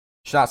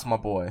Shots my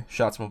boy.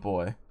 Shots my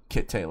boy.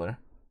 Kit Taylor.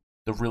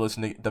 The realest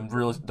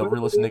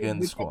nigga in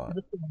the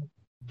squad.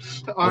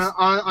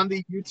 On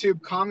the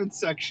YouTube comment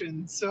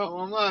section. So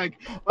I'm like,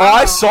 wow,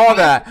 I saw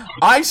that.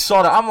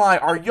 I'm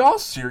like, are y'all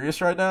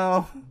serious right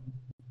now?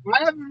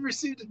 I haven't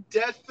received a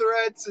death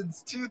threat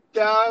since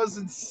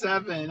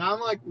 2007. I'm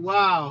like,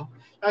 wow,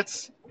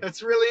 that's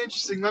really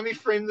interesting. Let me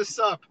frame this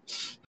up.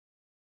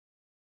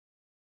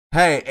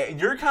 Hey,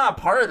 you're kind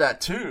of part of that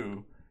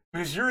too,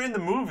 because you're in the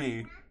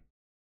movie.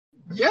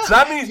 Yeah. So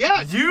that means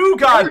you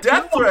got a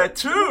death threat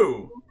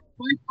too.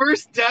 My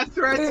first death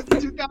threat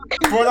since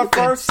 2007. For the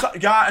first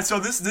guys, so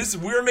this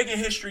we're making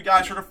history,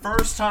 guys. For the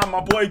first time,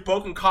 my boy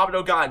Boken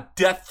Kabuto got a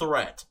death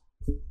threat.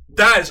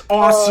 That is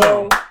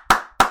awesome.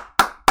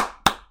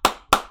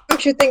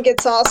 Don't you think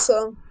it's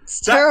awesome? It's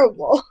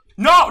terrible.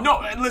 No.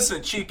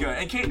 Listen,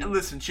 Chica. In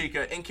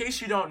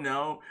case you don't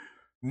know,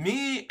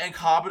 me and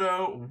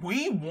Kabuto,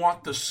 we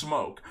want the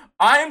smoke.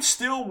 I am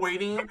still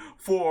waiting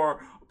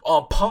for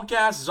punk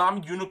ass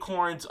zombie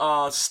unicorns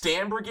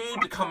Stan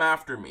Brigade to come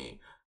after me.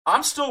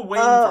 I'm still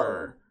waiting for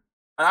her.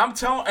 And I'm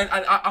telling,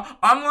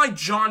 I'm like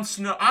Jon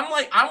Snow.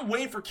 I'm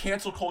waiting for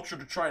cancel culture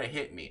to try to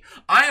hit me.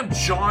 I am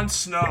Jon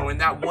Snow in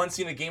that one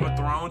scene of Game of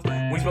Thrones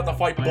when he's about to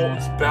fight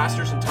Bolton's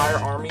bastard's entire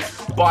army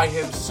by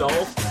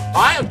himself.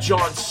 I am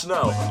Jon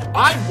Snow.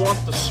 I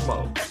want the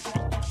smoke.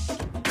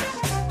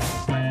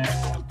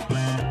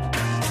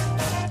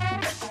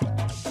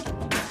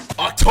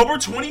 October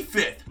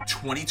 25th,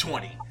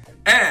 2020.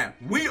 And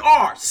we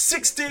are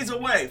 6 days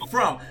away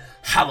from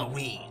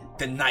Halloween,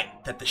 the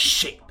night that the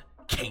Shape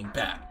came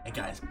back and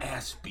got his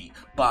ass beat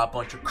by a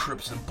bunch of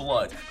Crips and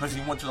Bloods because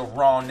he went to the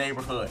wrong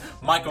neighborhood.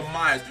 Michael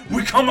Myers,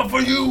 we coming for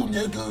you,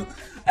 nigga.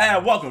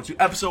 And welcome to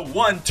episode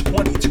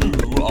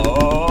 122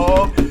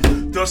 of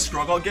the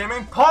ScrubClub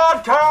Gaming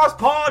Podcast.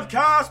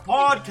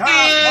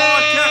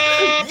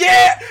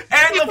 Yeah!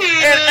 And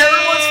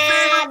everyone's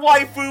favorite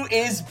waifu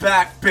is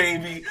back,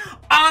 baby.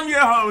 I'm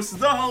your host,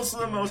 the host of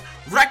the most,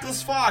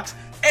 Reckless Fox,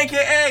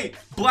 a.k.a.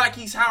 Black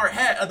East Howard,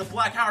 head of the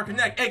Black Howard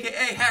Connect,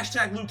 a.k.a.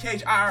 hashtag Luke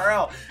Cage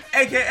IRL,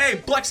 a.k.a.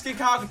 Black Skin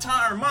Kyle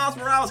Katana, Miles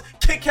Morales,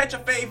 Kid Catch a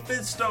Fade,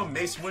 Fidstone,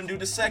 Mace Windu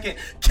II,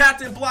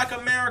 Captain Black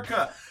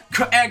America,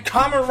 and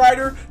Kamen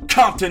Rider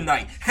Compton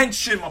Knight.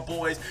 Henshin, my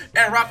boys.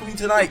 And rocking me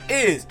tonight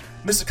is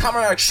Mr. Kamen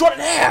Rider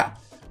Extraordinaire,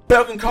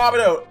 Belkin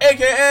Kabuto,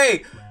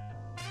 a.k.a.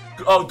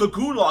 the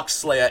Gulak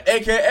Slayer,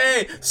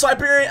 a.k.a.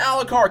 Siberian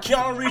Alucard,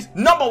 Keanu Reeves'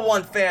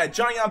 #1 fan,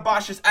 Johnny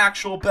Yambosh's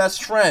actual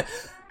best friend,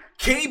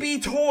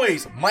 KB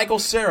Toys, Michael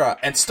Cera,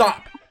 and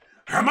stop.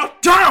 Hammer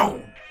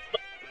down!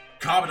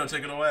 Kabuto,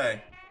 take it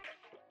away.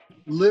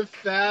 Live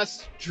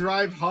fast,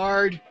 drive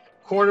hard,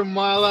 quarter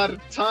mile at a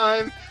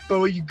time, but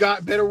what you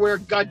got, better wear a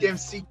goddamn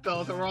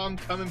seatbelt or I'm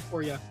coming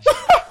for you.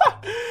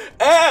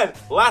 And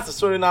last but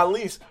certainly not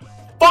least,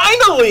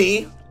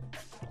 finally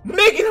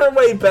making her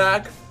way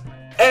back,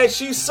 and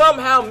she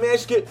somehow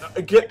managed to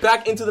get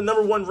back into the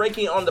 #1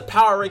 ranking on the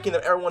power ranking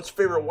of everyone's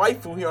favorite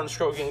waifu here on the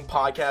ScrubClub Gaming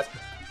Podcast.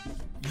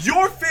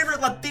 Your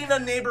favorite Latina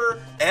neighbor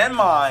and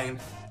mine,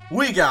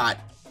 we got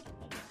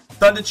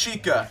Thunder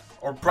Chica,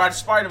 or Bride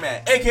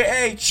Spider-Man,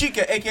 a.k.a.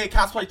 Chica, a.k.a.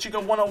 Cosplay Chica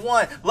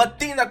 101,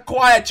 Latina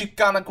Quiet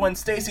Chicana Gwen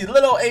Stacy,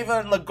 Little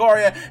Ava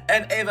Lagoria,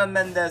 and Ava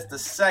Mendez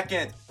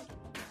II.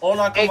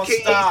 Hola, ¿cómo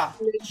está?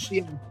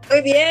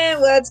 Muy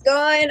bien, what's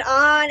going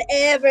on,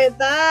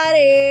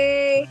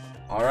 everybody?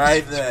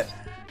 Alright then.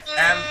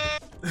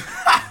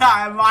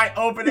 And my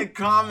opening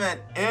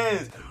comment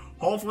is,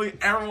 hopefully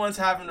everyone's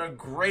having a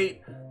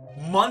great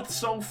month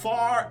so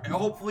far.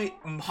 Hopefully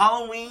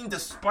Halloween,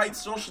 despite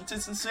social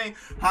distancing,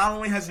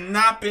 Halloween has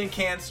not been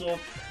canceled.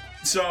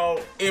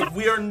 So if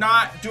we are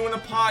not doing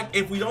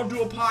if we don't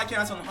do a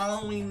podcast on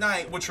Halloween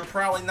night, which we're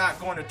probably not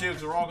going to do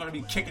because we're all going to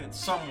be kicking it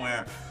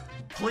somewhere,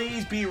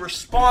 please be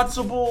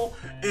responsible.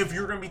 If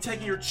you're going to be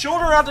taking your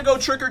children out to go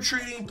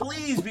trick-or-treating,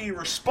 please be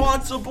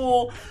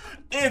responsible.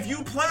 If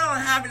you plan on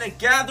having a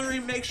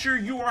gathering, make sure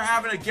you are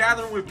having a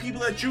gathering with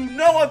people that you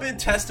know have been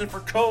tested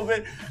for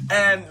COVID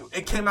and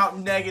it came out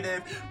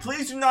negative.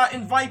 Please do not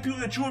invite people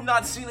that you have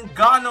not seen in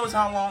God knows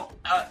how long,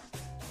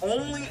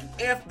 only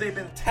if they've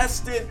been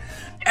tested.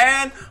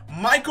 And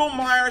Michael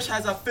Myers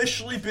has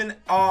officially been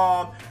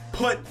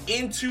put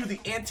into the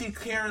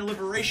Anti-Karen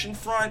Liberation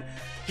Front.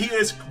 He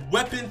is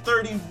Weapon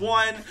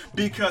 31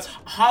 because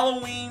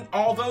Halloween,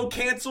 although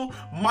canceled,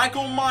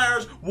 Michael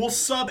Myers will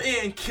sub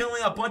in,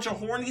 killing a bunch of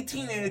horny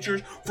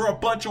teenagers for a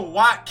bunch of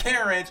white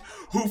Karens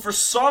who for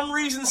some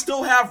reason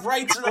still have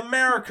rights in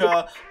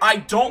America. I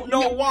don't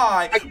know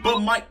why, but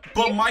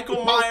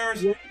Michael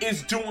Myers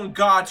is doing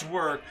God's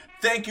work.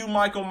 Thank you,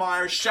 Michael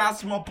Myers.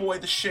 Shouts to my boy,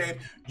 The Shape.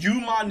 You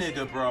my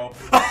nigga, bro.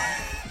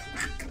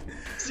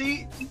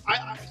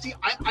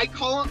 I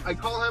call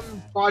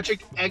him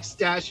Project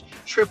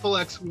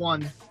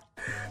X-XXX1.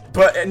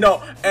 But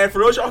no, and for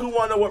those y'all who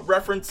want to know what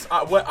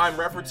I'm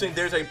referencing,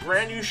 there's a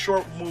brand new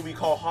short movie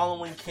called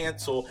Halloween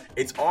Cancel.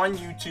 It's on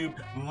YouTube.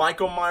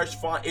 Michael Myers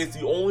is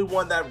the only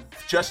one that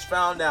just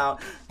found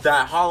out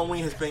that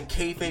Halloween has been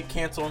kayfabe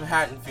canceled in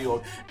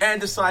Haddonfield and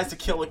decides to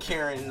kill a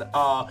Karen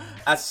as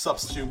a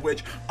substitute,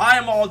 which I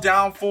am all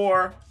down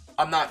for.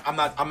 I'm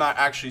not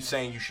actually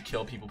saying you should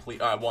kill people. Please,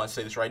 I want to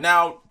say this right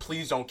now.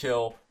 Please don't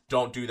kill.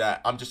 Don't do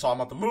that. I'm just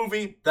talking about the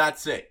movie.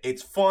 That's it.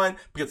 It's fun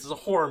because it's a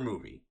horror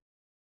movie.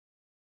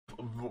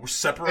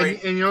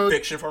 Separate and you know,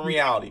 fiction from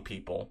reality,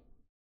 people.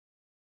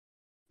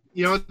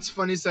 You know what's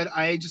funny is that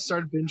I just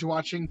started binge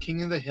watching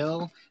King of the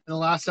Hill, and the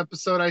last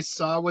episode I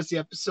saw was the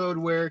episode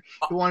where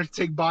he wanted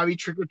to take Bobby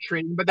trick or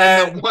treating, but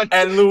then that one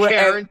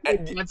Karen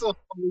canceled.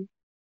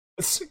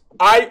 It's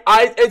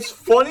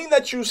funny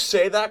that you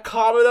say that,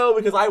 Kabuto,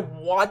 because I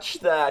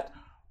watched that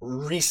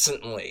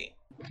recently,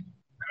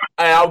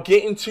 and I'll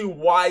get into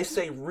why I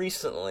say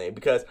recently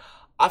because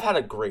I've had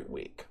a great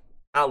week.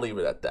 I'll leave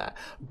it at that.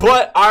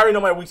 But I already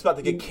know my week's about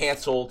to get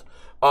canceled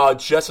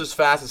just as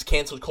fast as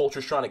cancel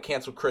culture's trying to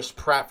cancel Chris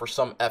Pratt for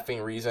some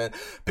effing reason.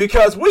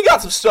 Because we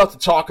got some stuff to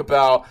talk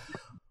about.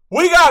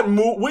 We got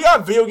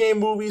video game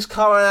movies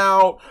coming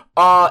out.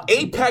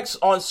 Apex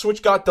on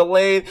Switch got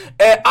delayed.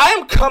 And I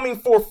am coming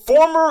for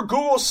former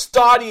Google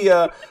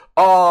Stadia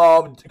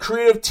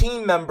creative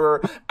team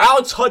member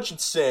Alex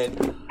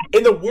Hutchinson.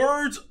 In the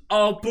words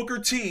of Booker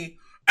T,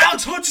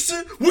 Alex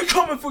Hutchinson, we're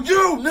coming for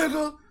you,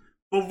 nigga.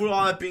 But with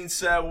all that being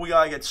said, we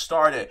gotta get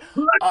started.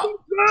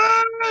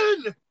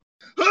 Hutchinson!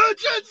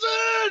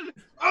 Hutchinson!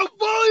 I'll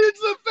follow you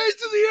to the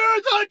face of the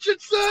earth,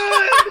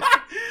 Hutchinson!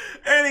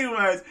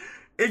 Anyways,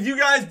 if you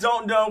guys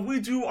don't know, we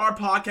do our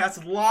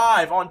podcast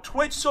live on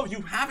Twitch. So if you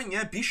haven't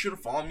yet, be sure to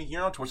follow me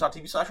here on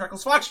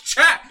twitch.tv/RecklessFox.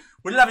 Chat!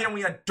 We love you and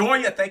we adore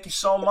you. Thank you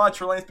so much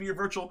for letting us be your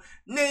virtual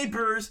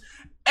neighbors.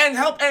 And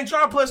help and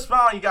try to put a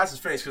smile on you guys'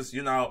 face. Because,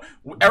 you know,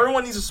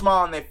 everyone needs a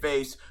smile on their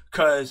face.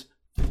 Because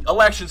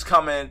elections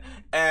coming,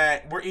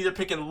 and we're either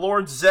picking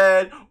Lord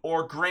Zed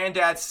or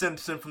Granddad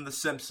Simpson from The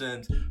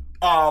Simpsons.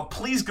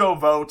 Please go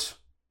vote.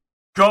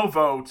 Go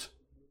vote.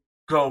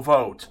 Go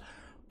vote.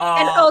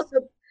 And also,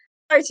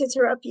 sorry to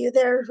interrupt you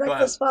there,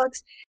 Reckless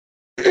Fox.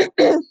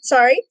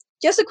 Sorry.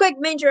 Just a quick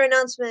major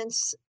announcement.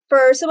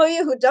 For some of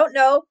you who don't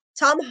know,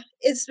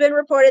 it's been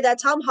reported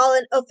that Tom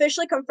Holland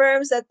officially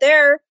confirms that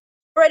they're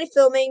already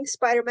filming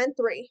Spider-Man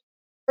 3.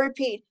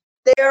 Repeat,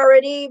 they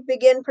already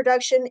begin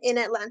production in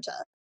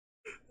Atlanta.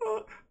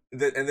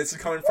 And this is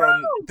coming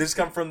from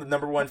the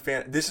number one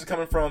fan. This is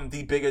coming from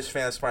the biggest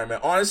fan of Spider-Man.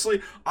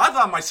 Honestly, I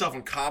thought myself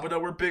and Kabuto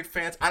were big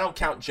fans. I don't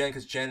count Jen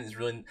because Jen's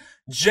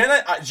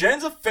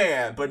a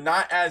fan, but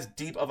not as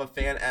deep of a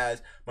fan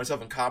as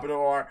myself and Kabuto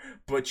are.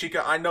 But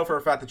Chica, I know for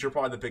a fact that you're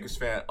probably the biggest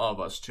fan of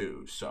us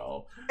too.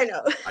 So I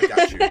know. I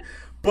got you.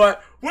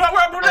 But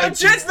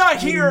Jen's not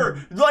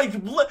here. Like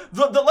let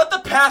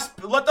the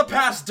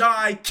past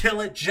die.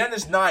 Kill it. Jen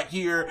is not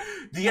here.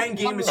 The end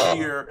game is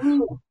here.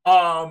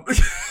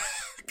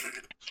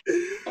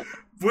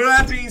 With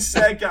that being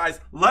said, guys,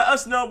 let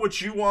us know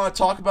what you want to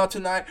talk about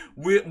tonight.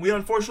 We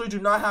unfortunately do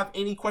not have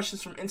any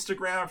questions from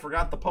Instagram. I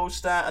forgot to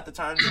post that at the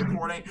time of the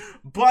recording.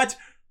 But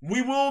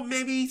we will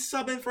maybe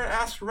sub in for an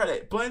Ask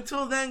Reddit. But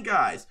until then,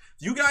 guys,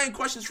 if you got any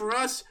questions for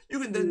us, you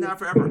can do that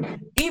forever.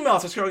 Email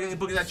us at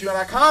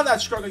ScrubClub@gmail.com.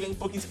 That's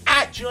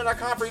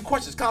ScrubClub@gmail.com for any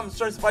questions, comments,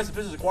 concerns, advice,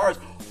 business inquiries,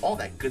 all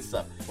that good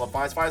stuff. Well,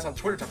 find us on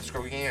Twitter, type of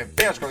ScrubClub and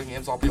ban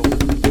ScrubClub all people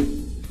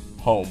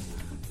home.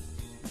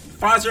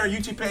 Find us on our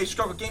YouTube page,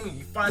 ScrubClub Gaming.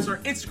 You find us on our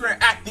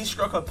Instagram at The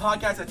ScrubClub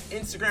Podcast. That's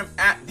Instagram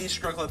at The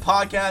ScrubClub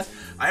Podcast.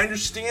 I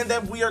understand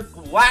that we are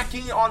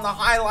lacking on the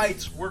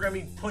highlights. We're going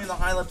to be putting the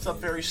highlights up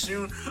very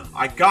soon.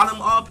 I got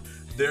them up.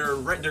 They're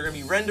going to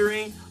be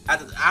rendering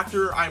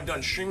after I'm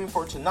done streaming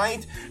for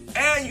tonight.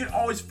 And you can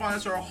always find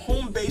us on our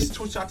home base,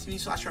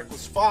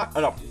 twitch.tv/RecklessFox. Oh,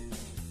 no.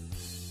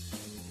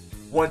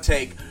 One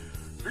take.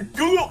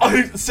 Google,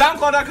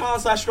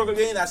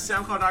 SoundCloud.com/ScrubClubGaming. That's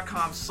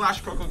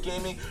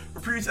SoundCloud.com/ScrubClubGaming for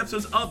previous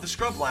episodes of The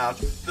Scrub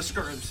Lounge, The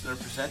Scrub Center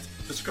Presents,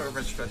 The Scrub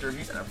Retrospective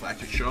Reviews, and our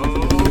flagship show,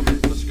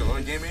 The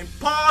Scrub Gaming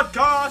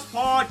Podcast.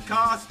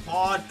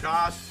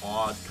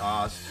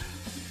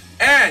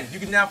 And you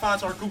can now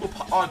find us on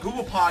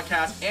Google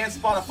Podcasts and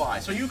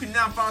Spotify. So you can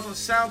now find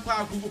us on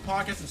SoundCloud, Google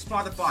Podcasts, and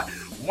Spotify.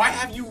 Why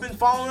have you been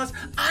following us?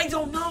 I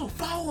don't know.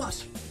 Follow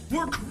us.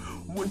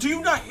 Do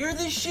you not hear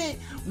this shit?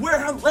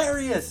 We're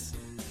hilarious.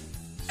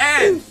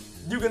 And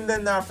you can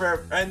then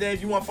and then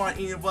if you want to find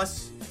any of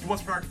us, you want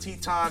some tea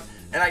time,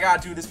 and I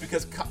gotta do this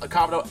because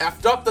Kabuto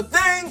effed up the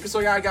thing, so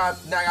now I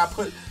gotta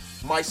put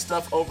my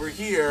stuff over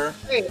here.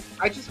 Hey,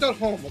 I just got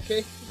home,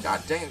 okay?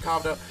 God dang it,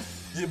 Kabuto.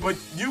 Yeah, but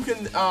you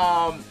can,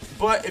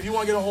 but if you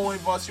want to get a hold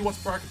of us, you want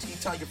some tea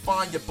time, you can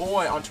find your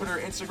boy on Twitter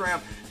and Instagram,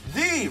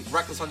 the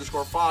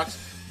Reckless_Fox,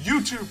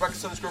 YouTube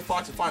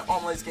Reckless_Fox, and find all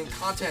my latest game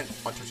content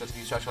on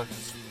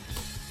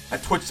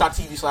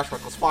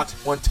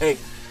twitch.tv/RecklessFox. One take.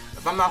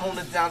 If I'm not holding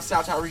it down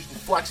South Tower Region,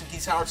 Flex and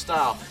Geese Howard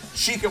style,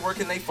 Chica, where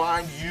can they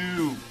find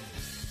you?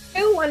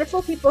 You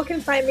wonderful people can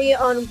find me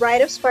on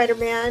Ride of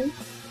Spider-Man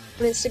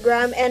on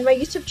Instagram, and my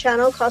YouTube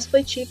channel,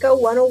 Cosplay Chica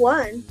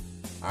 101.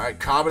 Alright,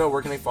 Kabuto,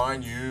 where can they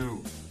find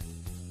you?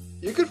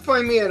 You can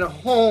find me at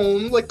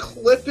home, like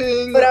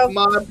clipping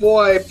my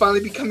boy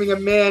finally becoming a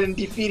man and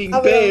defeating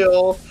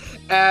Bale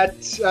at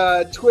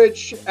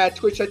Twitch at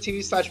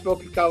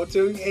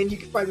twitch.tv/BrokenKabuto, and you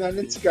can find me on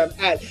Instagram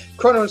at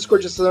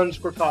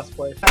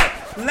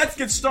chrono_just_cosplay. Let's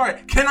get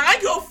started. Can I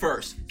go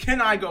first?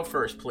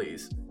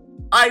 Please?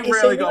 I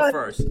rarely go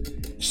first.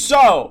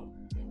 So,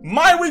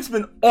 my week's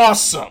been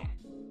awesome.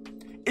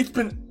 It's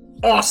been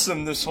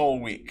awesome this whole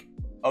week.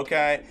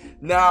 Okay?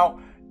 Now,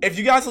 if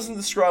you guys listen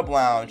to Scrub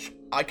Lounge,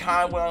 I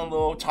kind of went on a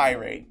little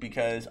tirade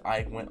because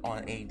I went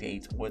on a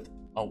date with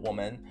a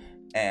woman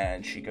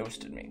and she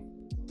ghosted me.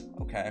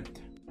 Okay?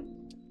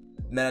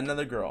 Met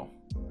another girl.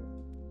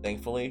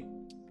 Thankfully,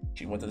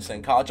 she went to the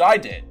same college I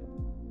did.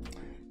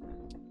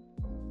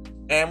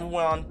 And we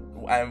went on,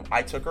 and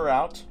I took her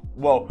out.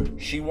 Well,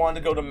 she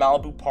wanted to go to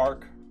Malibu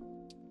Park,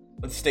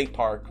 the state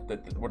park,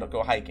 we're to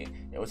go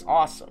hiking. It was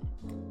awesome.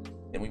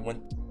 Then we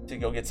went to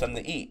go get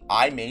something to eat.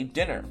 I made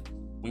dinner.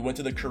 We went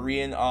to the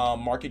Korean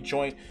market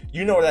joint.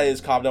 You know where that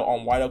is, Kabuto,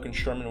 on White Oak and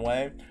Sherman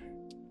Way.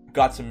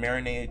 Got some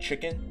marinated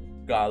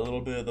chicken. Got a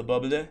little bit of the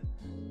bubbly.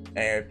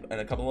 And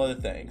a couple other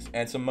things.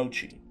 And some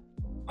mochi.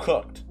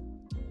 Cooked.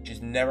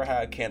 She's never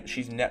had a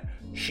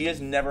she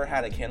has never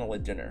had a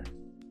candlelit dinner.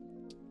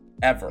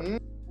 Ever.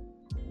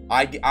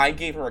 I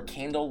gave her a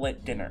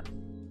candlelit dinner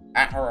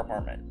at her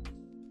apartment.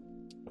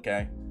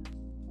 Okay?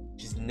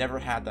 She's never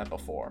had that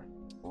before.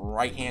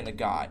 Right hand of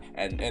God.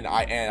 And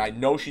I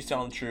know she's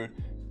telling the truth.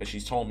 But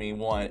she's told me,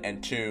 one,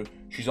 and two,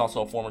 she's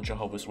also a former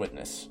Jehovah's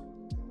Witness.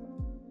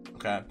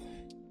 Okay?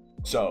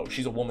 So,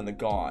 she's a woman of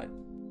God,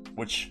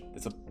 which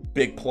is a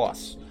big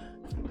plus.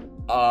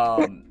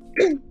 But,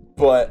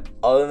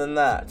 other than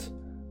that,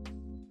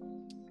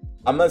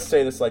 I'm gonna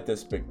say this like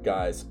this, big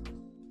guys.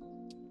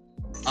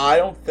 I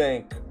don't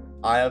think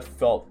I have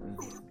felt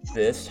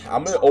this.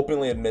 I'm gonna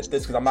openly admit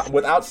this, because I'm not,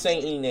 without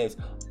saying any names,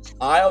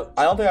 I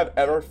don't think I've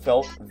ever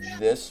felt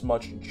this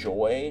much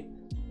joy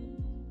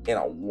in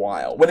a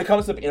while when it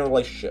comes to in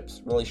relationship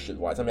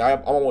wise. I mean,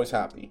 I'm always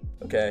happy,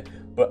 okay,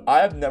 but I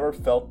have never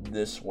felt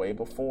this way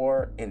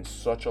before in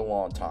such a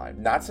long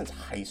time, not since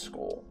high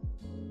school,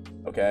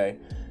 okay,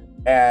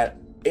 and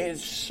it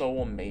is so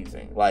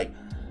amazing. Like,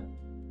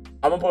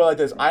 I'm gonna put it like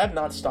this: I have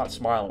not stopped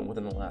smiling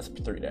within the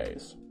last 3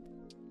 days.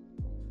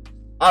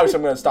 Obviously,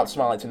 I'm gonna stop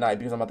smiling tonight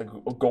because I'm about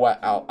to go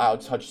at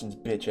Alex Hutchinson's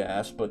bitch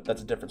ass, but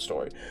that's a different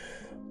story.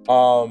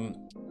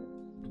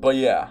 But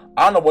yeah,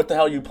 I don't know what the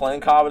hell you playing,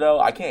 Kabuto.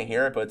 I can't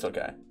hear it, but it's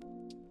okay.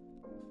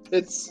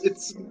 It's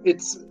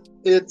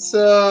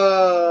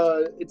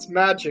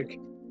magic.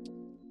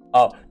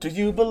 Oh, do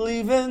you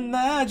believe in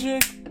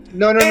magic?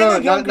 No,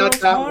 not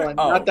that one.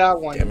 Oh, not that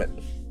one. Damn it.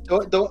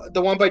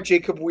 The one by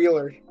Jacob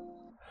Wheeler.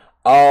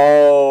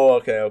 Oh,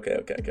 okay.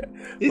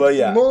 But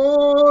yeah. It's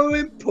more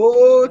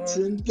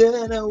important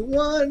than a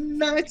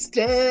one-night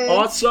stand.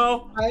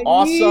 Also,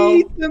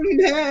 need the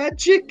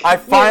magic. I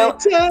finally.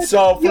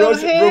 So for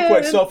those real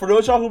quick, for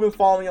those y'all who've been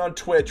following me on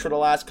Twitch for the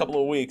last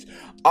couple of weeks,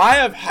 I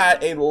have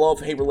had a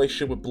love-hate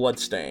relationship with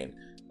Bloodstain.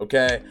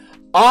 Okay,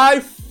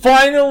 I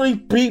finally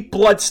beat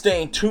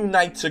Bloodstain 2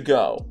 nights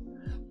ago.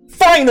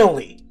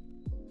 Finally,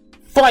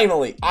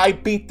 I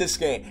beat this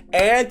game.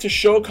 And to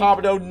show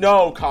Kabuto,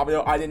 no,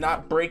 Kabuto, I did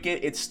not break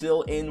it. It's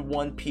still in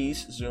one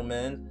piece. Zoom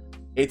in.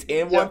 It's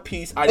in one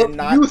piece. I did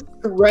not. You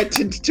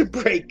threatened to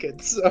break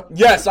it, so.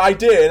 Yes, I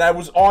did. And I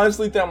was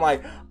honestly thinking, I'm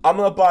like, I'm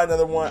going to buy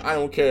another one. I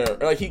don't care.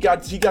 Like, he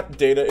got the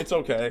data. It's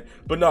okay.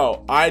 But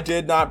no, I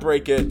did not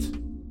break it.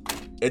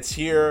 It's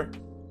here.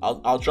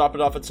 I'll drop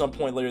it off at some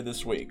point later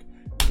this week.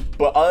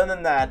 But other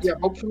than that, yeah,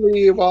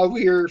 hopefully while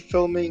we're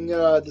filming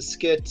the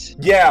skit.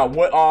 Yeah,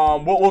 we'll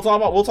talk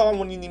about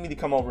when you need me to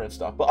come over and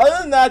stuff. But other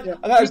than that, yeah,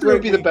 I got a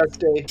great be the best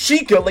day.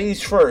 Chica,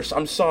 ladies first.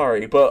 I'm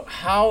sorry, but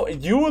how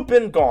you have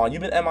been gone?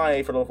 You've been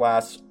MIA for the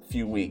last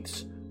few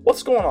weeks.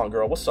 What's going on,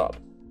 girl? What's up?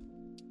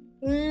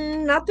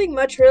 Nothing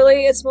much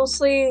really. It's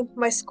mostly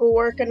my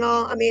schoolwork and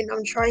all. I mean,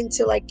 I'm trying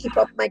to keep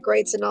up my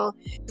grades and all,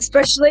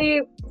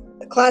 especially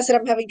the class that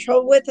I'm having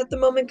trouble with at the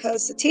moment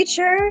because the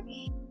teacher,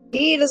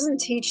 he doesn't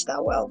teach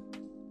that well.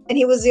 And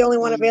he was the only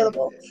one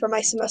available for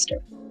my semester.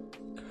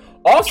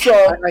 Also,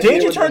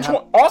 didn't you turn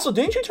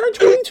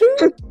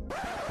 22?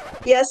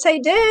 Yes, I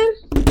did.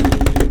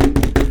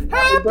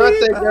 Happy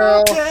birthday,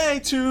 girl.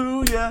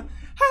 To ya.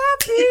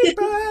 Happy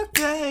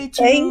birthday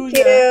to Thank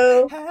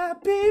you.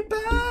 Happy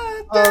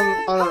birthday.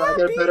 I got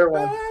a better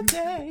one.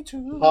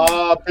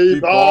 Happy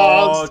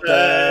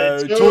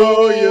birthday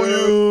to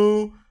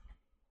you.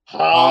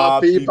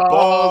 Happy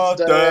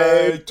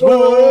birthday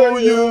to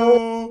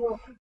you.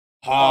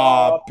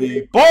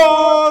 Happy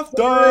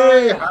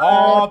birthday,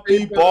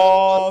 happy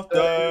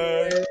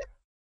birthday,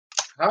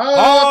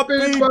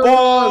 happy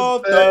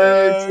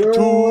birthday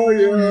to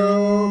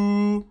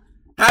you.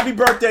 Happy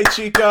birthday,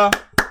 Chica.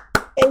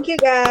 Thank you,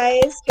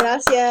 guys.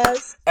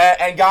 Gracias.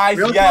 And guys,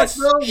 Real yes,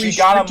 quick, bro, she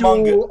got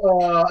among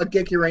a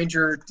Geki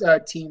Ranger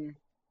team.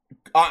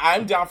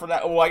 I'm down for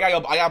that. Oh, I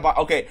got.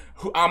 Okay,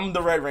 I'm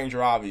the Red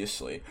Ranger,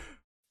 obviously.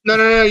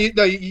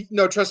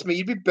 No, trust me,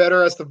 you'd be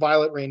better as the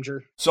Violet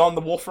Ranger. So I'm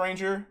the Wolf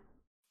Ranger?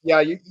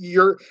 Yeah,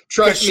 you're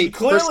trust me,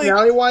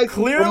 personality-wise,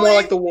 you're more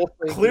like the Wolf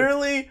Ranger.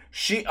 Clearly,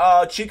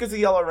 Chica's the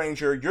Yellow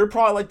Ranger. You're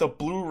probably like the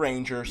Blue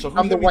Ranger. So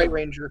I'm the White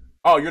Ranger.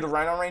 Oh, you're the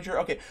Rhino Ranger?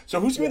 Okay.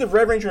 So who's gonna be the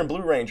Red Ranger and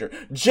Blue Ranger?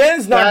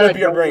 Jen's not gonna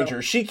be a Ranger.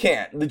 Know. She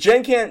can't.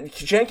 Jen can't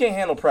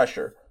handle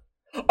pressure.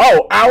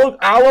 Oh,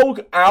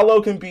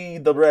 Aloe can be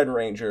the Red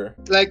Ranger.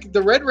 Like,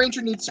 the Red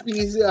Ranger needs to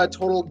be a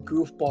total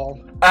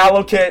goofball.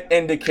 Allocate,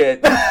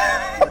 indicate.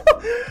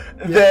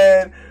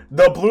 Then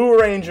the Blue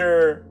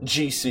Ranger,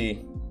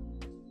 GC.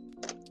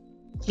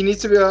 He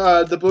needs to be,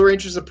 the Blue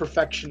Ranger's a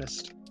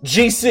perfectionist.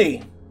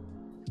 GC,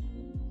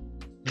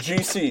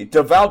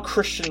 devout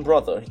Christian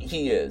brother,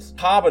 he is.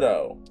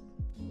 Kabuto,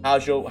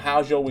 how's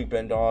your week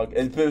been, dog?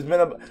 It's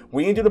been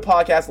we didn't do the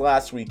podcast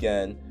last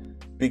weekend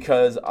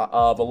because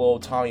of a little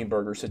Tommy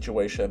Burger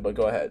situation, but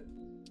go ahead.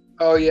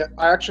 Oh yeah,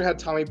 I actually had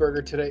Tommy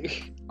Burger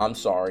today. I'm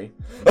sorry.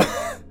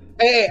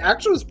 Hey,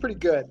 actually it was pretty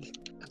good.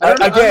 I'm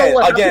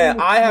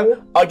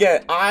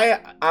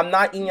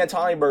not eating a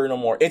Tommy Burger no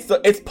more.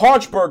 It's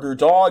Paunch Burger,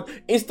 dog.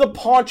 It's the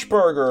Paunch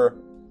Burger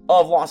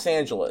of Los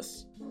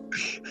Angeles.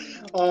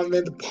 Oh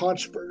man, the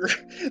Paunch Burger.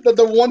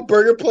 The one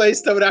burger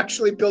place that would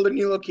actually build a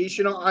new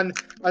location on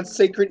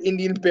sacred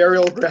Indian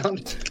burial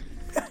ground.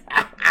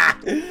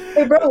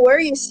 Hey bro, where are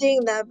you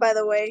seeing that, by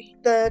the way?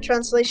 The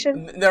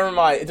translation? Never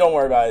mind. Don't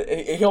worry about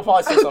it. He'll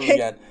probably say something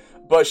again.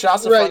 But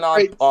shouts to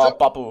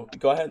Papu.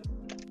 Go ahead.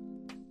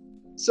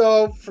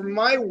 So for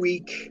my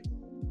week,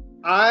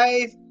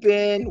 I've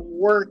been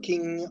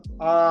working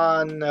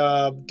on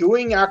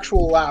doing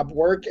actual lab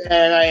work,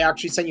 and I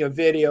actually sent you a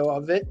video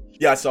of it.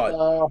 Yeah, I saw it.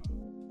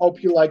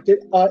 Hope you liked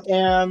it.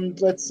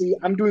 And let's see,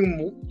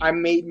 I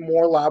made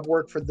more lab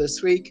work for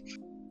this week.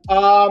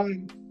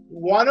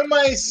 One of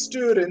my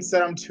students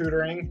that I'm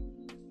tutoring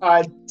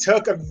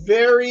took a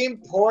very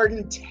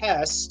important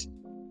test,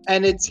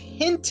 and it's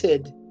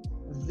hinted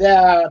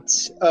that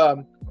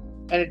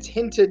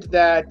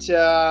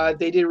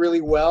they did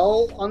really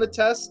well on the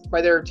test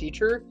by their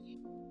teacher.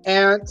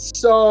 And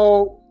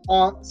so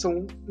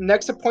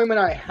next appointment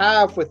I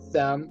have with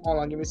them, hold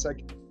on, give me a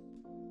second.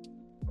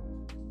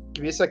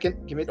 Dang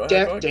it. Give me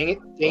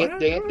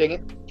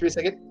a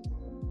second.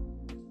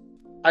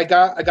 I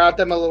got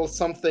them a little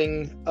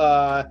something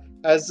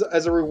as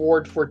a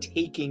reward for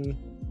taking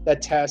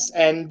that test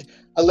and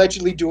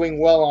allegedly doing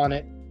well on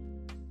it.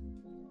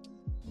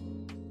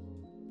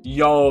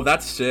 Yo,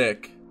 that's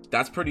sick.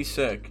 That's pretty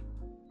sick.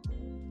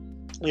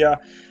 Yeah.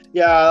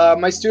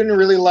 My student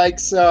really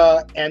likes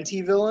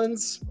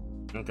anti-villains.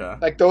 Okay.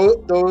 Like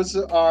those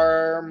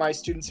are my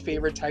student's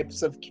favorite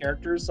types of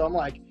characters. So I'm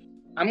like,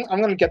 I'm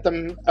gonna get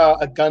them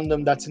a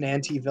Gundam that's an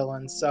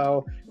anti-villain.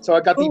 So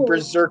I got the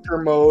Berserker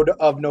mode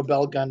of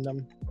Nobel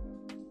Gundam.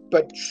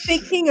 But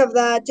speaking of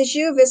that, did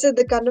you visit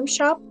the Gundam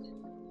shop?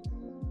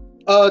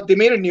 They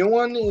made a new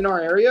one in our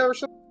area or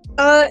something.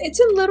 It's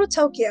in Little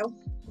Tokyo.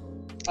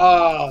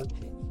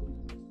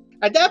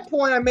 At that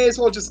point, I may as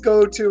well just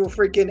go to a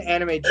freaking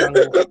Anime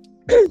Jungle.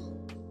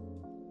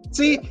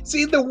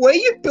 See, the way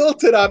you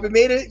built it up, you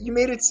made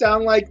it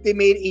sound like they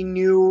made a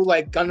new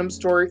like Gundam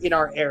store in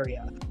our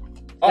area.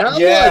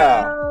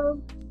 Yeah.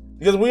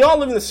 Because we all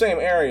live in the same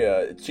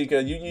area, Chica.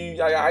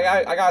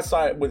 I got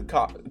side with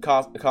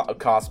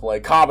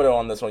cosplay, Kabuto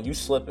on this one. You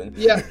slipping?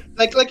 Yeah,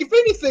 like if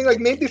anything, like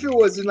maybe if it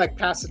was in like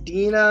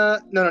Pasadena,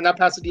 no, not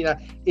Pasadena,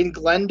 in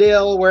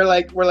Glendale, where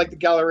the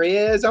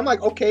Galleria is. I'm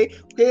like, okay,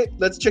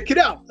 let's check it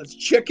out.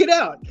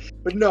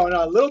 But no,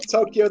 Little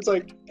Tokyo. It's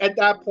like at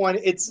that point,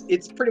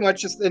 it's pretty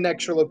much just an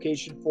extra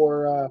location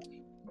for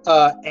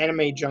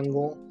Anime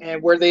Jungle,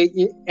 and where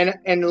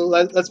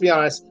let's be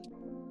honest.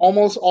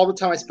 Almost all the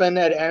time I spend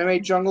at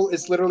Anime Jungle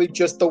is literally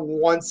just the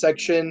one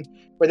section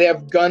where they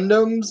have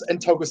Gundams and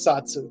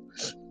Tokusatsu.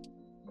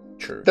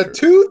 True.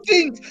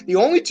 The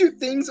only two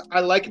things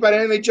I like about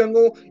Anime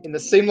Jungle in the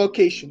same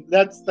location.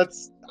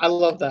 I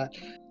love that.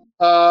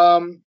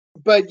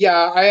 But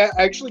yeah, I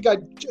actually got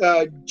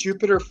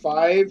Jupiter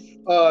 5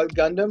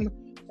 Gundam,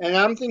 and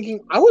I'm thinking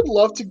I would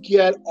love to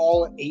get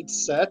all 8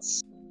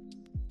 sets.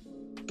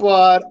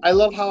 But I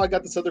love how I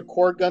got this other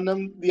core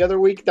Gundam the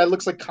other week that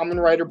looks like Kamen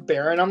Rider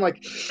Baron. I'm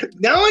like,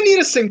 now I need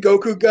a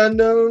Sengoku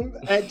Gundam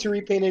to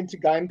repaint into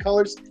Gaim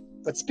colors.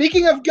 But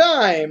speaking of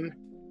Gaim,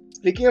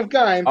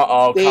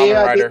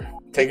 Kamen Rider,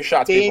 take a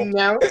shot,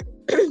 people.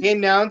 They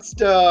announced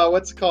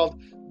what's it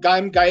called,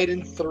 Gaim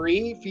Gaiden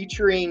 3,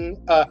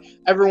 featuring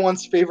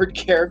everyone's favorite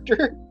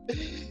character.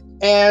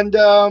 And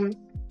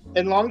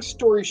long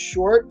story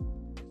short,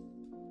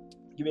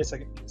 give me a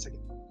second.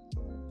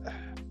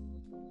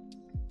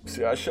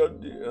 See, I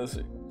showed you. Let's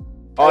see.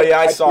 Oh yeah,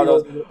 I saw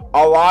those.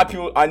 A lot of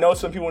people. I know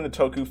some people in the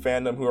Toku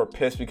fandom who are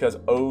pissed because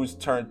O's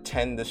turned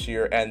 10 this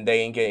year and they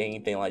ain't getting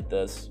anything like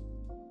this.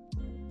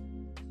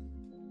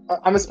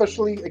 I'm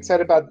especially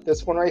excited about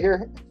this one right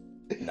here.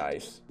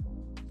 Nice.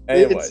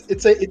 Anyways.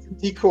 It's a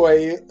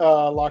decoy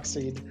lock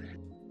scene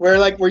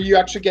where you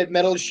actually get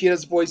Metal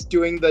Ishida's voice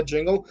doing the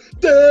jingle.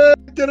 Oh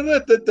my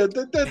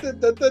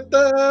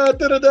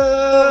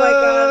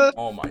god.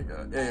 Oh my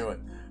god. Anyway.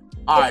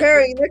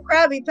 Preparing the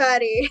Krabby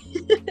Patty.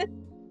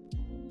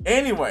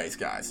 Anyways,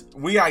 guys,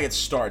 we gotta get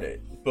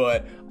started.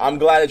 But I'm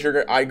glad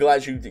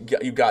that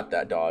you got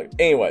that, dog.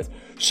 Anyways,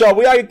 so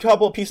we got a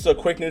couple of pieces of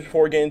quick news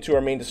before we get into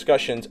our main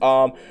discussions.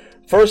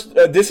 First,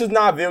 this is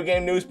not video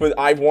game news, but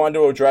I wanted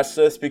to address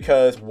this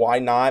because why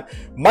not?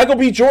 Michael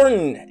B.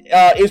 Jordan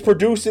is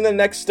producing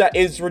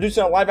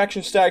a live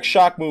action Static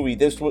Shock movie.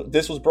 This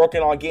was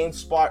broken on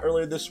GameSpot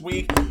earlier this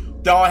week.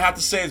 All I have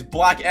to say is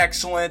black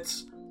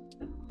excellence.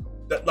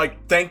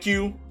 Thank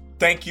you.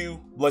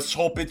 Let's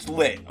hope it's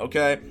lit.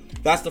 Okay,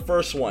 that's the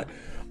first one.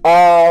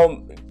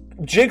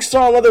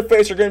 Jigsaw and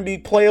Leatherface are going to be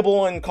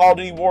playable in Call of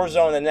Duty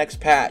Warzone in the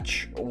next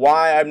patch.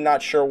 Why? I'm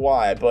not sure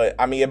why. But,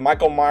 I mean, if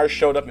Michael Myers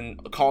showed up in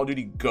Call of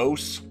Duty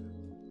Ghosts,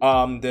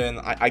 then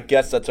I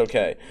guess that's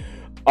okay.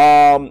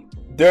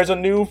 There's a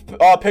new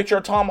picture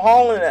of Tom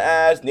Holland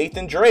as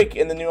Nathan Drake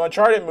in the new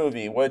Uncharted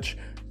movie, which,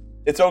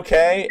 it's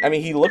okay. I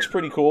mean, he looks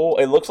pretty cool.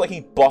 It looks like he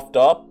buffed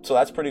up, so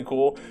that's pretty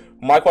cool.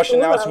 My question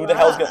now is who the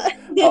hell's gonna...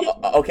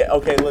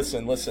 Okay,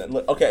 listen.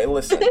 Okay,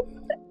 listen.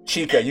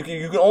 Chica, you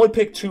can only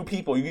pick two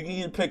people. You can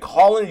either pick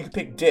Holland or you can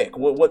pick Dick.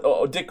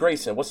 Dick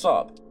Grayson, what's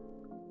up?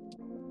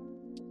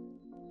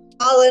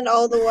 Holland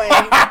all the way.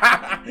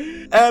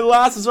 And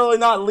last but certainly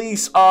not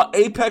least,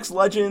 Apex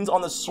Legends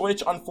on the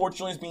Switch,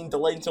 unfortunately, is being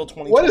delayed until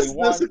 2021. What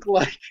does this look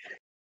like?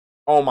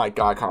 Oh my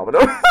god,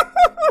 Commodore.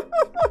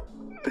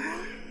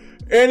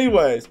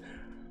 Anyways,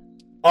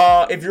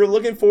 if you're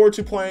looking forward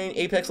to playing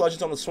Apex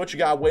Legends on the Switch, you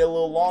gotta wait a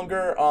little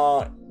longer.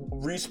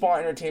 Respawn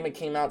Entertainment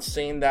came out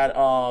saying that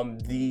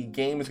the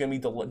game is gonna be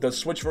the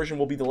Switch version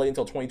will be delayed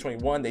until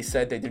 2021. They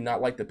said they do not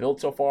like the build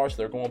so far, so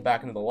they're going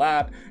back into the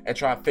lab and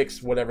try to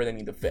fix whatever they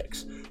need to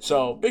fix.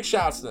 So big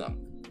shouts to them.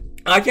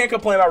 I can't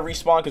complain about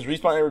Respawn because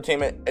Respawn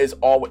Entertainment is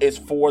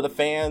for the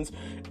fans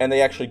and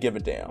they actually give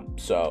a damn.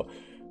 So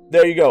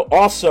there you go.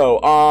 Also,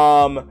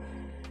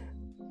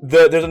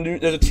 there's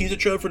a teaser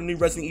trailer for the new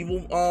Resident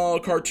Evil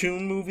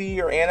cartoon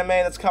movie or anime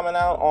that's coming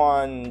out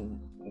on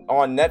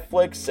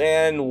Netflix,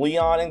 and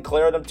Leon and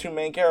Claire are the two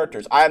main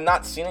characters. I have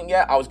not seen it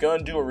yet. I was going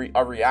to do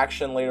a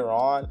reaction later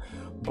on,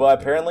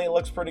 but apparently it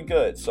looks pretty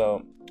good.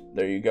 So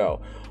there you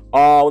go.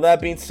 With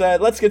that being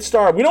said, let's get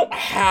started.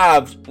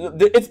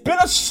 It's been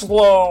a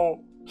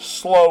slow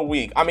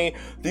week. I mean,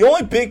 the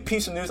only big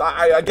piece of news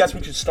I guess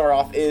we should start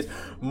off is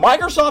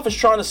Microsoft is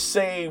trying to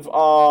save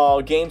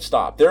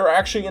GameStop. They're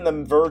actually in the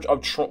verge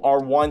of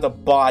wanting to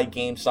buy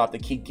GameStop to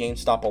keep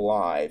GameStop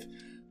alive.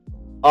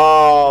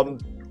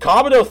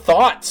 Commodore,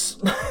 thoughts?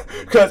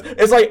 Because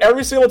it's like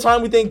every single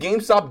time we think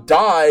GameStop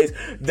dies,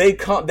 they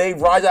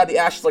rise out of the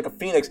ashes like a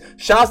phoenix.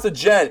 Shouts to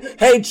Jen.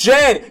 Hey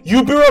Jen,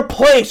 you've been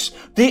replaced.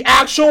 The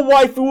actual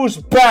waifu is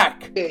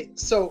back. Okay,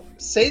 so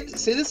say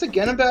this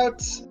again about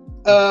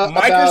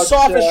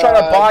Microsoft is trying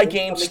to buy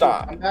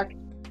GameStop.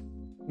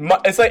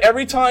 It's like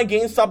every time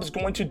GameStop is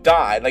going to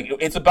die, like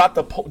it's about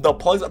the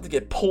plugs have to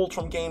get pulled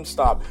from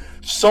GameStop.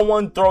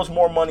 Someone throws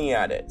more money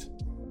at it.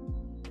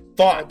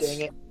 Thoughts? Oh,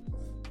 dang it.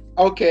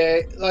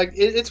 Okay, like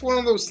it's one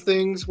of those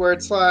things where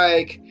it's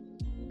like,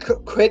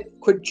 quit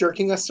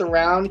jerking us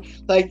around.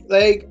 Like,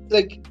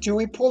 do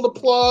we pull the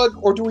plug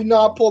or do we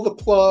not pull the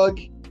plug?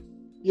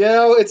 You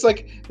know, it's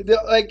like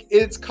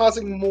it's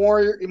causing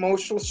more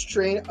emotional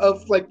strain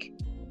of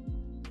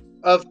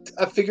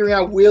figuring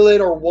out will it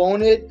or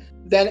won't it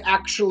than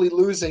actually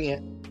losing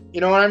it.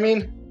 You know what I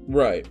mean?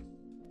 Right.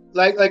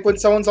 Like when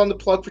someone's on the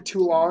plug for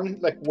too long,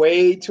 like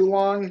way too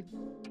long.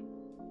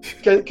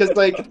 Because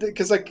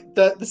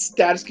the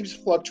status keeps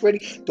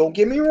fluctuating. Don't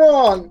get me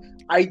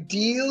wrong.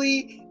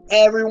 Ideally,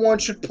 everyone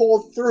should pull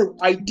through.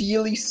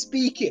 Ideally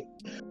speaking,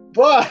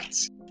 but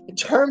in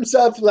terms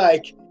of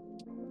like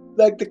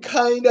the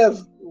kind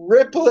of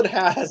ripple it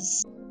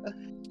has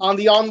on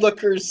the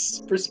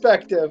onlooker's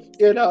perspective,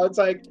 you know, it's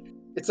like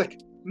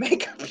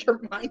make up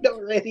your mind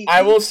already.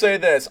 I will say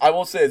this.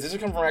 This is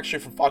coming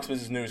from Fox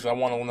Business News. So I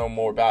want to know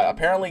more about it.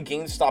 Apparently,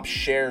 GameStop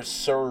shares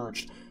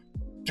surged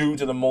due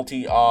to the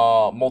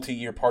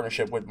multi-year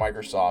partnership with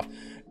Microsoft.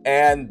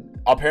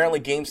 And apparently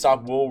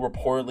GameStop will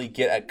reportedly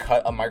get a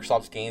cut of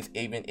Microsoft's games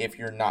even if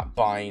you're not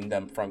buying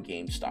them from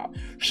GameStop.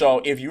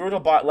 So if you were to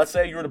buy, let's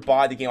say you were to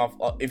buy the game off,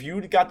 if you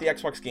got the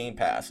Xbox Game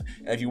Pass,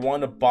 and if you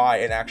wanted to buy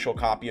an actual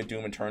copy of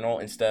Doom Eternal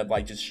instead of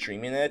like just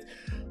streaming it,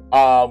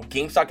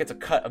 GameStop gets a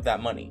cut of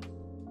that money.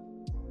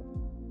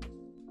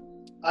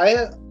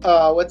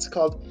 What's it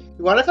called?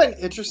 What I find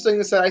interesting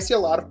is that I see a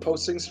lot of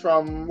postings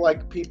from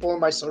like people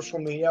in my social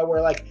media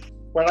where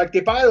they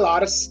buy a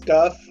lot of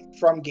stuff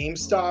from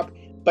GameStop,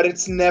 but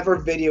it's never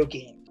video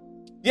game.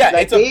 Yeah,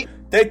 like they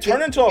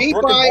turn into a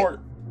brick and mortar.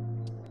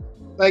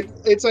 Like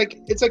it's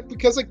like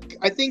because like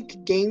I think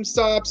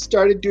GameStop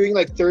started doing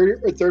like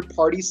third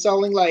party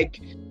selling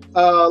like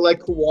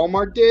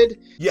Walmart did.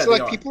 Yeah, so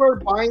like people are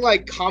buying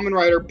like Kamen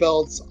Rider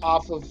belts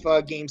off of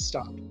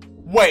GameStop.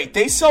 Wait,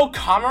 they sell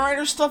Kamen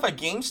Rider stuff at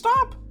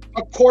GameStop?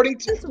 According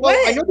to,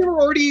 I know they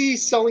were already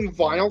selling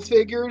vinyl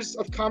figures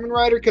of Kamen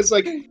Rider because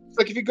like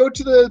if you go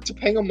to the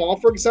Topanga Mall,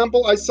 for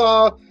example, I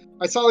saw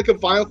like a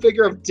vinyl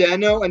figure of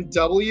Deno and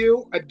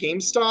W at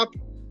GameStop.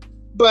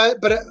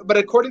 but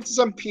according to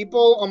some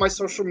people on my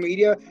social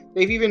media,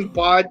 they've even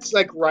bought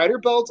like rider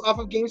belts off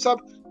of GameStop.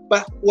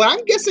 But what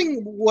I'm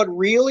guessing what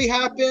really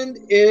happened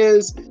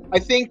is I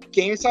think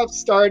GameStop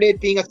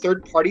started being a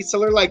third-party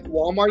seller like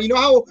Walmart. You know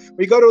how when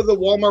you go to the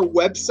Walmart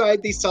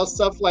website, they sell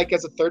stuff like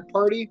as a third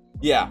party?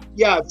 Yeah.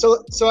 Yeah.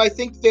 So I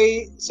think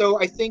they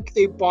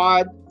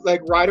bought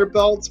like rider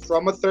belts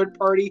from a third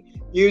party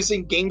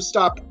using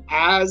GameStop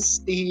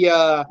as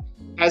the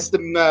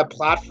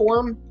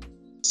platform.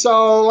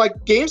 So like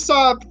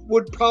GameStop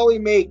would probably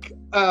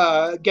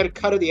get a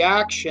cut of the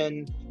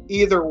action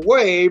either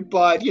way,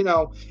 but you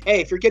know, hey,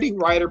 if you're getting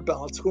rider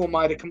belts, who am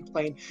I to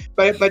complain?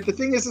 But the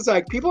thing is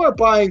like people are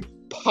buying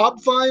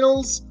pop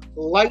vinyls,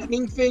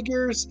 lightning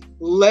figures,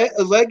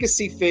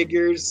 legacy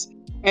figures,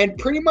 and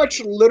pretty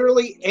much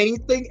literally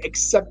anything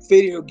except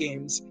video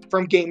games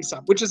from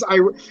GameStop, which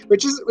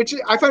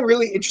I find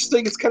really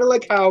interesting. It's kind of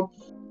like how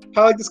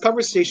like this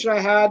conversation I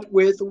had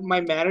with my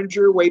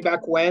manager way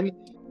back when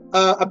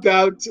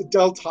about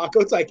Del Taco.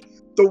 It's like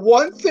the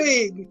one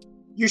thing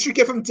you should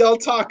get from Del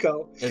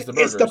Taco is the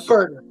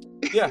burger.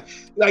 Yeah.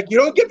 Like, you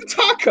don't get the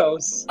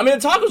tacos. I mean,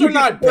 the tacos are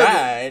not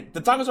bad. The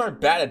tacos aren't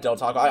bad at Del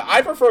Taco.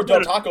 I prefer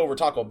Del Taco over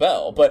Taco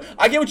Bell, but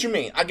I get what you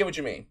mean.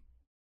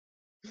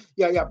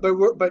 Yeah.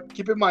 But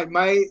keep in mind,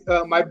 my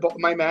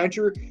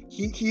manager,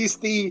 he's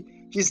the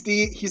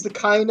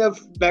kind of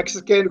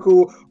Mexican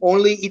who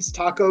only eats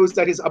tacos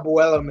that his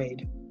abuela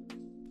made.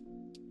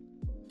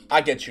 I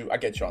get you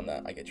on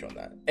that.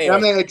 Anyway. I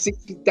mean, like, see,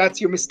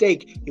 that's your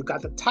mistake. You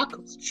got the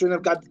tacos. You shouldn't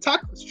have got the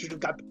tacos. You should have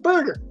got the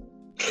burger.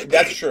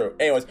 That's true.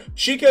 Anyways,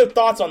 Chico,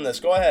 thoughts on this?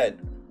 Go ahead.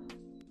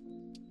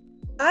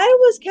 I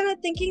was kind of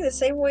thinking the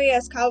same way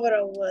as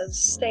Calvaro was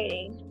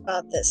stating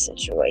about this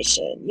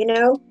situation. You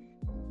know,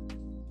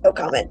 no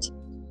comment.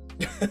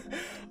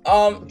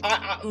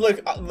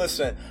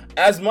 Listen.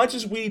 As much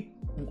as we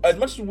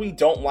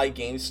don't like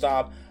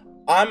GameStop,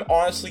 I'm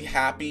honestly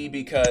happy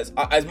because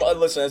as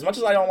much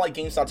as I don't like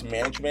GameStop's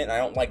management and I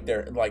don't like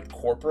their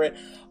corporate,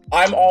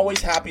 I'm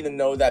always happy to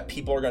know that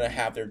people are gonna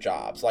have their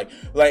jobs. Like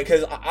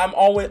because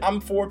I'm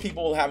for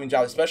people having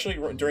jobs, especially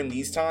during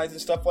these times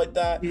and stuff like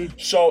that. Mm-hmm.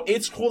 So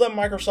it's cool that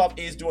Microsoft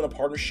is doing a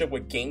partnership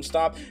with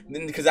GameStop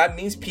because that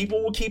means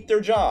people will keep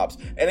their jobs.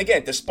 And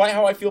again, despite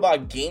how I feel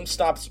about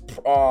GameStop's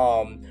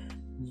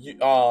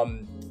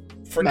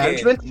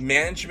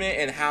management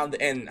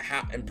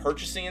and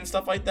purchasing and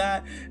stuff like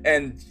that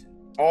and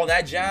all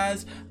that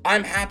jazz,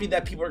 I'm happy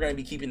that people are going to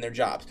be keeping their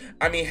jobs.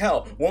 I mean,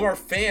 hell, one of our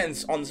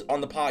fans on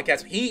the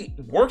podcast, he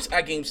works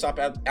at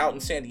GameStop out in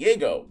San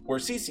Diego, where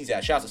CC's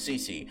at. Shouts to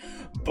CC.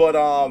 But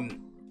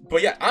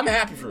yeah, I'm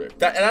happy for it.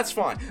 That's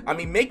fine. I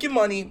mean, making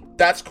money,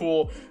 that's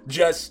cool.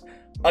 Just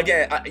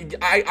again,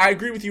 I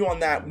agree with you on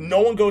that.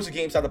 No one goes to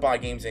GameStop to buy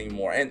games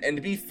anymore. And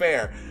to be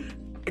fair,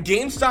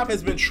 GameStop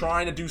has been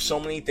trying to do so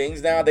many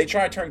things now. They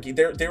were trying to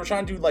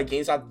do like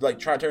GameStop, like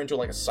try to turn into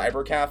like a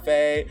cyber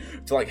cafe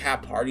to like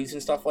have parties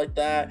and stuff like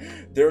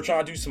that. They were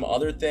trying to do some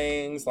other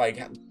things like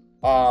have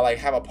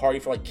a party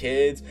for like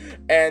kids.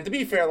 And to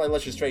be fair, like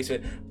let's just face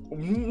it,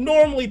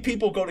 normally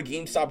people go to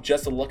GameStop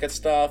just to look at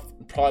stuff,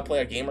 probably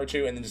play a game or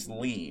two, and then just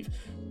leave.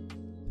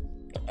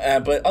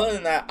 But other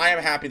than that, I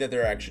am happy that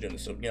they're actually doing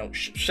this. So, you know,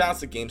 shouts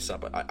to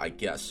GameStop, I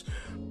guess.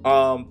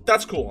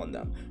 That's cool on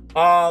them.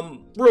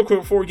 Real quick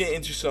before we get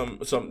into some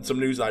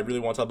news that I really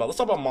want to talk about, let's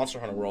talk about Monster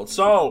Hunter World.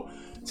 So,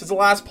 since the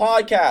last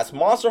podcast,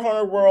 Monster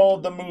Hunter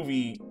World, the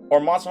movie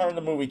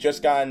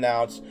just got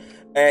announced.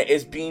 And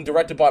is being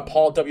directed by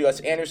Paul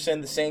W.S.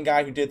 Anderson, the same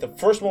guy who did the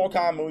first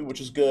Mortal Kombat movie,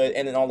 which is good,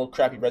 and then all the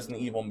crappy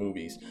Resident Evil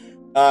movies.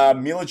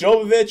 Mila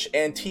Jovovich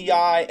and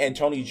T.I. and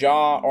Tony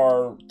Jaa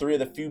are three of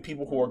the few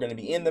people who are going to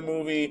be in the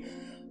movie.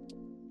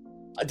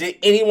 Did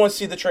anyone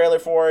see the trailer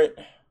for it?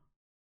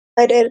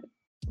 I did.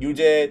 You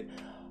did?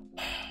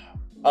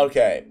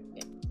 Okay.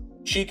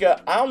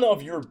 Chica, I don't know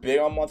if you're big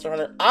on Monster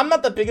Hunter. I'm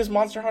not the biggest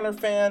Monster Hunter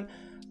fan.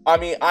 I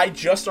mean, I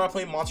just started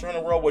playing Monster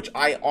Hunter World, which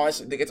I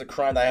honestly think it's a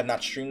crime that I have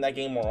not streamed that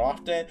game more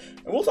often.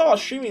 And we'll talk about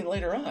streaming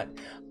later on.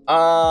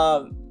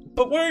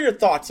 But what are your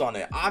thoughts on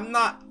it?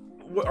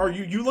 Are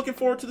you looking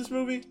forward to this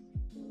movie?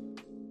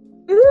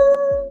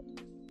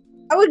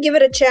 I would give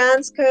it a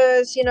chance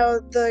because, you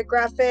know, the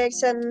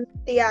graphics and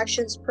the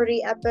action's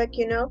pretty epic,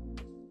 you know?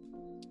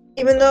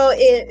 Even though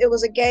it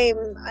was a game,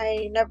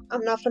 I'm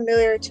not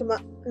familiar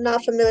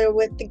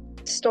with the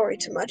story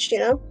too much, you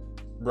know?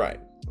 Right.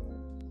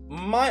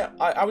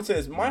 I would say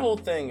this. My whole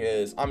thing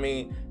is, I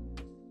mean,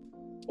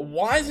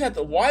 why does it have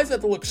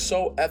to look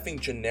so effing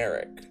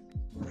generic?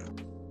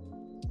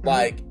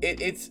 Like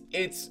it's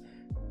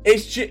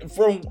just,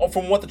 from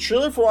what the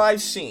trailer for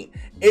I've seen,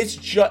 it's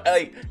just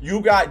like you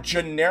got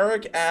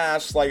generic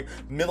ass like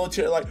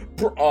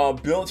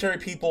military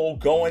people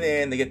going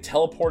in, they get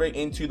teleported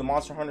into the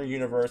Monster Hunter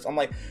universe. I'm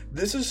like,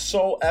 this is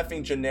so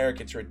effing generic,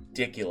 it's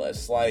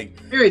ridiculous. Like,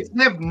 they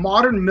have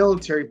modern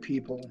military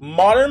people.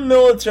 Modern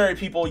military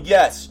people,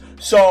 yes.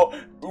 So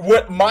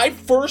what my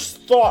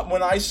first thought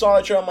when I saw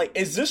the trailer, I'm like,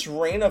 is this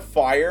Reign of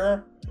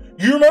Fire?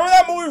 You remember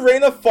that movie,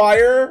 Reign of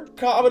Fire,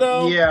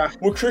 Kabuto? Yeah.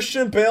 With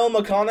Christian Bale and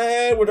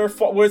McConaughey,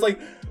 where it's like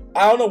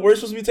I don't know where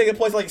it's supposed to be taking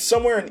place, like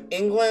somewhere in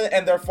England,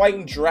 and they're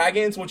fighting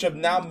dragons, which have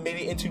now made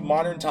it into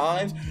modern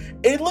times.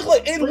 It looked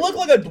like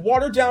a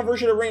watered down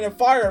version of Rain of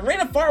Fire. And Rain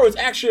of Fire was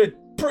actually a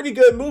pretty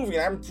good movie,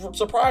 and I'm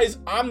surprised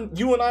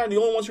you and I are the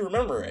only ones who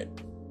remember it.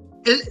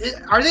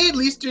 Are they at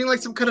least doing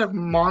like some kind of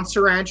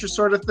Monster Rancher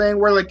sort of thing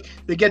where like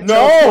they get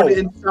teleported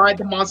inside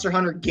the Monster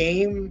Hunter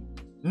game?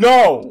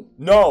 No,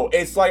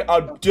 it's like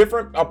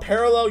a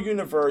parallel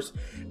universe,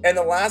 and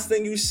the last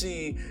thing you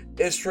see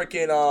is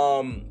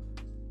freaking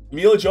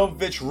Mila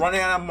Jovovich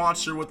running at a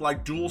monster with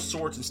like dual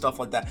swords and stuff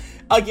like that.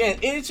 Again,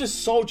 it's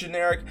just so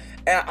generic.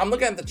 And I'm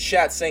looking at the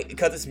chat saying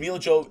because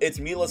it's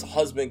Mila's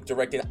husband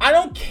directing. I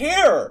don't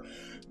care.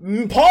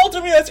 Paul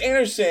W.S.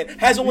 Anderson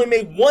has only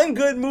made one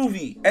good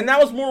movie, and that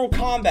was Mortal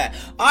Kombat.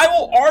 I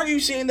will argue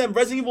saying that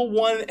Resident Evil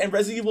 1 and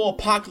Resident Evil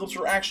Apocalypse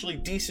were actually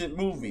decent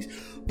movies.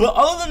 But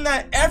other than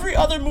that, every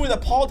other movie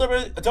that Paul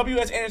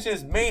W.S. Anderson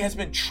has made has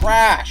been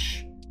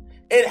trash.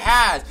 It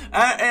has. And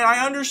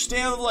I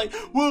understand, like,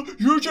 well,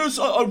 you're just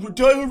a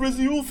diehard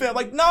Resident Evil fan.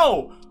 Like,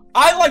 no.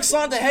 I like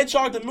Sonic the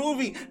Hedgehog the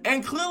movie,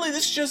 and clearly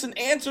this is just an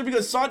answer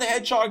because Sonic the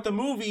Hedgehog the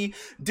movie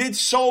did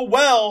so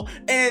well,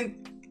 and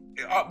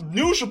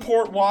news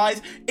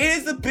report-wise, it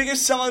is the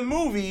biggest selling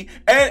movie,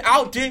 and it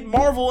outdid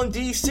Marvel and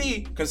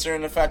DC,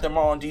 considering the fact that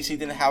Marvel and DC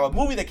didn't have a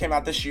movie that came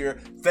out this year,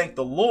 thank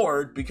the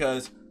Lord,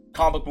 because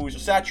comic book movies are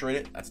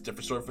saturated. That's a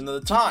different story for another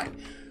time.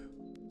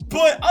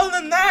 But other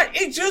than that,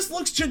 it just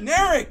looks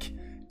generic.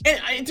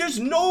 And there's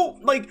no,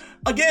 like,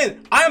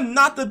 again, I am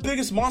not the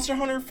biggest Monster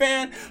Hunter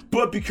fan,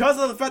 but because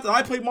of the fact that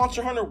I played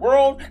Monster Hunter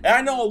World, and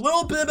I know a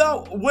little bit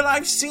about what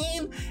I've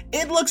seen,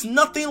 it looks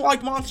nothing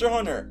like Monster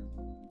Hunter.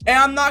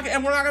 And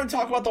we're not going to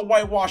talk about the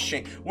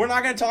whitewashing. We're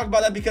not going to talk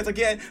about that because,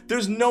 again,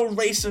 there's no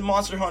race in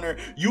Monster Hunter.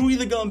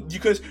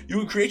 Because you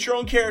can create your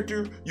own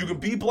character, you can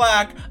be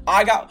black.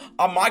 I got,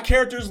 my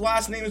character's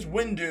last name is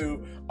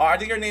Windu. I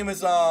think her name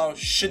is,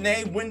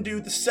 Shanae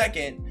Windu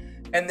II,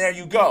 and there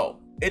you go.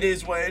 It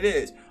is what it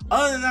is.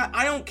 Other than that,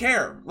 I don't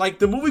care. Like,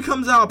 the movie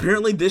comes out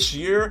apparently this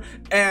year,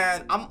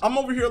 and I'm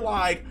over here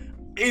like,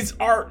 is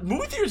our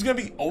movie theaters gonna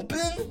be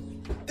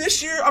open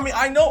this year? I mean,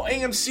 I know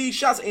AMC,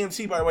 shouts to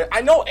AMC by the way,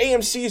 I know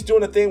AMC is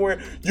doing a thing where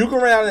you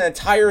can rent out an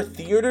entire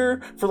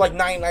theater for like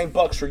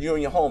 $99 for you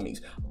and your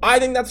homies. I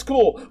think that's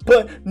cool,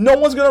 but no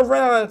one's gonna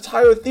rent out an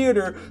entire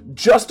theater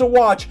just to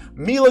watch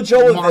Mila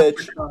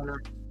Jovovich.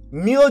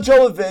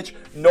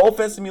 No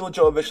offense to Mila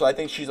Jovovich, I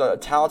think she's a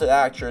talented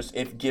actress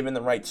if given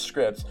the right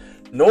scripts.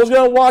 No one's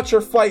gonna watch her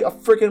fight a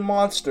freaking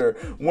monster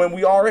when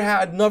we already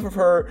had enough of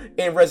her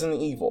in Resident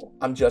Evil.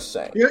 I'm just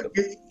saying. You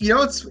know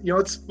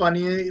what's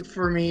funny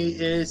for me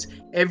is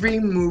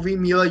every movie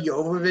Mila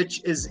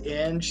Jovovich is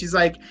in, she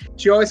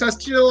always has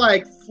to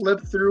like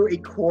flip through a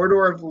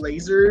corridor of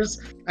lasers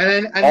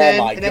and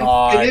then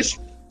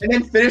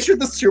finish with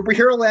the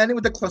superhero landing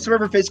with the close-up of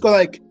her face, go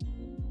like,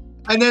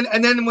 and then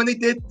when they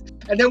did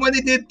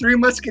Three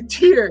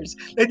Musketeers,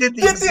 they did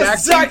the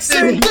exact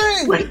same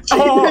thing.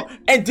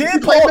 And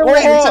did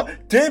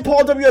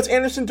Paul W.S.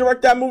 Anderson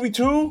direct that movie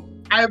too?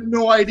 I have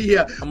no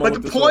idea.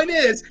 But the point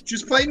is, she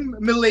was playing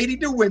Milady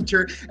de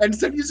Winter, and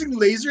instead of using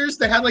lasers,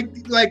 they had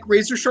like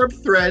razor sharp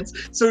threads.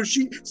 So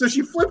she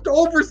flipped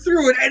over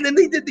through it, and then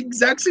they did the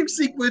exact same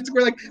sequence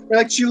where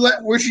she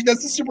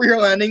does the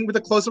superhero landing with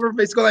a close up of her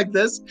face, go like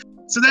this.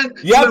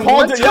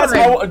 Paul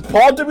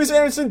W.S.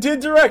 Anderson did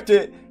direct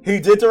it. He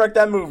did direct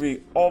that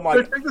movie. Oh my!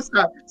 Check this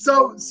out.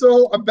 So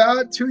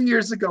about 2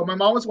 years ago, my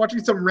mom was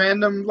watching some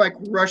random like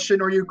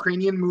Russian or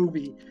Ukrainian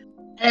movie,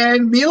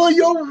 and Mila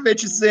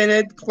Jovovich is in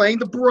it playing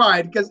the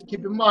bride. Because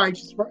keep in mind,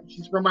 she's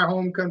from my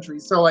home country.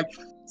 So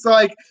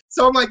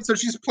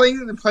she's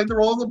playing the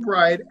role of the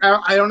bride.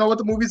 I don't know what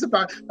the movie's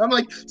about. I'm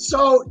like, I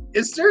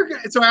asked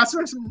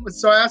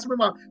my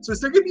mom, so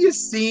is there gonna be a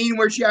scene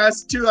where she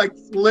has to like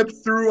flip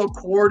through a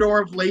corridor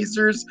of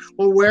lasers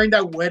while wearing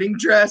that wedding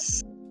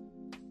dress?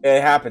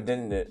 It happened,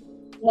 didn't it?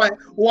 Watch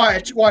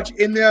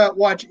in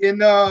what's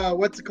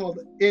it called?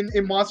 In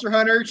Monster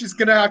Hunter, she's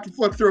gonna have to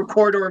flip through a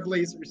corridor of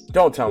lasers.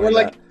 Don't tell me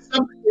that.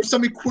 Or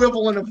some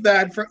equivalent of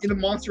that in the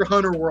Monster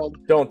Hunter world.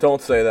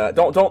 Don't say that.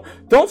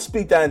 Don't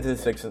speak that into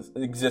existence,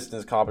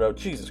 Kabuto.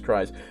 Jesus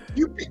Christ.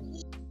 You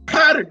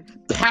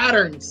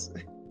patterns.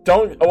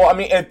 Well, I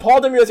mean, if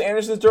Paul W.S.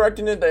 Anderson's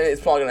directing it, then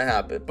it's probably gonna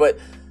happen. But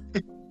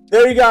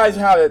there you guys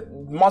have it.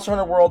 Monster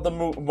Hunter World,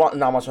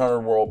 not Monster Hunter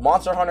World.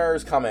 Monster Hunter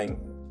is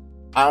coming.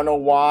 I don't know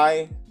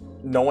why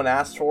no one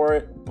asked for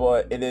it,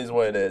 but it is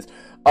what it is.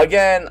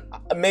 Again,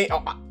 I'm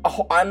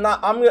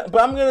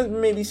gonna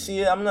maybe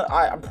see it. I'm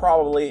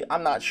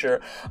not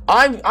sure.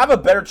 I have a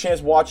better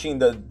chance watching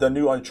the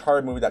new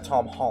Uncharted movie that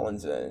Tom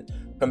Holland's in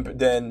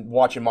than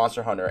watching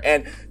Monster Hunter.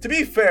 And to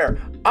be fair,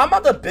 I'm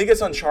not the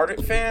biggest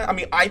Uncharted fan. I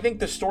mean, I think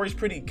the story's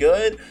pretty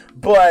good,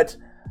 but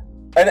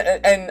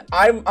and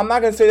I'm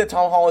not gonna say that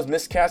Tom Holland's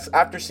miscast.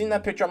 After seeing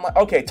that picture, I'm like,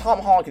 okay, Tom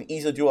Holland can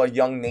easily do a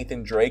young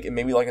Nathan Drake, and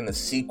maybe like in the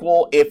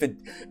sequel, if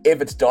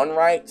it's done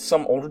right,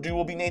 some older dude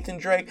will be Nathan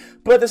Drake.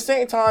 But at the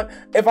same time,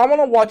 if I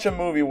want to watch a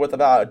movie with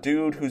about a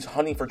dude who's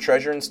hunting for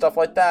treasure and stuff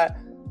like that,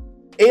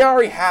 it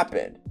already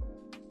happened.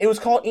 It was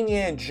called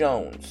Indiana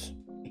Jones.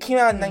 came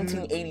out in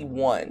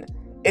 1981.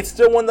 It's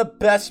still one of the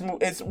best.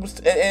 It's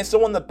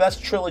still one of the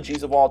best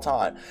trilogies of all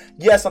time.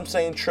 Yes, I'm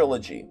saying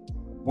trilogy.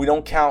 We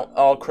don't count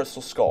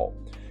Crystal Skull.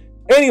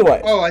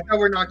 Anyway. Oh, I thought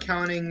we're not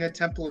counting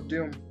Temple of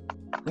Doom.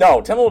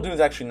 No, Temple of Doom is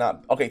actually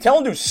not. Okay, Temple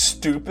of Doom is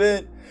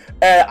stupid.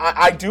 And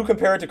I do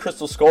compare it to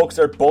Crystal Skull because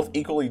they're both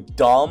equally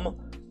dumb.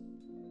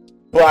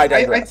 But I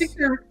digress.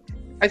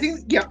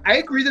 I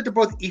agree that they're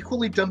both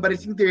equally dumb, but I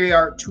think they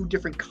are two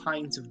different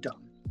kinds of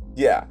dumb.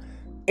 Yeah.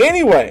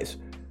 Anyways.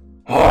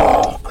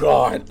 Oh,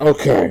 God.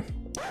 Okay.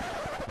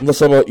 Let's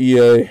talk about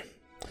EA.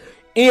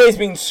 EA's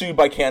being sued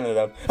by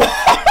Canada.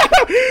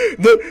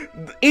 the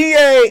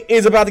EA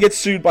is about to get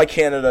sued by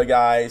Canada,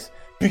 guys.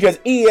 Because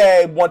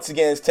EA, once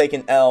again, is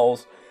taking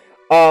L's.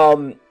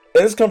 And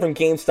this comes from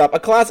GameStop. A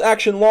class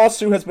action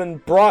lawsuit has been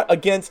brought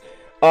against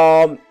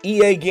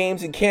EA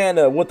Games in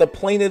Canada, with the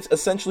plaintiffs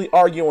essentially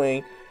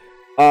arguing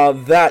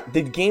that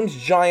the games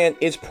giant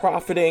is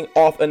profiting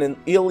off an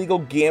illegal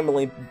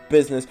gambling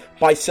business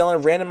by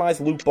selling randomized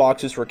loot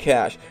boxes for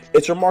cash.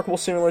 It's remarkably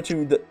similar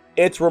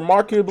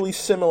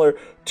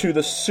to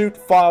the suit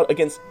filed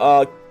against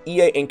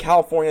EA in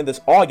California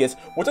this August,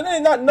 which I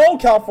did not know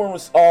California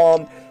was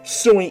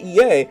suing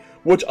EA,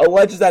 which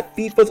alleges that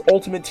FIFA's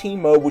Ultimate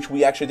Team mode, which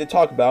we actually did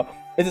talk about,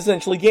 is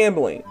essentially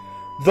gambling.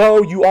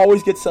 Though you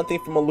always get something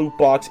from a loot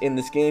box in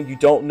this game, you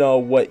don't know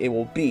what it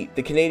will be.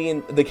 The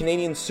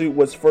Canadian suit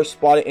was first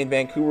spotted in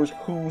Vancouver's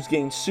Who's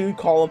Getting Sued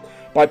column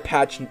by the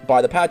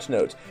Patch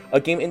Notes,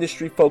 a game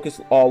industry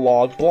focused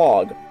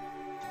blog.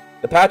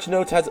 The Patch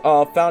Notes has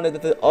found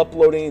that the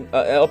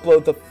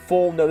upload the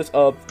full notice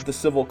of the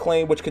civil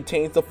claim, which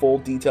contains the full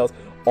details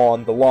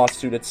on the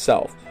lawsuit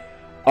itself.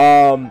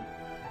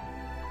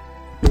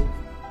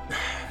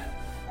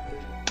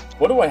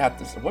 What do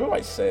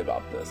I say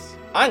about this?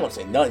 I ain't gonna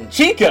say nothing.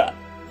 Chica!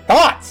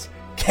 Thoughts?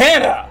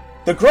 Canada!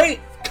 The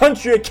great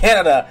country of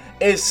Canada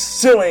is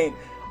suing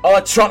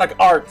Electronic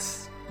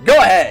Arts. Go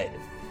ahead!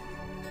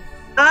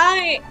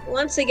 I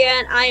am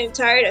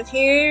tired of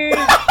hearing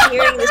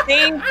the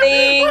same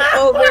thing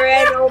over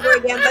and over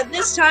again, but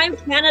this time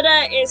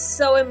Canada is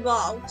so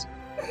involved.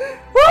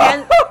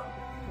 And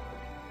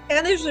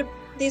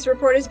these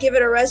reporters give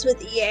it a rest with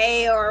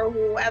EA or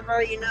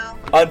whoever,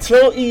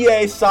 Until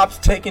EA stops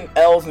taking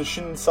L's and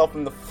shooting itself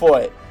in the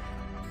foot,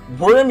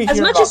 we're gonna be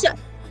hearing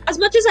as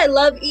much as I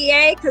love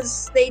EA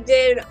because they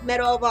did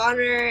Medal of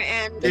Honor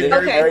and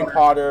Harry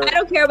Potter. I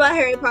don't care about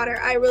Harry Potter.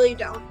 I really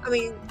don't. I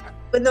mean,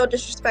 with no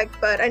disrespect,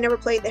 but I never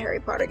played the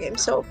Harry Potter game,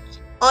 so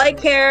all I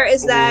care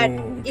is that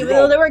even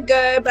though they were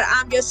good, but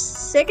I'm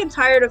just sick and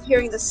tired of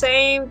hearing the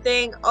same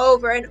thing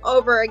over and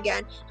over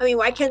again. I mean,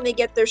 why can't they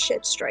get their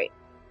shit straight?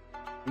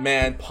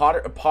 Man,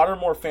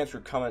 Pottermore fans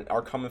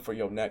are coming for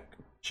your neck,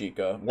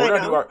 Chica. We're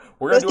gonna do our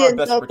best to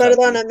protect better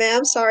you. than man.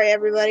 I'm sorry,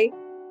 everybody.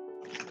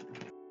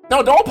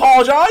 No, don't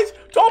apologize.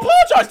 Don't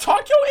apologize.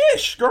 Talk your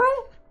ish,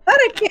 girl.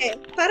 ¿Para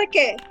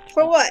qué?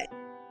 For what?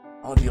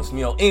 Oh, Dios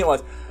mío.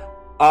 Anyways,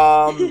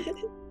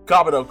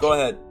 Gabido, go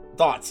ahead.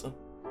 Thoughts?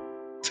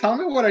 Tell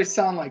me what I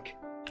sound like.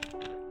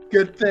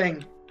 Good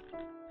thing.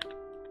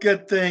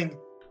 Good thing.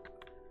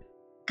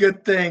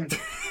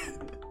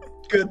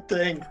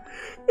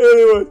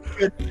 Anyway.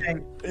 Good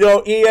thing.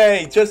 Yo,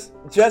 EA, just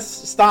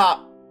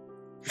stop.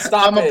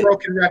 Stop I'm a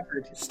broken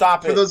record.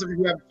 Stop it. For those of you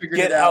who haven't figured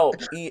Get it out.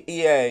 help.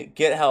 EA,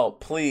 get help.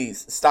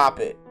 Please, stop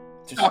it.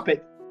 Stop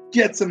it.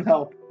 Get some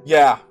help.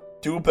 Yeah,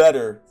 do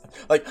better.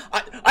 Like,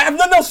 I have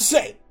nothing else to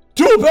say.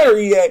 Do better,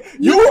 EA.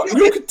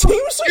 You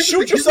continuously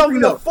shoot yourself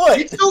in the foot.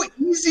 It's so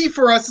easy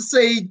for us to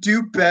say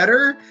do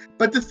better,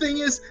 but the thing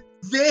is,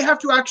 they have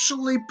to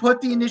actually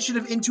put the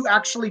initiative into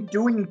actually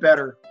doing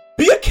better.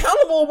 Be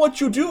accountable of what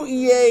you do,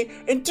 EA,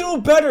 and do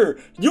better.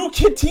 You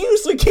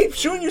continuously keep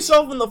shooting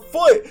yourself in the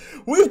foot.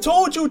 We've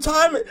told you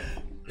time.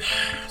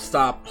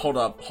 Stop. Hold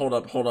up.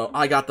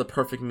 I got the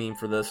perfect meme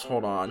for this.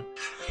 Hold on.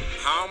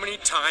 How many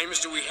times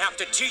do we have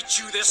to teach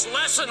you this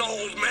lesson,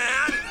 old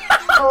man?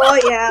 Oh,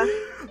 yeah.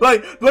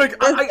 Like, Let's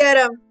get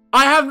him.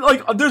 I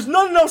have, there's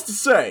nothing else to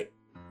say.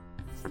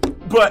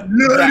 But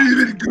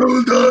even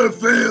Goldar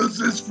fails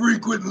as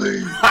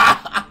frequently.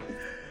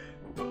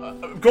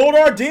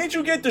 Goldar, didn't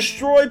you get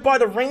destroyed by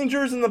the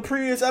Rangers in the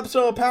previous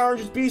episode of Power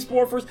Rangers Beast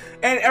Morphers?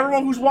 And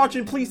everyone who's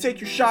watching, please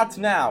take your shots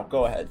now.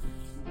 Go ahead.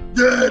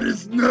 That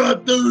is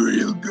not the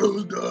real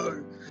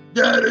Goldar.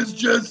 That is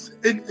just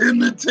an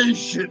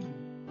imitation.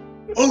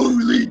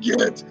 Only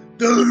get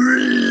the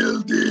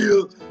real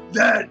deal.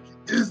 That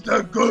is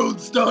the Gold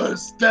Star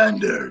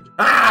standard.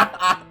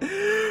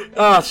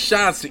 Oh,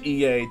 shots to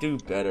EA. Do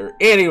better.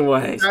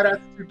 Anyways. Shout out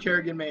to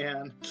Kerrigan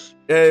Mahan.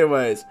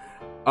 Anyways.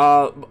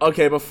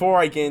 Okay, before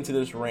I get into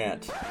this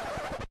rant,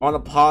 on a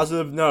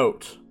positive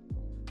note,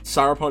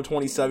 Cyberpunk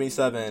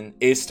 2077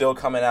 is still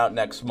coming out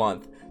next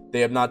month.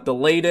 They have not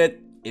delayed it.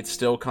 It's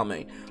still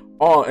coming.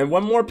 Oh, and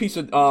one more piece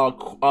of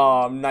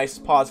nice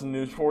positive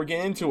news before we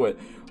get into it.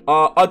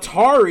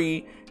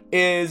 Atari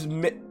is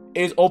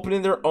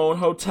opening their own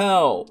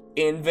hotel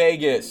in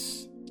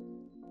Vegas,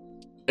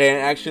 and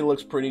it actually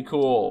looks pretty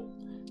cool.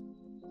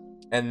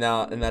 And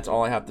that's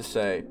all I have to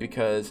say,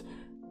 because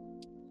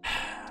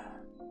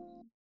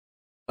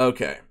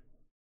Okay.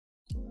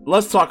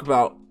 Let's talk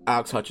about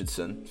Alex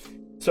Hutchinson.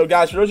 So,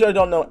 guys, for those of you who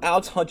don't know,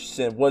 Alex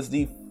Hutchinson was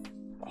the...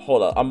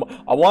 Hold up.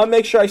 I want to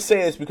make sure I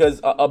say this because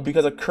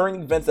of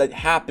current events that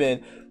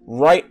happened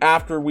right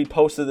after we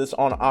posted this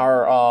on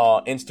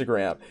our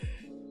Instagram.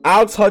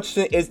 Alex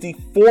Hutchinson is the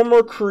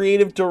former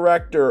creative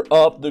director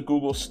of the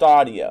Google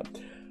Stadia.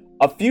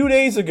 A few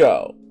days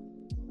ago,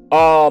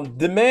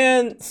 the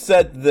man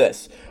said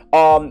this.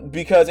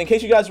 Because in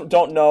case you guys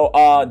don't know,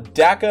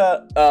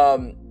 DACA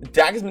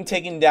has been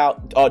taking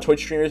down Twitch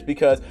streamers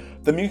because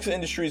the music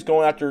industry is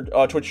going after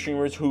Twitch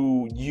streamers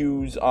who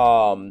use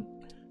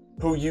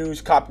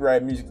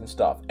copyrighted music and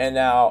stuff.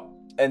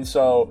 And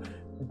so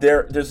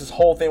there's this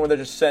whole thing where they're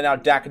just sending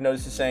out DACA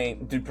notices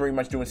saying they're pretty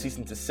much doing cease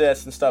and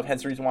desist and stuff.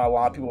 Hence the reason why a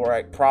lot of people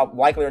are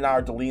likely or not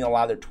are deleting a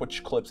lot of their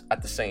Twitch clips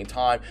at the same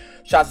time.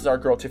 Shouts to our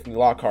girl Tiffany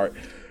Lockhart.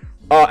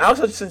 Alex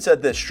Hutchinson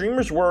said this: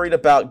 streamers worried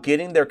about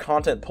getting their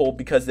content pulled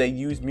because they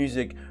use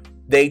music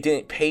they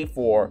didn't pay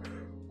for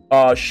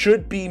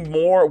should be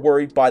more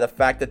worried by the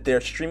fact that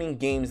they're streaming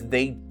games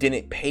they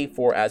didn't pay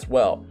for as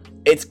well.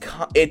 It's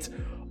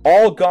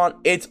all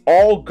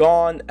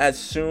gone as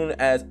soon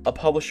as a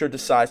publisher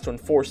decides to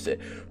enforce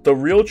it. The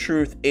real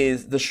truth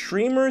is the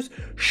streamers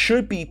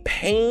should be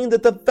paying the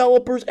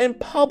developers and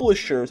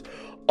publishers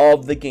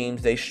of the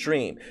games they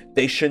stream.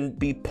 They shouldn't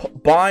be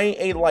buying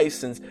a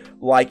license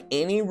like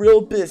any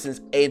real business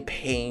and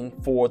paying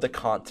for the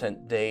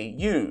content they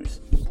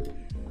use.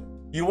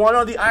 You want to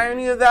know the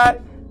irony of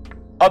that?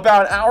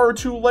 About an hour or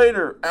two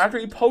later, after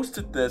he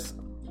posted this,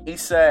 he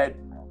said,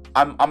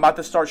 I'm about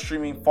to start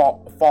streaming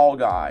Fall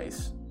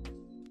Guys.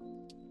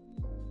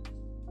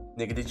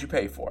 Nigga, did you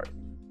pay for it?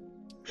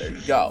 There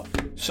you go.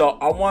 So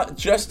I want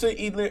just to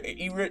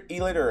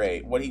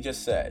reiterate what he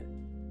just said.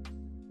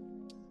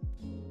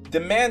 The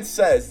man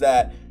says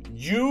that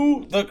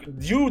you,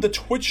 the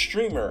Twitch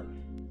streamer,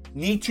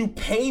 need to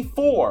pay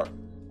for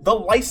the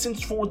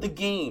license for the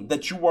game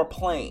that you are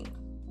playing.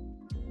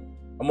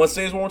 I'm going to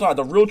say this one more time.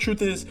 The real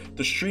truth is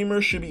the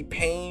streamers should be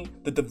paying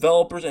the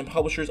developers and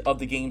publishers of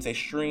the games they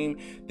stream.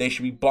 They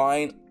should be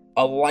buying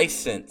a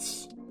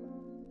license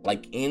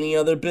like any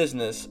other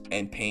business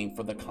and paying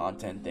for the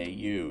content they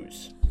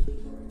use.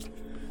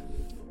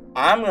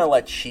 I'm going to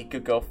let Chica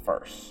go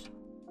first.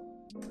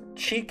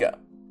 Chica,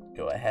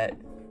 go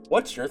ahead.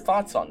 What's your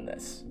thoughts on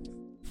this?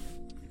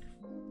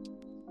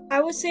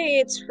 I would say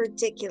it's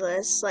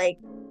ridiculous. Like,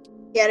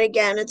 yet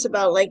again, it's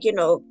about, like, a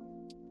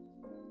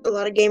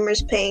lot of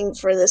gamers paying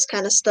for this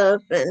kind of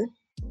stuff, and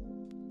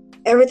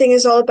everything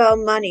is all about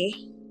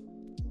money.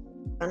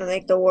 Trying to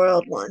make the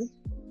world one.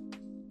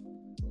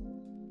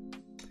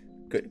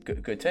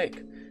 Good take.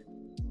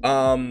 It's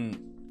all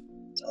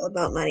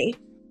about money.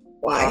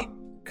 Why?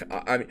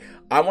 I mean,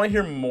 I want to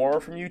hear more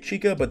from you,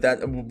 Chica, but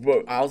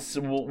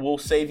we'll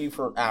save you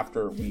for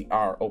after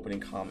our opening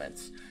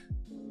comments.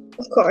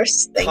 Of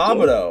course. Thank you.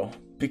 Kabuto,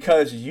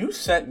 because you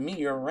sent me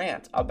your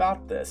rant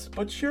about this,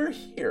 but you're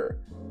here.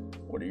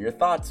 What are your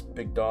thoughts,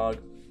 big dog?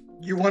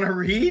 You want to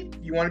read?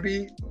 You want to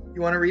read it?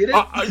 You want me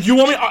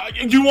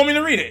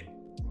to read it?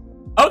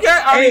 Okay.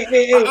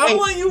 I'm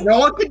letting you. No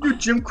one can do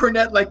Jim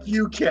Cornette like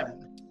you can.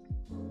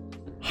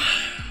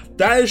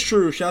 That is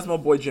true. Shout out to my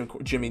boy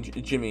Jimmy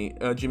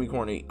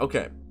Corny.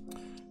 Okay.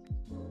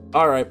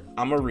 All right,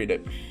 I'm gonna read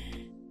it.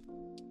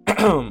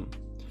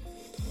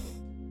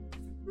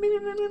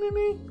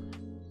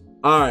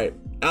 All right,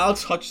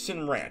 Alex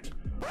Hutchinson rant.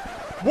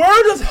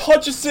 Where does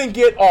Hutchinson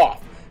get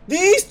off?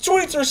 These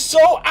tweets are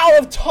so out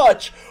of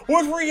touch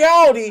with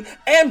reality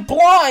and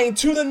blind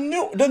to the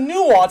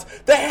nuance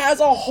that has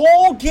a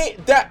whole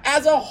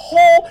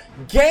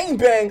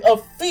gangbang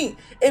of feet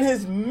in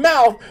his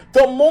mouth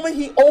the moment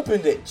he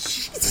opened it.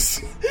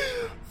 Jesus.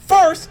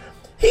 First,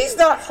 he's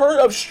not heard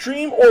of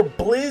Stream or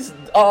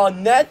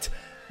BlizzNet.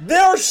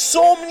 There are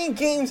so many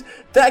games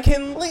that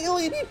can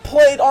legally be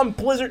played on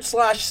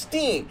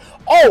Blizzard/Steam.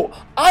 Oh,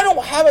 I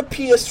don't have a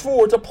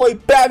PS4 to play the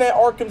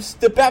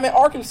Batman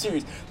Arkham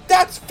series.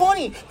 That's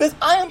funny, because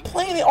I am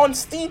playing it on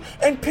Steam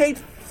and paid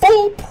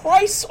full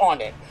price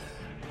on it.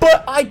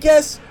 But I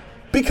guess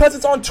because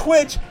it's on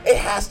Twitch, it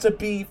has to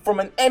be from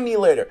an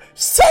emulator.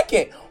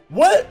 Second,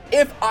 what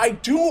if I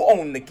do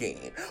own the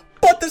game,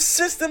 but the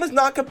system is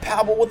not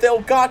compatible with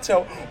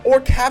Elgato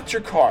or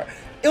Capture Card?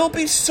 It'll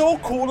be so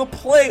cool to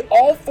play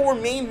all 4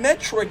 main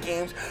Metroid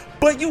games,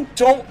 but you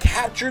don't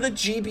capture the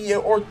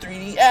GBA or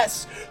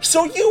 3DS.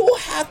 So you will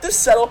have to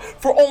settle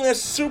for only a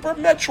Super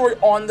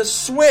Metroid on the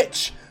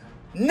Switch.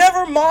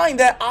 Never mind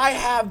that I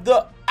have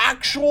the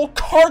actual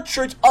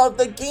cartridge of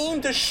the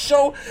game to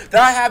show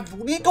that I have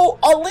a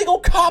legal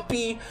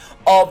copy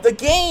of the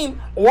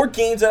game or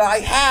games that I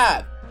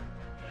have.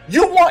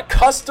 You want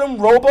custom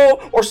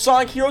Robo or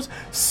Sonic Heroes?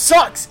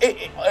 Sucks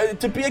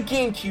to be a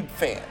GameCube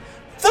fan.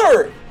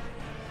 Third,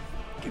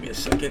 give me a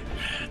second.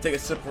 Take a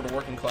sip for the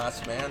working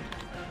class, man.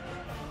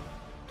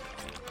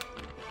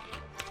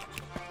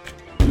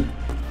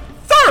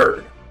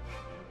 Third,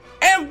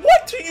 and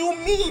what do you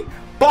mean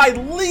by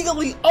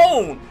legally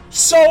owned?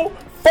 So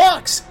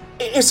Fox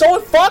So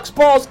if Fox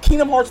borrows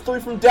Kingdom Hearts 3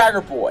 from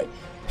Dagger Boy,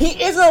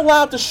 he isn't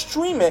allowed to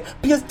stream it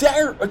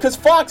because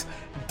Fox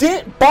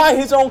didn't buy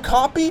his own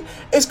copy.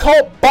 It's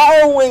called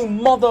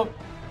borrowing, mother.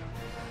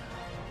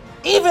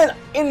 Even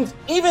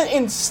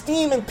in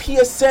Steam and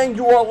PSN,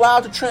 you are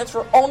allowed to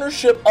transfer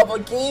ownership of a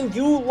game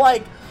you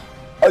like,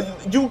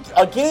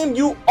 a game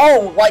you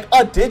own, like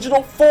a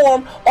digital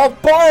form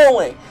of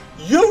borrowing.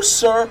 You,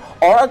 sir,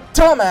 are a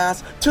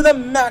dumbass to the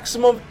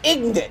maximum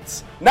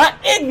ignorance. Not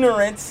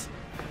ignorance.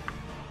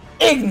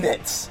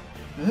 Ignorance.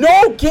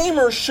 No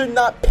gamer should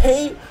not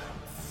pay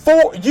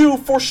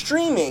for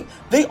streaming.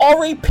 They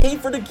already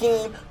paid for the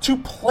game to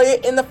play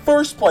it in the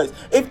first place.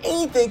 If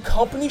anything,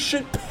 companies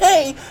should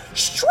pay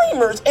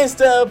streamers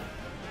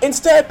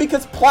instead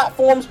because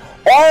platforms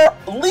are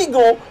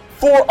legal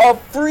for a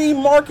free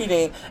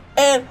marketing.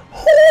 And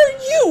who are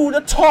you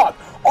to talk?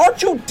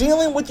 Aren't you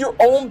dealing with your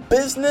own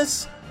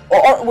business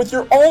or with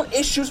your own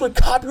issues with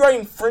copyright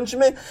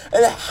infringement?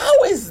 And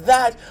how is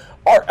that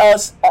our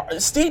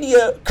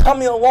Stadia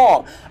coming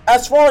along?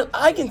 As far as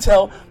I can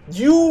tell,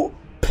 your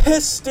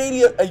pissed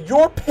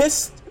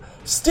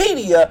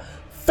Stadia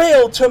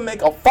failed to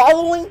make a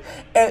following,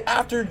 and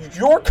after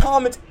your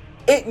comments,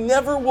 it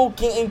never will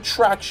gain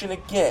traction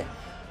again.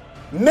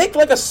 Make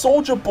like a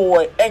Soldier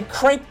Boy and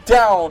crank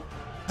down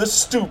the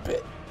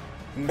stupid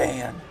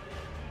man.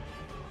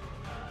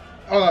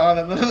 Hold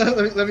on.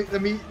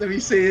 Let me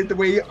say it the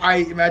way I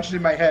imagined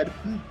in my head.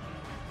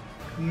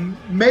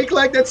 Make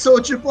like that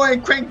Soldier Boy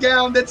and crank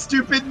down that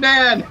stupid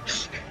man.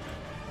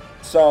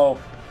 So,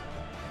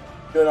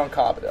 good on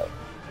Kabuto.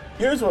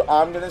 Here's what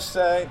I'm going to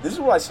say. This is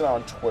what I said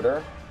on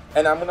Twitter,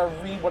 and I'm going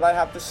to read what I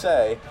have to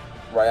say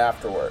right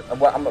afterward. I'm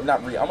going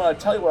to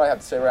tell you what I have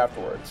to say right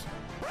afterwards.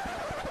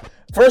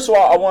 First of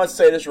all, I want to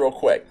say this real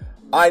quick.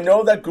 I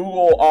know that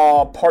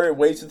Google parted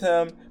ways with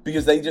him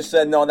because they just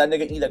said, no, that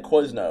nigga eat a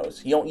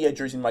Quiznos. He don't eat at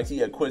Jersey Mike's, he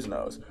eat at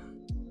Quiznos.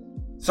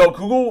 So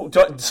Google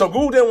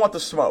didn't want the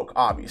smoke,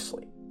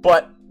 obviously.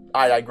 But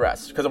I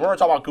digress, because we're going to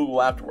talk about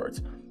Google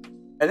afterwards.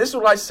 And this is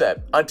what I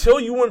said. Until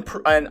you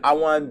and I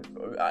want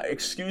to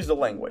excuse the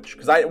language,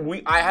 because I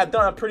have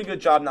done a pretty good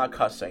job not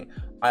cussing.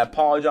 I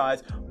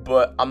apologize,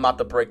 but I'm about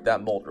to break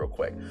that mold real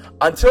quick.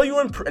 Until you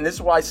and this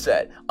is what I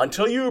said.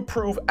 Until you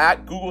approve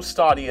at Google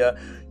Stadia,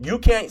 you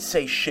can't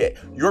say shit.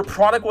 Your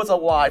product was a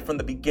lie from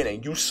the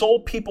beginning. You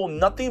sold people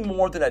nothing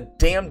more than a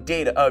damn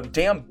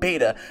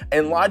beta,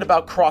 and lied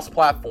about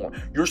cross-platform.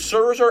 Your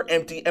servers are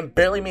empty and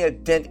barely made a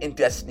dent in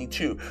Destiny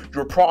 2.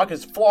 Your product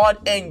is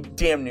flawed and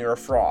damn near a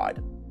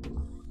fraud.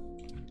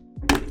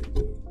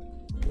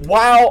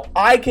 While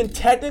I can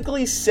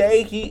technically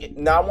say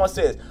now I want to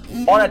say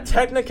this, on a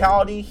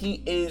technicality,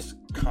 he is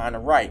kind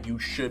of right. You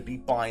should be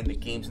buying the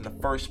games in the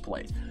first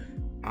place.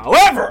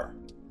 However,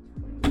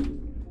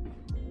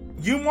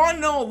 you want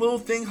to know a little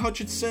thing,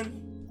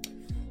 Hutchinson?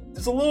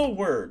 There's a little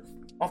word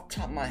off the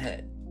top of my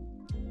head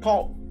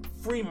called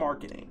free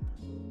marketing.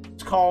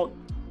 It's called,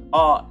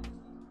 word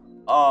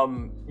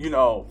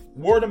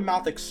of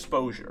mouth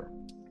exposure.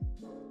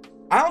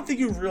 I don't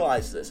think you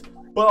realize this.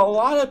 But a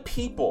lot of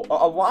people,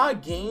 a lot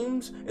of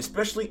games,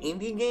 especially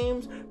indie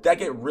games, that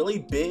get really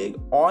big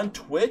on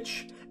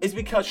Twitch is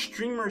because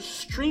streamers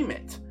stream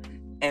it.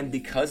 And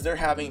because they're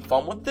having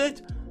fun with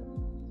it,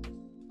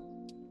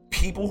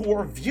 people who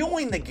are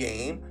viewing the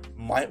game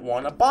might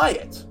want to buy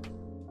it.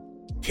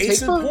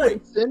 Case in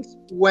point. For instance,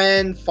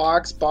 when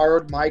Fox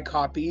borrowed my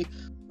copy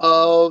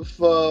of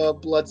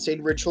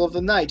Bloodstained Ritual of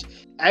the Night,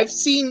 I've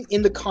seen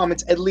in the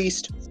comments at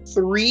least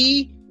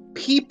 3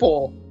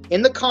 people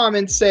in the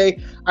comments say,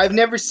 I've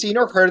never seen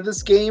or heard of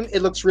this game.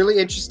 It looks really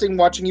interesting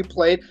watching you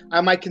play it.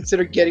 I might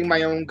consider getting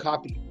my own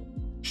copy.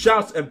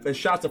 Shouts to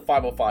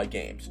 505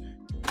 Games.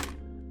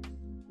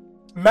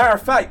 Matter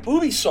of fact,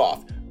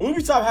 Ubisoft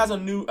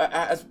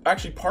has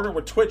actually partnered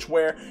with Twitch,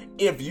 where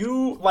if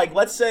you, like,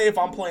 let's say if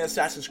I'm playing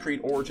Assassin's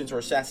Creed Origins or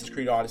Assassin's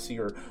Creed Odyssey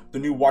or the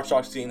new Watch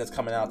Dogs game that's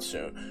coming out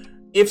soon,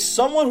 if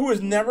someone who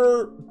has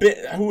never been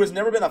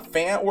a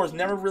fan or has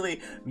never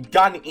really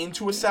gotten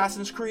into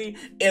Assassin's Creed,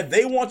 if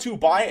they want to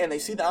buy it and they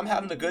see that I'm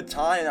having a good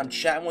time and I'm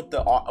chatting with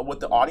the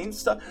audience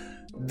stuff,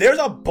 there's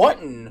a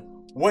button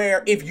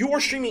where if you are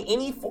streaming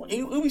any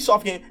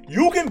Ubisoft game,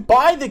 you can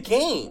buy the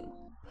game.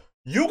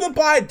 You can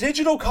buy a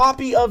digital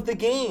copy of the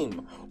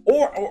game.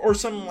 Or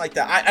something like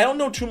that. I don't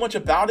know too much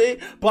about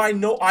it, but I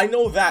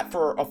know that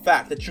for a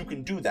fact that you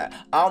can do that.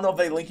 I don't know if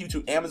they link you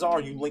to Amazon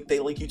or they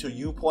link you to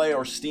Uplay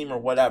or Steam or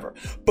whatever.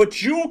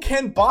 But you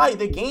can buy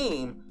the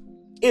game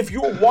if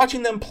you're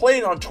watching them play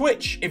it on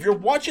Twitch. If you're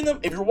watching a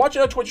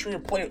Twitch stream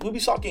and playing an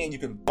Ubisoft game, you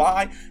can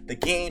buy the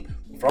game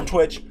from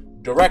Twitch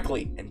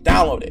directly and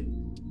download it.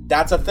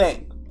 That's a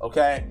thing,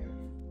 okay?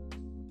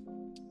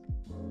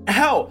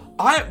 Hell,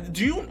 I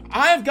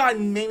have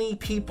gotten many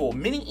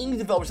indie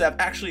developers that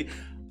have actually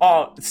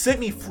sent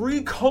me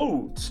free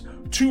codes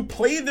to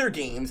play their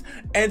games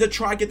and to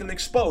try to get them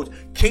exposed.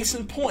 Case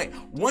in point,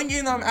 one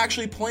game that I'm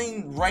actually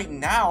playing right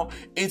now,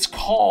 it's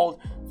called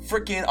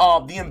freaking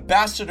The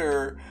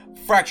Ambassador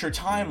Fractured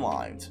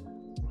Timelines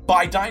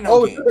by Dino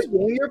Oh, Games. is this the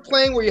game you're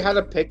playing where you had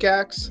a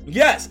pickaxe?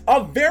 Yes,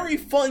 a very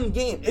fun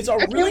game. It's a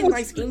really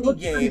nice indie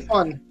game.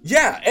 Fun.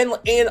 Yeah, and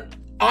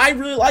I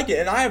really like it,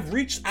 and I have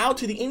reached out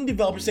to the indie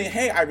developer saying,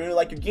 hey, I really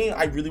like your game,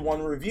 I really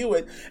want to review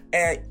it,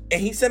 and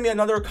he sent me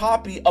another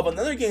copy of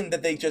another game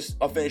that they just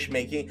finished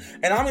making,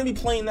 and I'm going to be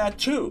playing that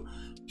too.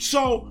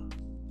 So,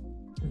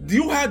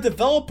 you have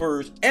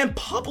developers and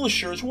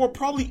publishers who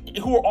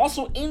are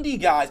also indie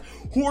guys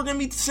who are going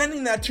to be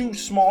sending that to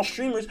small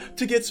streamers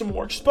to get some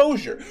more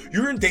exposure.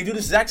 They do the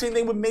exact same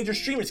thing with major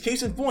streamers.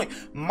 Case in point,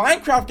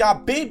 Minecraft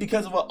got big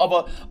because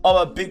of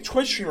a big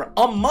Twitch streamer,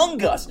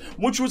 Among Us,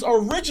 which was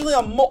originally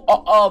a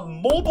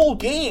mobile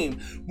game,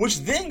 which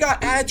then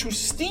got added to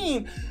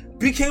Steam,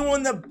 became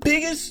one of the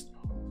biggest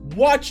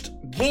watched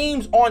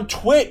games on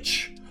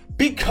Twitch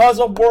because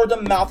of word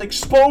of mouth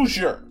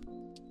exposure.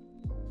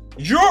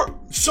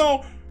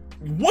 So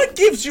what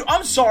gives you,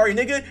 I'm sorry,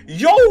 nigga,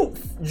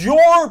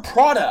 your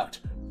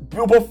product,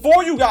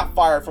 before you got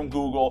fired from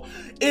Google,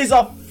 is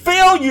a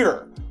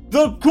failure.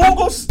 The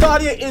Google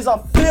Stadia is a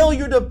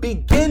failure to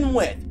begin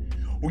with.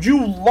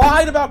 You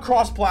lied about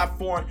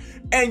cross-platform,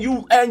 and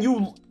you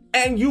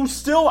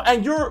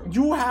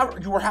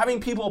were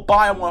having people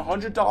buy a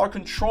 $100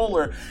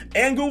 controller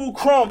and Google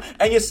Chrome,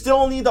 and you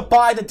still need to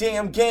buy the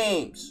damn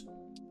games.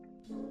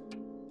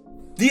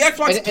 The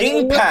Xbox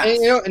Game Pass.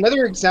 And,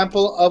 another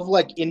example of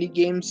like indie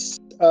games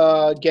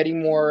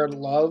getting more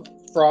love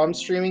from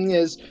streaming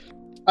is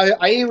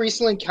I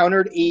recently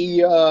encountered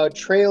a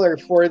trailer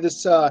for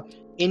this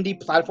indie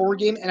platformer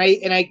game, and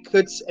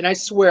I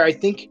swear I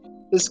think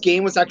this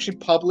game was actually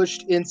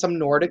published in some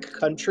Nordic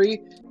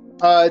country.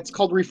 It's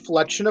called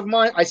Reflection of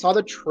Mine. I saw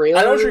the trailer.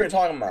 I know what you're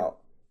talking about.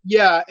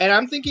 Yeah, and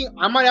I'm thinking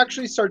I might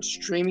actually start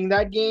streaming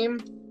that game.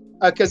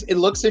 Because it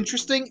looks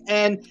interesting,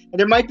 and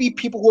there might be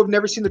people who have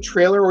never seen the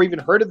trailer or even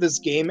heard of this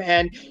game,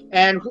 and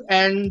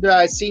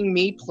seeing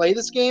me play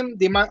this game,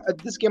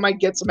 this game might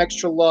get some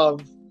extra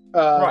love,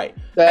 right?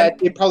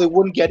 That it probably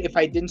wouldn't get if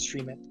I didn't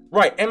stream it.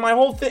 Right, and my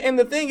whole thing, and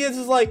the thing is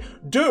like,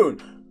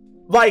 dude,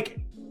 like,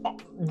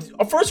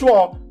 first of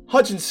all,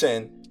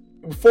 Hutchinson,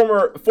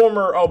 former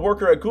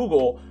worker at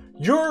Google,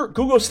 the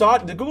Google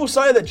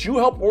Stadia that you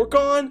helped work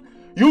on,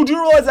 you do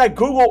realize that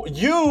Google,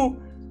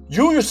 you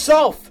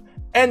yourself,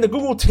 and the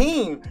Google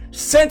team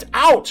sent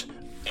out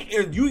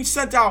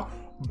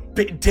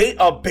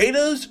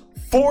betas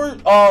for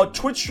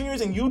Twitch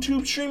streamers and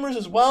YouTube streamers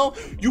as well.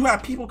 You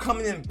have people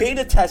coming in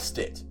beta test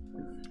it.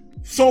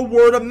 So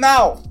word of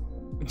mouth.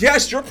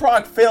 Yes, your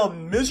product failed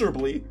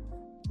miserably.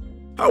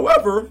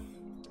 However,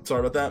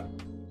 sorry about that.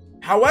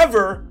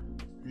 However,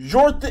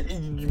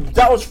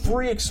 that was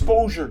free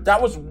exposure.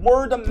 That was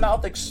word of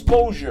mouth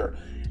exposure.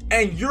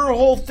 And your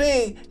whole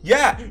thing,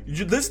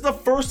 this is the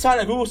first time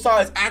that Google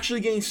Stadia is actually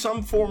getting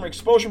some form of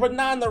exposure, but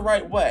not in the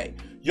right way.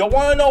 You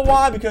want to know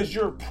why? Because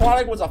your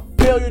product was a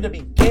failure to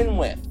begin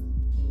with.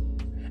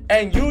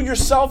 And you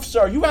yourself,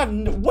 sir,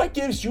 what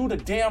gives you the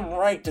damn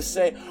right to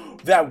say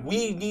that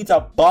we need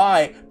to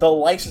buy the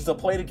license to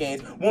play the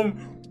games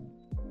when,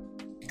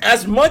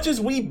 as much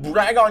as we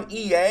brag on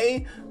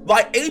EA,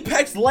 like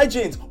Apex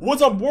Legends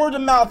was a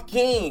word-of-mouth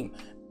game,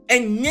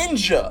 and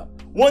Ninja,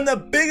 one of the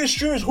biggest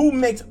streamers who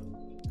makes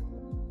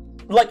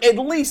like at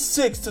least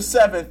 6 to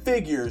 7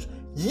 figures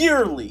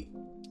yearly,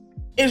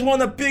 is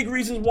one of the big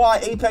reasons why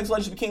Apex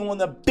Legends became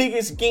one of the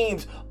biggest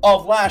games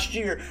of last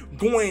year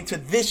going into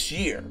this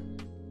year.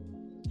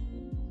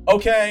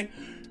 Okay?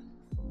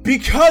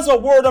 Because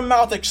of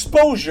word-of-mouth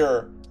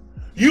exposure,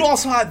 you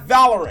also had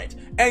Valorant.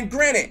 And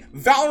granted,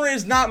 Valorant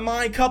is not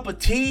my cup of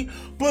tea,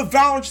 but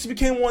Valorant just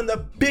became one of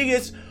the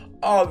biggest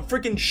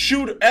freaking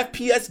shooter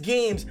FPS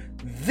games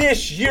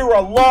this year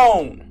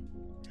alone.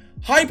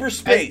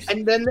 Hyperspace.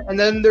 And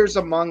then there's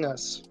Among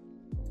Us.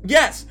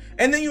 Yes,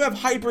 and then you have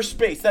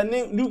Hyperspace, that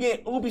new game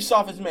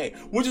Ubisoft has made,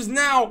 which is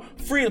now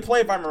free to play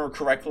if I remember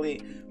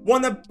correctly.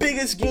 One of the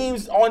biggest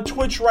games on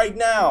Twitch right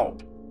now.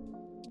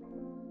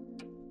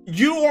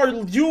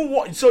 You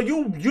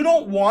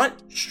don't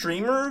want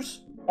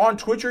streamers on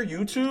Twitch or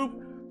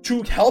YouTube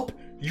to help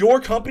your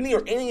company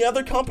or any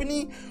other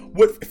company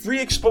with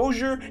free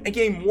exposure and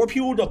getting more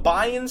people to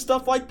buy in and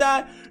stuff like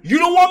that? You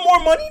don't want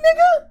more money,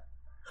 nigga?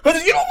 Because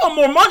if you don't want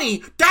more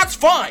money, that's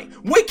fine.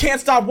 We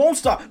can't stop, won't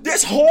stop.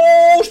 This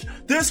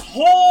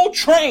whole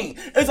train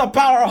is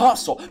about our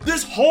hustle.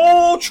 This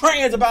whole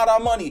train is about our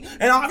money.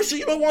 And obviously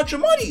you don't want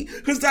your money.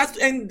 Because that's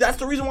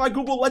the reason why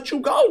Google let you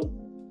go.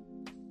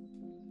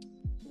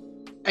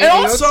 And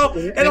also,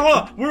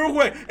 real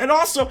quick, and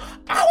also,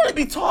 I want to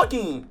be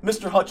talking,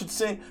 Mr.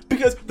 Hutchinson,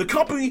 because the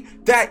company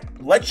that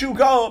let you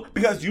go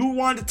because you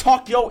wanted to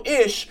talk your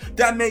ish,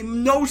 that made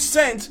no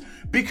sense,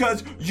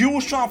 because you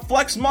was trying to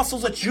flex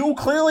muscles that you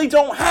clearly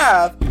don't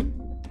have.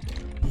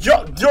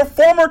 Your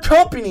former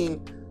company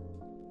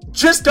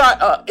just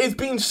is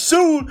being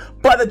sued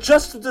by the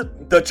Justice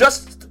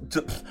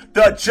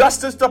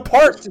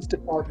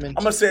Department.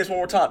 I'm gonna say this one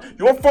more time.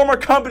 Your former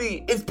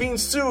company is being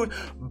sued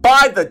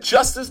by the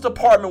Justice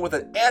Department with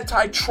an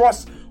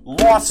antitrust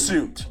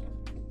lawsuit.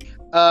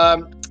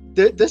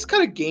 This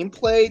kind of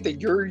gameplay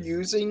that you're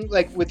using,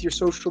 like with your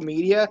social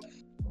media,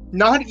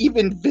 Not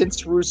even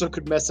Vince Russo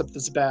could mess up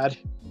this bad.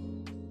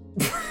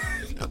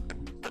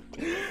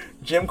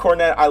 Jim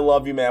Cornette, I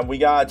love you, man. We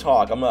gotta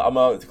talk. I'm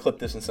gonna clip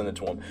this and send it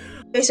to him.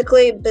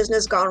 Basically,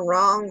 business gone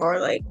wrong, or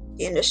like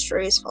the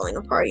industry is falling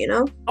apart. You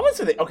know. I wouldn't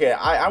say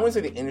I wouldn't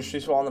say the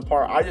industry's falling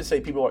apart. I just say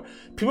people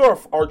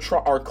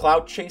are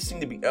clout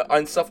chasing to be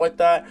and stuff like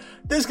that.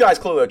 This guy's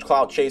clearly a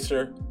clout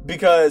chaser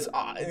because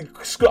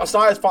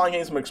Stadia's finally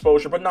getting some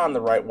exposure, but not in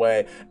the right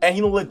way. And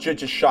he legit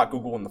just shot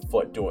Google in the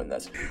foot doing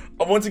this.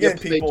 Once again,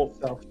 people,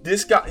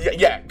 this guy,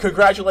 yeah,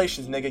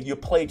 congratulations, nigga, you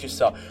played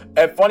yourself.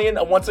 And funny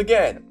enough, once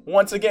again,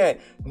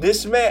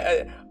 this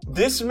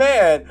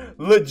man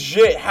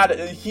legit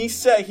he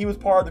said he was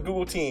part of the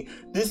Google team.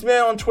 This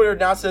man on Twitter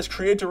now says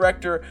creative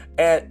director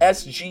at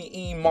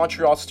SGE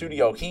Montreal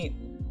studio. He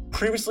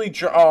previously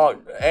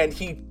and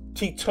he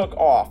took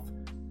off.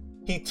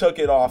 He took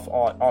it off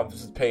on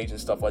his page and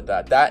stuff like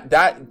that.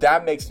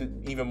 That makes it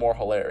even more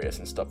hilarious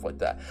and stuff like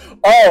that.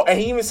 Oh, and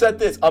he even said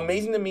this: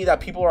 amazing to me that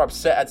people are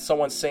upset at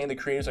someone saying the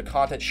creators of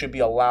content should be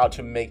allowed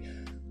to make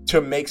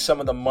some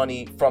of the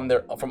money from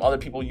other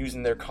people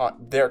using their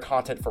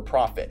content for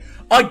profit.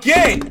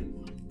 Again,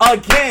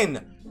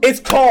 it's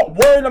called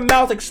word of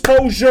mouth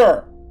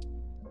exposure.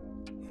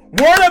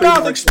 Word of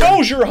mouth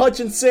exposure,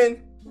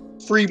 Hutchinson.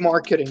 Free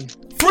marketing.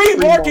 Free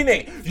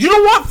marketing. You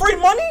don't want free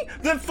money?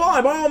 Then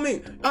fine, by all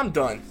means. I'm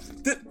done.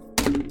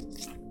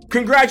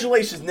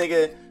 Congratulations,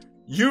 nigga.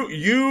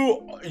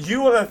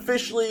 You have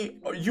officially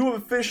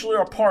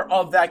are part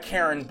of that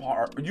Karen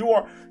part. You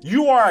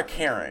are a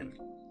Karen.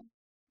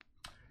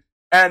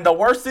 And the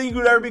worst thing you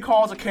could ever be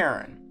called is a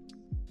Karen.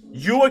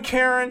 You a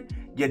Karen,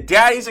 your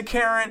daddy's a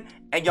Karen,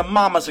 and your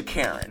mama's a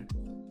Karen.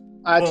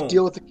 I had to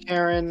deal with a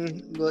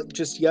Karen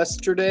just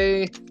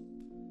yesterday,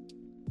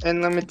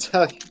 and let me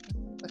tell you,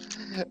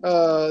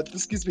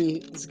 this gives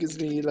me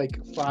like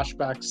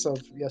flashbacks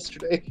of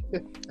yesterday.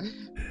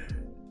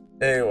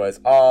 Anyways,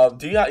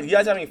 do you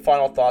guys have any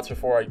final thoughts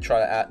before I try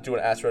to do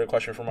an ask-related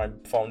question before my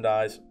phone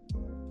dies?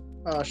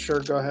 Sure,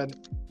 go ahead.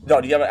 No,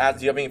 do you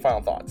have any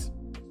final thoughts?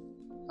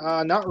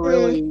 Not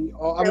really.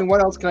 I mean,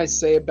 what else can I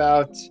say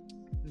about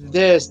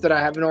this that I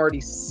haven't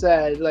already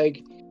said?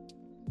 Like,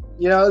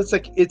 you know, it's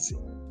like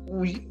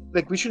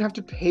we shouldn't have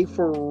to pay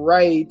for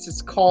rights.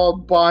 It's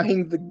called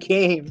buying the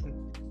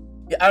game.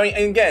 Yeah, I mean,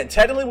 and again,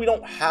 technically we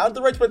don't have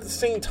the rights, but at the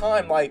same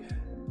time, like,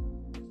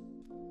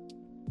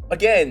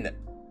 again,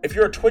 if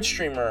you're a Twitch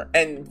streamer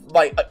and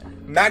like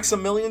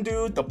Maximilian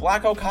dude, the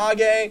Black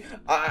Okage,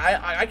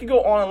 I could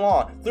go on and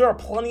on. There are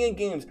plenty of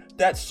games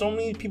that so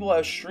many people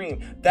have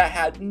streamed that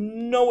had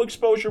no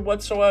exposure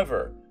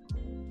whatsoever,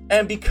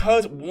 and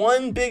because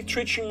one big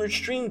Twitch streamer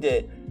streamed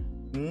it,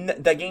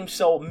 that game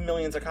sold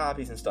millions of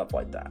copies and stuff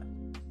like that,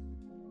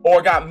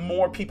 or got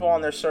more people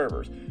on their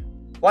servers.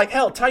 Like,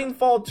 hell,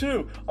 Titanfall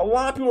 2. A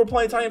lot of people were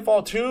playing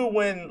Titanfall 2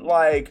 when,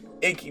 like,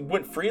 it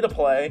went free to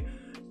play.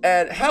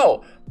 And,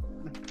 hell,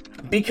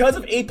 because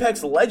of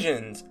Apex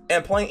Legends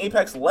and playing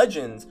Apex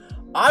Legends,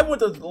 I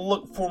went to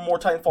look for more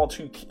Titanfall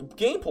 2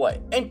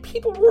 gameplay. And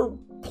people were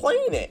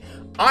playing it.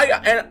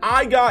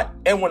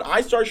 And when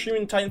I started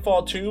streaming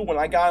Titanfall 2, when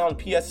I got on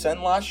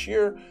PSN last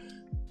year,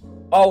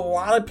 a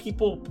lot of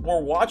people were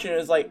watching it.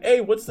 It's like,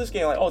 hey, what's this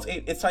game? Like, oh,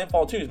 it's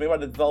Titanfall 2. It's made by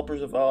the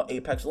developers of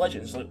Apex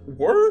Legends. Like,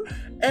 word?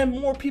 And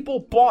more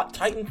people bought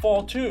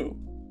Titanfall 2.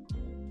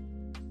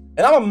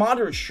 And I'm a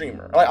moderate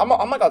streamer. Like, I'm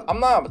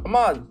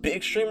not a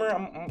big streamer.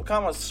 I'm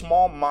kind of a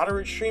small,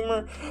 moderate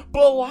streamer.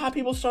 But a lot of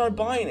people started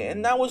buying it,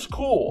 and that was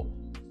cool.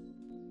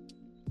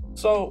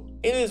 So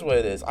it is what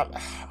it is.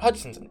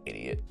 Hudson's an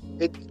idiot.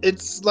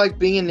 It's like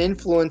being an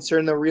influencer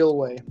in the real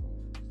way.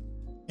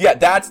 Yeah,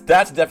 that's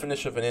the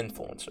definition of an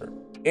influencer.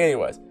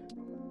 Anyways.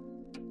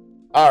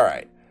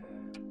 Alright.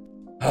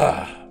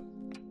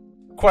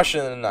 Question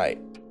of the night.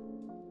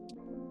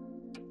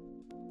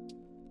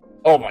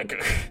 Oh my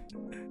god.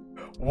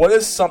 What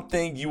is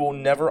something you will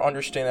never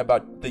understand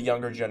about the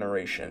younger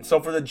generation?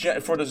 So for the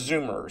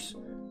Zoomers,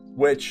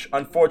 which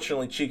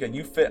unfortunately, Chica,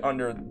 you fit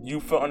under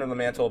the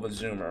mantle of a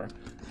Zoomer.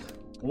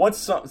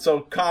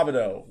 So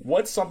Kabuto,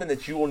 what's something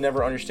that you will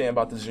never understand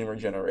about the Zoomer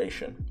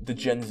generation, the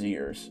Gen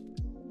Zers?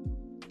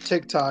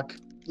 TikTok.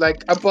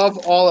 Like, above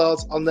all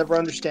else, I'll never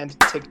understand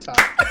TikTok.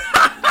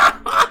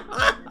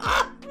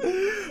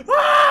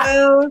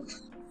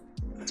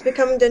 It's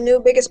becoming the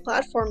new biggest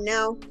platform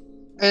now.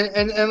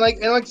 And for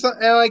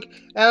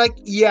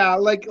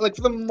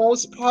the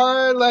most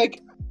part,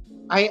 like,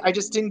 I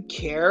just didn't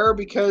care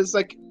because,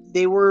 like,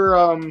 they were,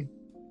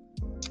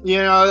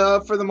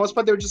 for the most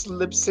part, they were just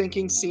lip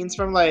syncing scenes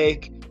from,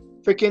 like,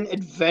 freaking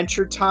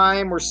Adventure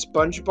Time or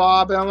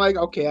SpongeBob, and I'm like,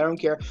 okay, I don't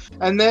care.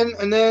 And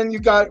then you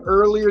got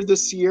earlier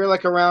this year,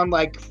 like around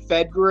like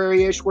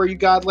February-ish, where you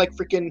got like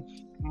freaking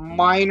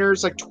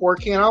minors like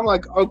twerking, and I'm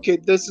like, okay,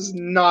 this is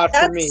not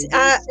for me.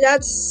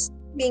 That's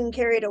being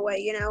carried away,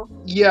 you know.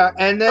 Yeah,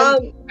 and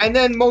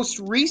then most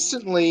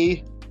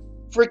recently,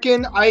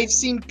 freaking, I've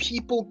seen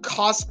people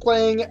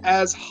cosplaying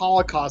as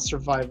Holocaust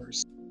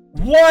survivors.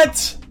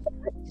 What?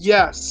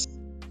 Yes,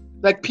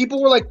 like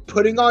people were like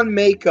putting on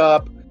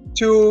makeup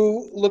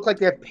to look like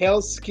they have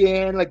pale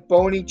skin, like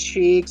bony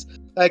cheeks,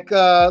 like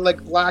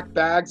black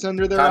bags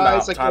under their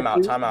eyes. Time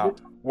out.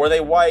 Were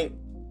they white?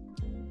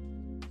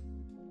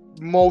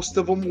 Most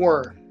of them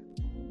were.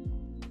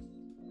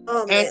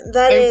 Oh man,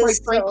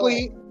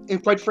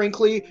 and quite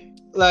frankly,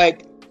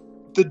 like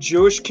the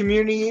Jewish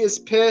community is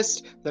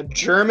pissed. The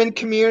German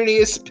community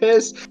is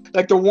pissed.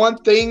 Like the one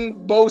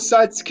thing both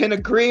sides can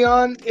agree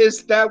on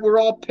is that we're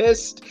all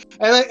pissed.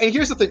 And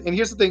here's the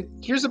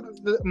thing. Here's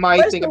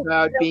my thing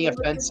about being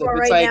offensive.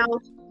 It's like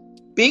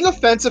being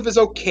offensive is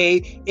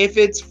okay if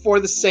it's for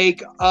the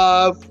sake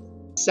of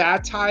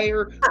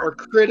satire or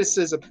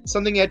criticism,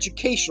 something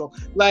educational.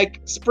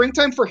 Like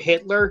Springtime for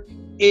Hitler,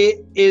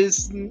 that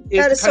is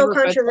so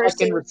controversial.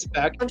 I can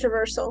respect.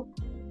 Controversial.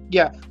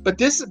 Yeah, but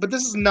this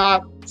is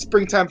not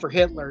Springtime for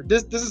Hitler.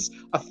 This is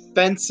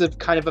offensive,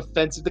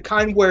 the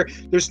kind where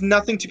there's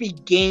nothing to be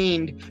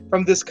gained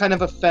from this kind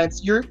of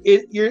offense. This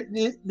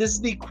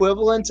is the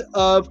equivalent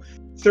of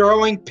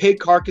throwing pig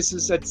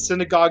carcasses at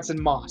synagogues and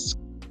mosques.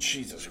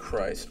 Jesus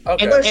Christ.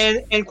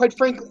 Okay. And quite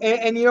frankly,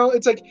 and you know,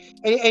 it's like,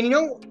 and you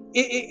know,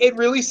 it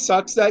really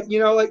sucks that, you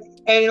know, like,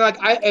 and like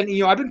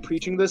I've been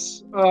preaching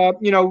this,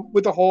 you know,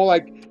 with the whole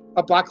like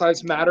a Black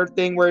Lives Matter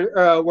thing where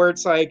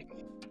it's like,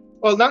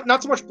 well,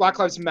 not so much Black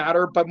Lives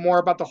Matter, but more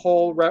about the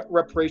whole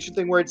reparation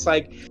thing, where it's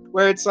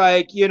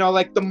like, you know,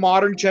 like the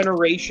modern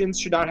generations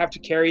should not have to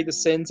carry the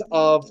sins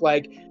of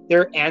like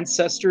their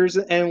ancestors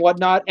and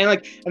whatnot,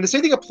 and the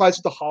same thing applies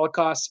with the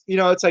Holocaust. You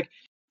know, it's like,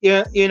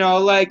 you know,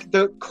 like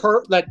the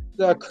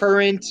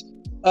current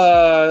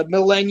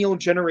millennial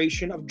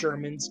generation of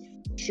Germans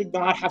should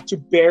not have to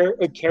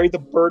carry the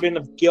burden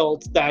of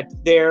guilt that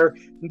their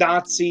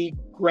Nazi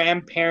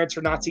grandparents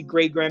or Nazi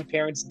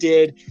great-grandparents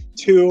did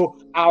to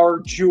our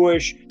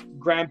Jewish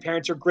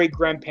grandparents or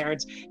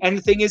great-grandparents. And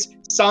the thing is,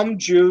 some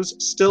Jews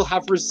still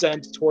have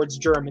resent towards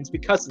Germans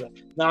because of that.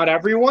 Not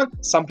everyone.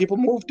 Some people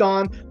moved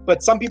on,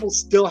 but some people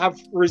still have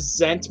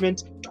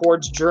resentment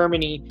towards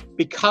Germany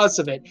because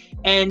of it.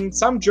 And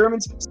some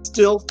Germans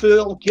still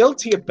feel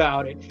guilty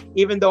about it,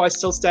 even though I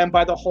still stand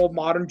by the whole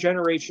modern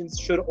generations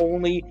should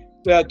only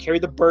carry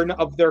the burden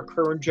of their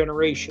current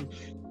generation.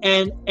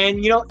 And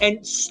you know,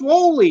 and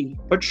slowly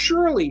but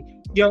surely,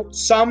 you know,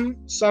 some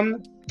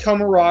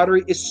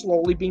camaraderie is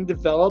slowly being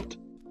developed.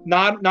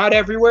 Not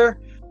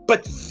everywhere,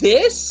 but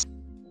this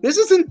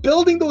isn't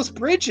building those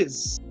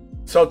bridges.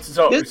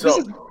 This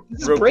is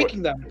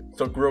breaking them.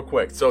 So real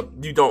quick, so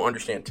you don't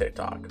understand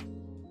TikTok.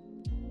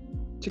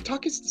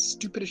 TikTok is the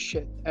stupidest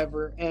shit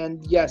ever,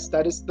 and yes,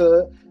 that is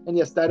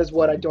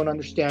what I don't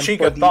understand.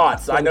 Chica,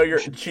 thoughts. I know you're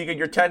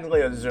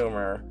technically a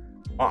Zoomer.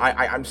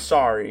 I'm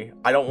sorry.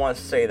 I don't want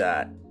to say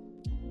that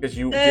because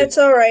it's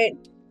all right.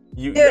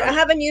 Dude, I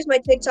haven't used my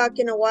TikTok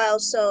in a while,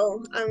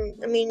 so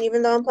I mean,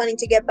 even though I'm planning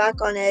to get back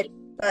on it,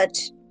 but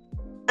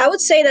I would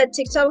say that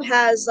TikTok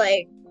has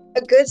like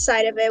a good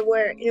side of it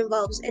where it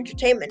involves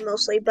entertainment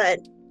mostly, but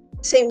at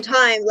the same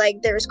time,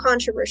 like there's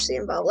controversy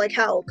involved, like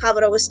how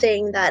Kabuto was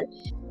saying that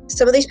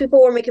some of these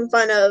people were making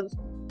fun of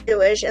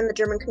Jewish and the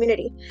German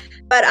community.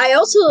 But I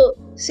also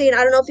seen, I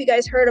don't know if you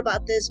guys heard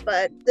about this,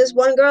 but this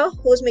one girl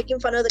who was making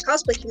fun of the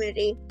cosplay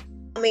community.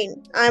 I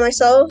mean, I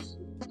myself,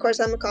 of course,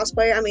 I'm a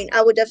cosplayer. I mean,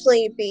 I would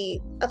definitely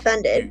be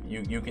offended.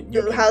 You can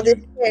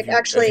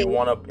actually.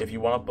 If you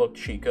wanna book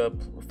Chica,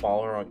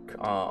 follow her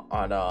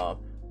on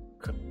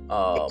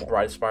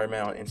Bride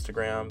Spider-Man on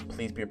Instagram.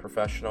 Please be a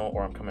professional,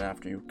 or I'm coming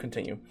after you.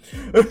 Continue.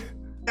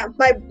 Yeah,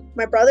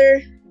 my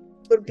brother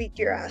would beat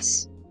your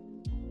ass.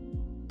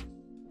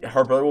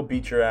 Her brother will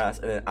beat your ass,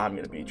 and then I'm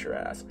gonna beat your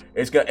ass.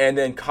 And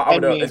then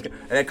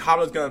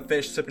Kabuto's gonna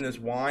finish sipping his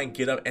wine,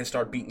 get up, and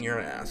start beating your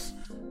ass.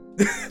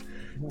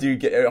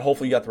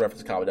 Hopefully you got the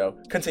reference, Kabuto.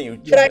 Continue.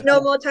 Should I know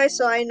Muay Thai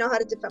so I know how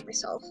to defend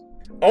myself?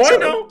 Oh, so, I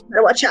know.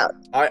 Better watch out.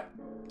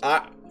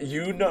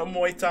 You know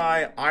Muay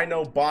Thai. I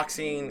know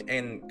boxing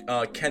and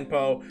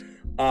Kenpo.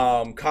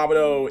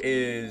 Kabuto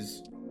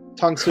is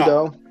Tang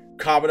Sudo.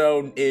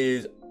 Kabuto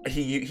is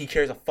he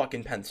carries a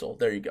fucking pencil.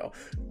 There you go.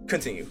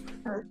 Continue.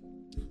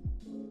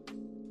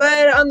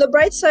 But on the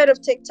bright side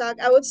of TikTok,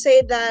 I would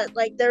say that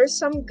like there's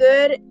some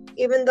good,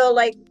 even though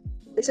like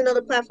it's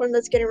another platform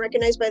that's getting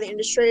recognized by the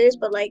industries.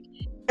 But like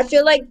I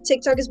feel like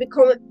TikTok is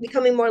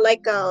becoming more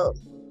like a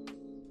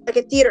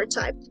theater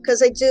type,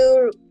 because I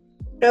do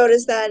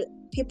notice that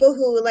people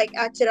who like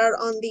acted out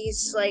on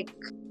these like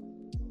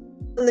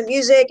on the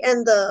music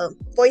and the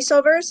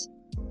voiceovers,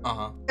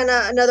 and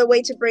another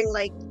way to bring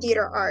like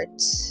theater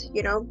arts,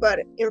 you know, but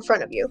in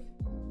front of you.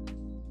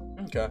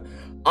 Okay.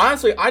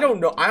 Honestly, I don't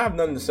know. I have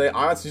nothing to say.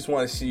 I honestly just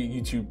want to see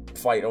YouTube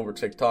fight over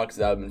TikTok because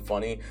that would have been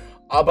funny.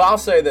 But I'll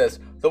say this: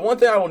 the one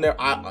thing I will never,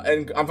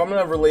 and if I'm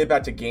gonna relate it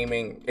back to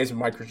gaming, is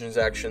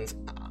microtransactions.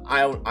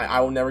 I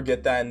will never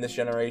get that in this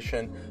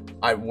generation.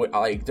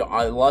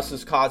 Unless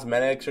it's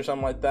cosmetics or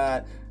something like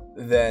that,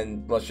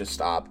 then let's just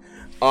stop.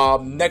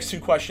 Next two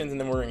questions,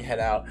 and then we're gonna head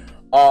out.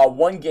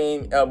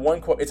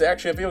 It's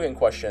actually a video game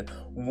question.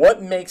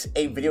 What makes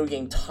a video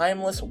game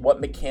timeless?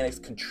 What mechanics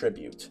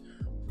contribute?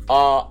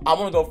 I'm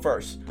gonna go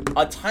first.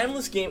 A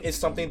timeless game is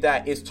something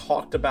that is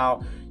talked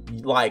about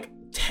like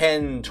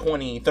 10,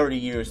 20, 30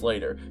 years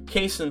later.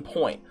 Case in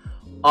point,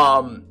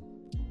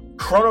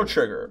 Chrono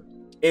Trigger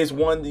is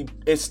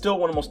still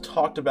one of the most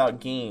talked about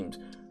games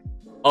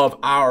of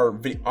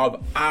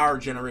our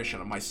generation,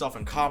 of myself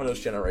and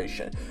Commodore's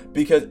generation,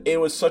 because it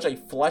was such a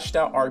fleshed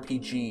out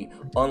RPG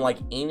unlike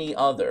any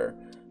other.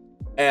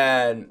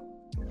 And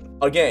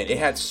again,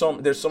 there's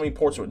so many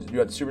ports to it. You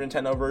had the Super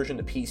Nintendo version,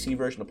 the PC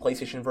version, the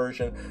PlayStation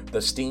version,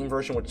 the Steam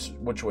version,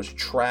 which was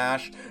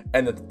trash,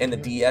 and the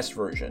DS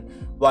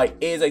version. Like,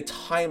 it is a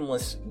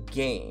timeless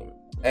game,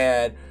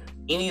 and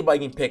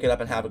anybody can pick it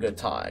up and have a good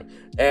time.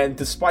 And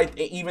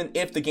even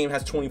if the game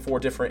has 24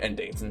 different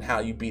endings and how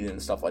you beat it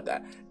and stuff like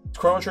that,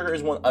 Chrono Trigger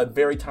is a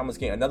very timeless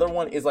game. Another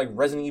one is like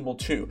Resident Evil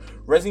 2.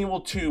 Resident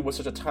Evil 2 was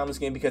such a timeless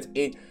game because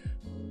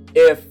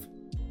if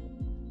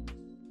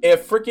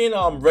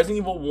freaking Resident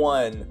Evil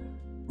 1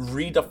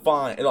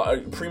 redefined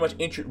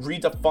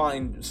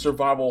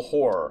survival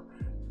horror,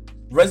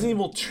 Resident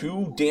Evil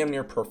 2 damn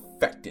near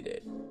perfected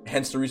it.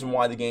 Hence the reason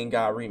why the game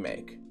got a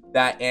remake.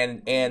 That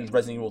and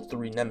Resident Evil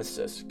 3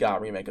 Nemesis got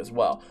a remake as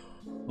well.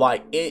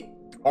 Like,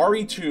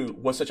 RE2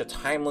 was such a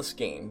timeless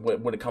game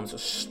when it comes to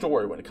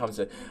story, when it comes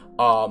to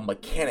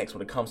mechanics,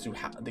 when it comes to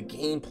the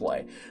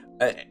gameplay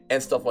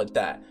and stuff like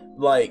that.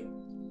 Like,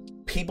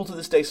 people to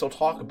this day still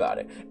talk about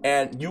it,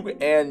 and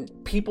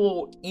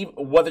people, even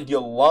whether you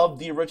love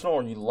the original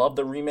or you love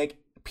the remake,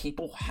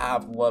 people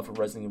have love for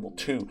Resident Evil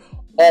 2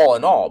 all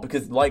in all,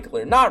 because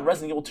likely or not,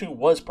 Resident Evil 2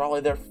 was probably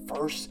their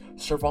first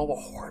survival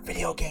horror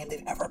video game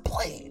they've ever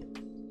played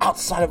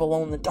outside of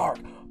Alone in the Dark.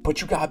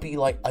 But you gotta be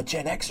like a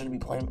Gen Xer to be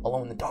playing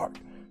Alone in the Dark.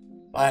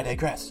 I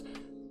digress.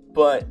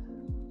 But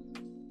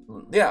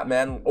yeah,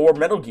 man, or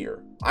Metal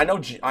Gear. I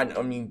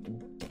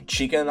mean,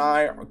 Chica and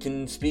I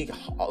can speak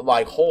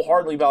like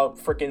wholeheartedly about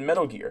freaking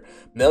Metal Gear.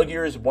 Metal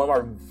Gear is one of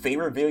our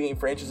favorite video game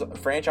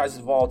franchises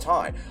of all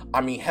time.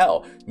 I mean,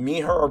 hell, me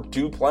and her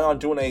do plan on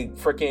doing a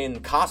freaking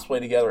cosplay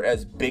together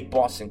as Big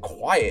Boss and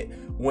Quiet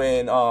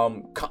when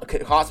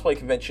cosplay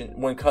convention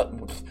when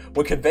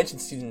convention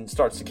season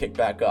starts to kick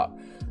back up.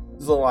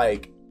 So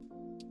like,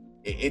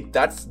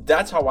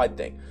 that's how I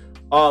think.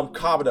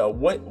 Kabuto,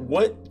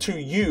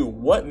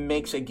 what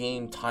makes a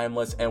game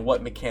timeless and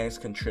what mechanics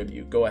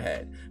contribute? Go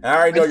ahead. And I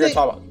already know you're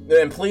talking about,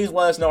 and please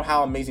let us know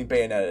how amazing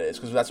Bayonetta is,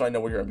 because that's what I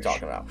know what you're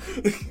talking about.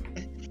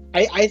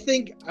 I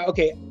think,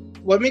 okay,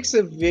 what makes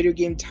a video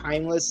game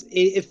timeless,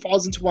 it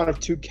falls into one of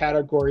two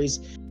categories.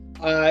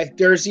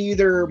 There's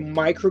either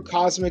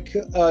microcosmic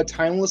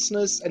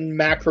timelessness and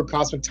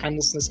macrocosmic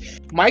timelessness.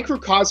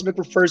 Microcosmic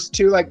refers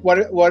to like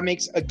what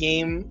makes a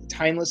game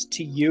timeless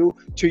to you,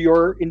 to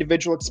your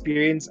individual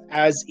experience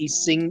as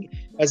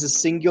a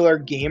singular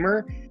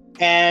gamer,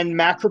 and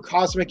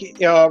macrocosmic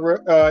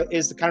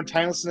is the kind of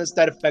timelessness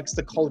that affects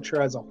the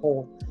culture as a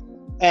whole.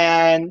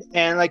 And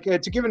like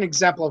to give an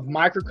example of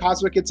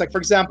microcosmic, it's like, for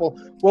example,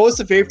 what was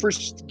the very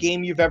first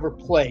game you've ever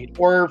played,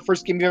 or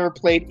first game you ever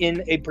played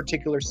in a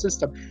particular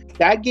system?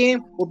 That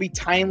game will be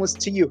timeless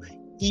to you,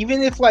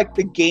 even if like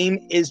the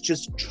game is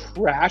just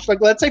trash.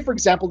 Like, let's say, for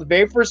example, the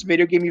very first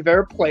video game you've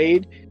ever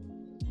played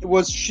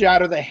was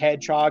Shadow the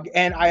Hedgehog,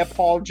 and I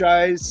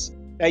apologize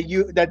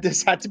that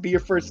this had to be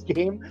your first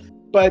game,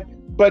 but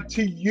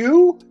to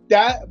you,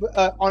 that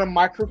on a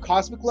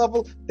microcosmic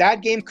level,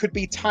 that game could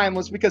be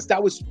timeless because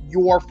that was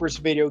your first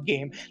video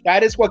game.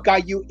 That is what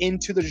got you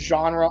into the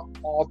genre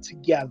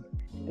altogether,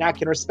 and I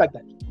can respect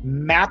that.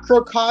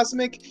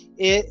 Macrocosmic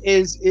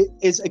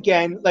is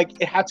again,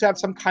 like, it had to have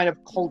some kind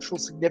of cultural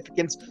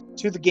significance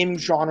to the gaming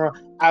genre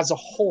as a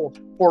whole.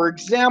 For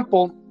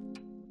example,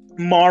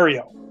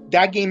 Mario.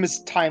 That game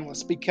is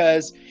timeless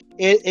because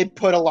it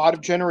put a lot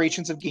of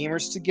generations of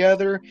gamers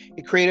together.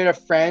 It created a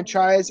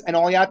franchise, and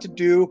all you had to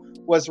do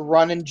was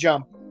run and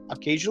jump.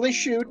 Occasionally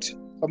shoot,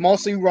 but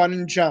mostly run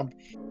and jump.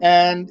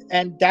 And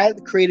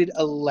that created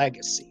a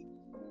legacy.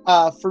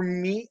 For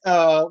me,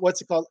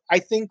 what's it called? I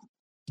think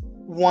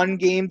one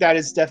game that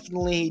is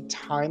definitely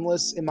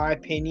timeless, in my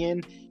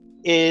opinion,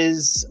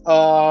 is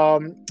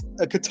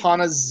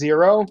Katana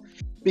Zero,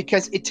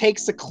 because it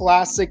takes the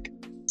classic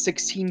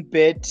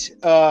 16-bit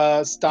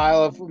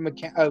style of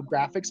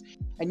graphics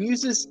and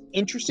uses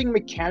interesting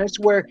mechanics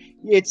where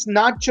it's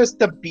not just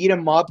the beat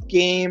 'em up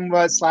game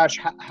slash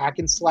hack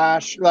and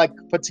slash like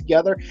put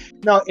together.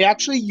 No, it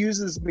actually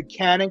uses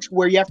mechanics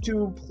where you have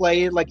to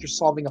play it like you're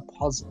solving a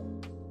puzzle.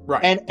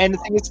 Right. And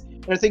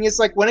the thing is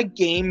like when a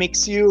game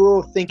makes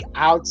you think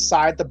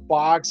outside the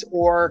box,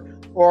 or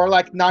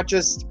like not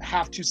just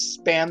have to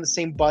spam the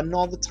same button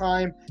all the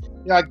time,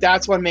 you know, like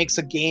that's what makes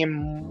a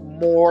game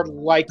more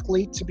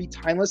likely to be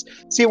timeless.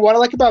 See, what I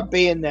like about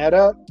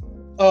Bayonetta,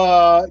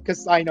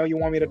 because I know you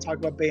want me to talk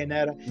about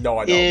Bayonetta. No,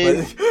 I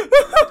don't.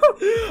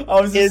 But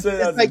I was just saying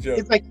that's a joke.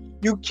 It's like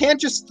you can't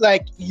just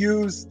like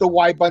use the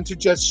Y button to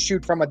just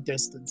shoot from a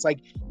distance. Like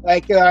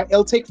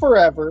it'll take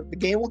forever. The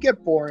game will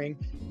get boring,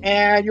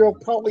 and you'll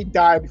probably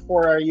die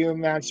before you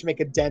manage to make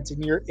a dent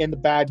in the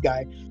bad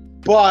guy.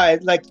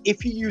 But like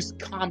if you use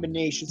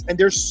combinations, and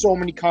there's so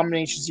many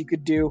combinations you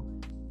could do,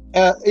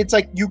 it's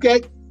like you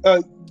get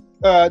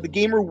the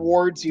game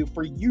rewards you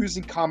for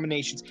using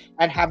combinations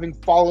and having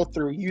follow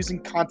through, using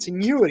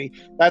continuity.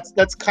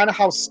 That's kind of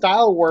how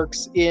style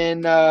works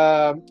in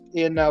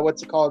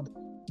what's it called,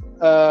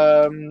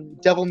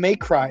 Devil May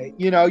Cry.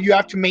 You know, you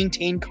have to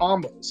maintain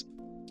combos.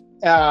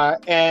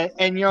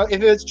 And you know,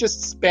 if it's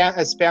just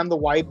spam the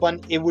Y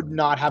button, it would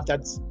not have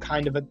that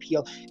kind of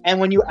appeal. And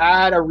when you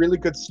add a really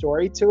good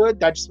story to it,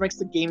 that just makes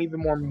the game even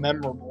more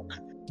memorable.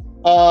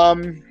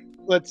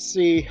 Let's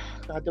see.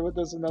 God, there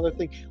was another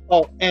thing.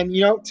 Oh, and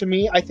you know, to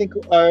me, I think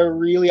a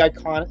really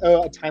iconic,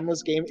 a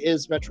timeless game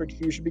is Metroid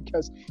Fusion,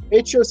 because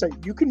it shows that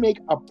you can make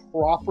a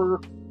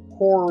proper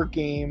horror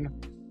game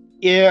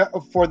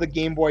for the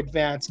Game Boy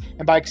Advance,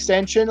 and by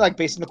extension, like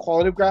based on the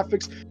quality of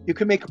graphics, you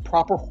can make a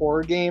proper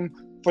horror game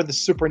for the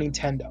Super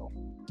Nintendo,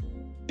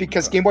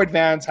 because Game Boy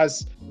Advance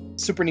has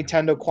Super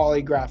Nintendo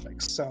quality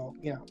graphics. So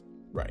you know,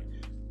 right.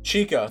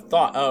 Chica,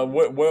 thought.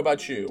 What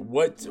about you?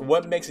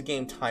 What makes a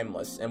game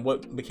timeless, and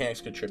what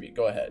mechanics contribute?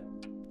 Go ahead.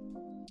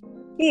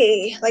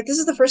 Hey, like this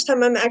is the first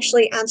time I'm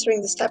actually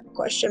answering this type of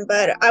question,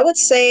 but I would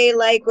say,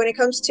 like, when it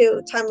comes to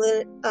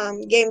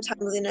game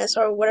timeliness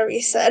or whatever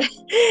you said,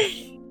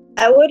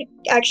 I would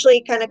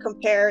actually kind of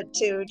compare it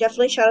to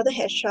definitely Shadow the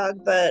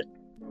Hedgehog, but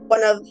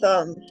one of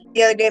the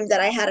other games that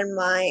I have in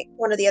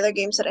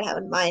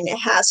mind, it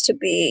has to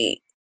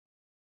be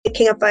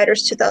King of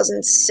Fighters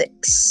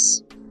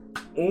 2006.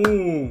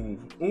 Ooh.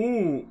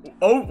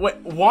 Oh,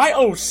 wait,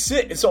 why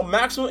 06? So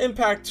Maximum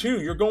Impact 2,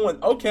 you're going,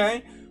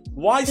 okay.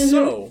 Why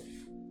so?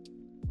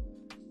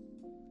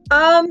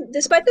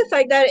 Despite the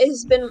fact that it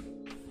has been,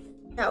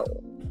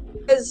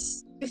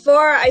 because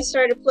before I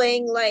started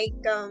playing, like,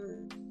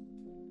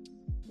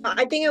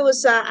 I think it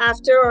was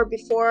after or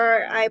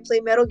before I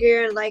played Metal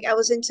Gear, and like I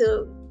was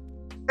into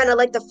kind of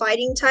like the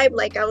fighting type,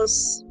 like I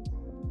was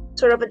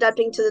sort of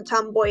adapting to the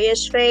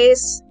tomboyish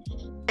phase.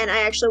 And I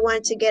actually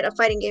wanted to get a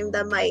fighting game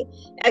that my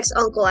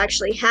ex-uncle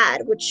actually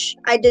had, which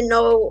I didn't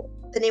know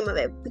the name of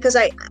it, because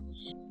I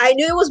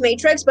knew it was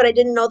Matrix, but I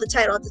didn't know the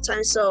title at the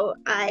time. So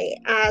I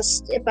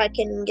asked if I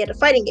can get a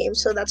fighting game.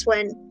 So that's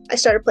when I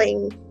started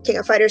playing King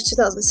of Fighters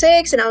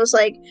 2006, and I was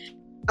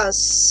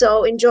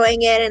so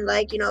enjoying it, and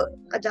like, you know,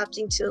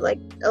 adapting to like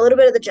a little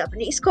bit of the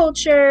Japanese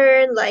culture,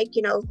 and like,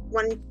 you know,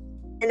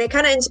 and it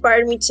kind of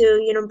inspired me to,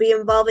 you know, be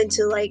involved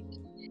into like,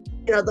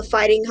 you know, the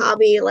fighting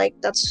hobby. Like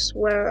that's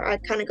where I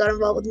kind of got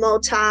involved with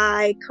Muay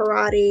Thai,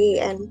 karate,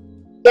 and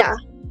yeah,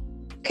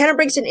 kind of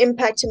brings an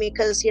impact to me,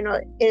 because you know,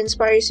 it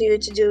inspires you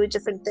to do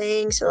different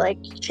things, to like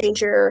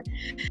change your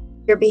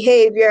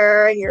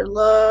behavior and your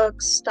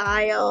look,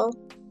 style,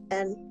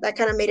 and that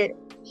kind of made a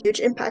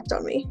huge impact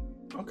on me.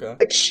 Okay.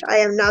 Which I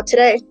am now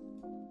today.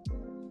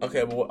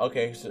 Okay. Well.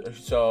 Okay.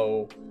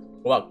 So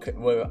well,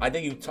 I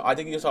think you talk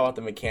about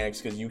the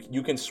mechanics, because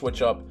you can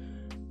switch up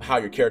how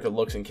your character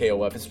looks in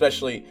KOF,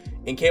 especially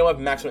in KOF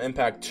Maximum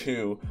Impact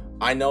 2.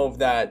 I know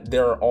that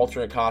there are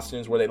alternate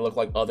costumes where they look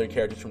like other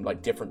characters from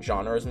like different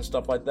genres and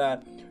stuff like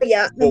that.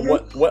 Yeah.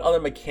 But what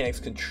other mechanics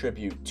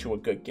contribute to a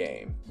good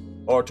game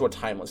or to a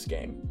timeless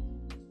game?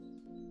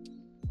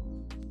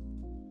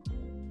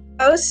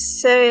 I would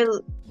say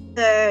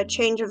the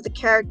change of the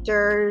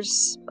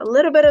characters, a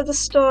little bit of the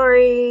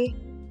story.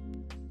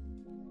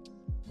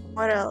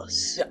 What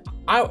else? Yeah,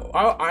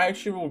 I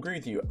actually will agree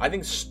with you. I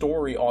think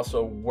story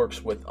also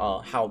works with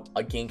how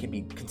a game can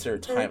be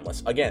considered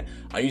timeless. Again,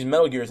 I use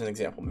Metal Gear as an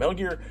example. Metal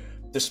Gear,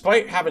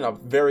 despite having a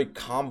very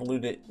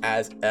convoluted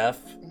as F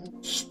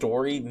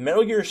story,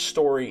 Metal Gear's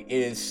story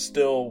is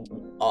still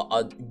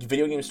a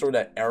video game story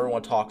that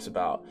everyone talks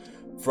about.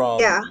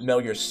 From Metal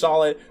Gear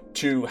Solid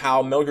to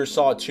how Metal Gear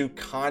Solid 2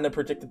 kind of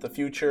predicted the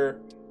future.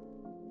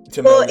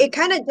 Well, it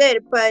kind of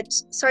did, but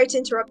sorry to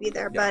interrupt you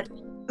there, but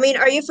I mean,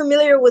 are you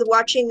familiar with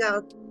watching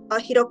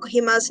Hideo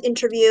Kojima's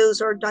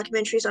interviews or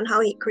documentaries on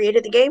how he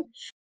created the game?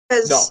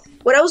 Because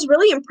what I was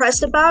really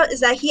impressed about is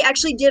that he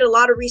actually did a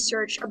lot of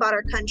research about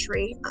our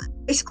country,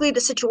 basically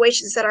the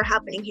situations that are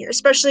happening here,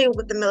 especially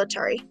with the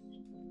military.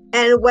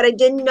 And what I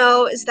didn't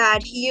know is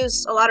that he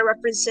used a lot of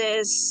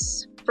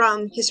references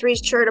from his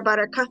research about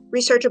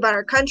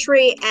our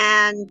country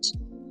and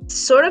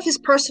sort of his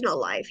personal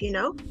life, you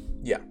know?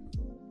 Yeah.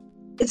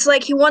 It's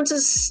like he wants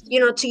us, you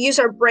know, to use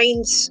our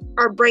brains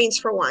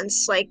for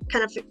once, like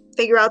kind of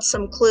figure out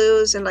some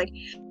clues, and like,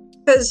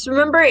 because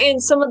remember in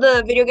some of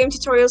the video game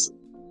tutorials,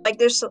 like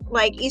there's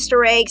like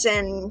Easter eggs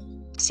and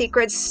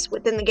secrets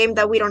within the game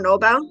that we don't know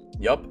about.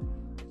 Yep.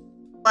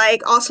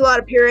 Like Ocelot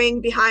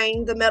appearing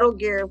behind the Metal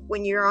Gear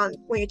when you're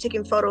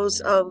taking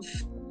photos of,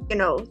 you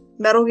know,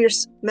 Metal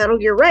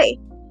Gear Ray,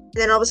 and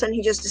then all of a sudden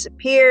he just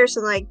disappears,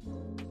 and like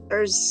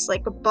there's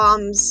like a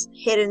bomb's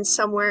hidden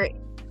somewhere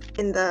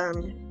in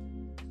the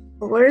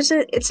where is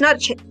it? It's not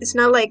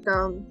like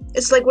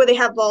it's like where they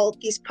have all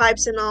these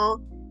pipes and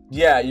all.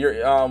 Yeah, you're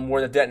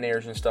where the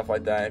detonators and stuff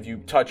like that. If you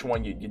touch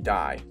one, you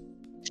die.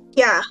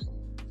 Yeah.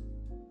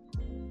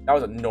 That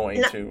was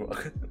annoying too.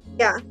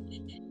 Yeah.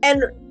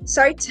 And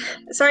sorry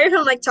if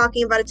I'm like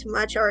talking about it too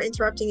much or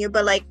interrupting you,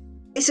 but like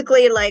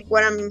basically like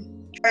what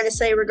I'm trying to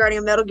say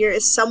regarding Metal Gear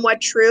is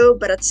somewhat true,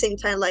 but at the same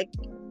time, like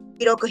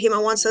Hideo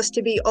Kojima wants us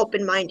to be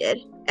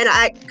open-minded and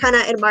I kind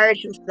of admired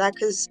him for that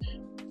because,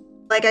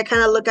 like, I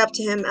kind of look up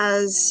to him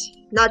as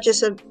not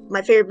just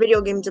my favorite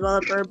video game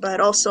developer,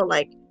 but also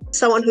like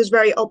someone who's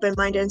very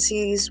open-minded and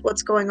sees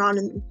what's going on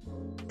in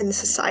the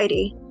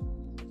society.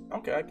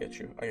 Okay, I get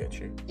you.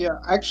 Yeah,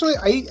 actually,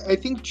 I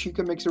think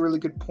Chica makes a really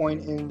good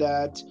point in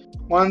that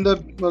one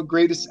of the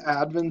greatest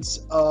advents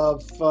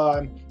of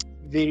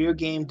video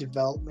game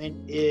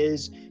development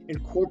is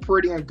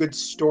incorporating a good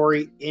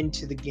story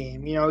into the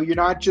game. You know, you're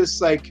not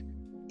just like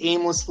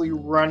aimlessly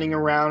running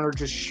around or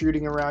just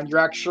shooting around. You're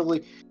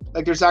actually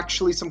like there's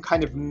actually some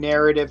kind of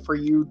narrative for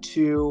you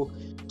to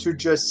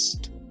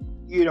just,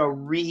 you know,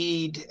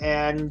 read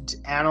and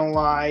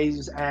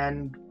analyze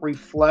and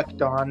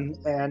reflect on,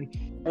 and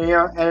you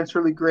know, and it's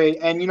really great.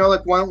 And you know,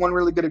 like one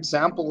really good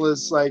example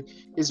is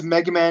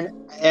Mega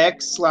Man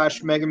X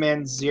 / Mega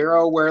Man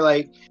Zero, where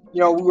like, you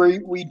know,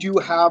 we do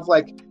have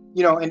like,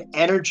 you know, an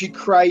energy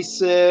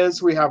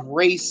crisis, we have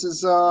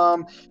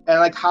racism, and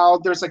like how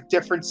there's like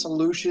different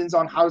solutions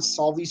on how to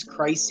solve these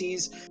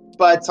crises,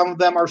 but some of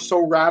them are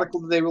so radical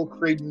that they will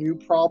create new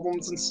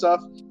problems and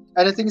stuff.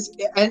 And I think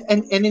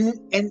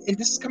and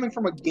this is coming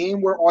from a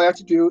game where all you have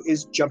to do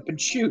is jump and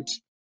shoot.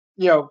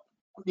 You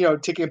know,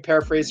 taking a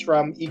paraphrase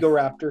from Ego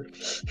Raptor.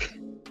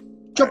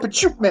 Jump and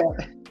shoot,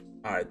 man.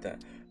 All right then.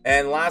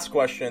 And last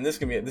question.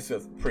 This is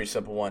a pretty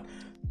simple one.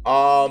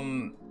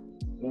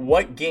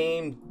 What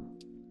game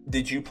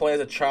did you play as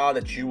a child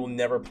that you will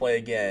never play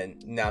again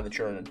now that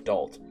you're an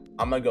adult?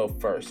 I'm gonna go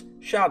first.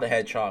 Shout out to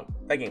Hedgehog.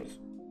 That game is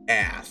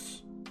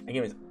ass.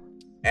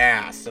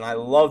 And I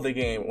loved the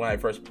game when I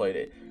first played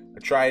it. I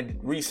tried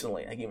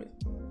recently. That game is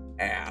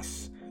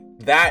ass.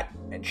 That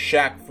and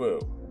Shaq Fu.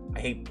 I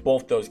hate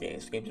both those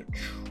games. The games are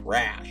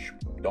trash,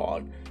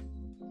 dog.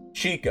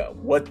 Chica,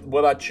 what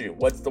about you?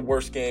 What's the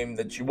worst game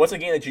what's a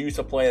game that you used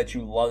to play that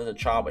you loved as a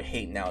child but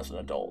hate now as an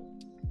adult?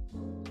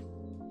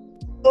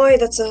 Boy,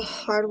 that's a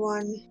hard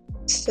one.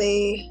 Let's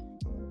see.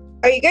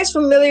 Are you guys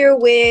familiar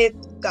with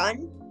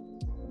Gun?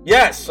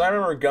 Yes, I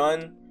remember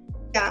Gun.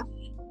 Yeah.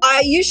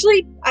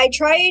 I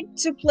tried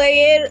to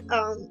play it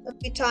a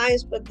few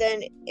times, but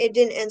then it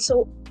didn't end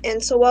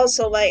so well.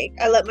 So like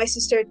I let my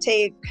sister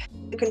take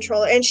the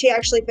controller, and she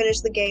actually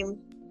finished the game.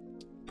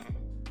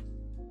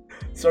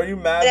 So are you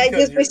mad? And I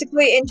just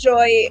basically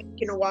enjoy,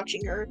 you know,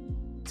 watching her.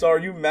 So are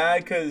you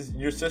mad because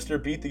your sister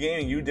beat the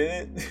game and you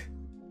didn't?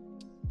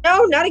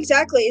 No, not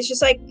exactly. It's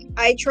just like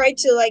I tried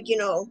to, like, you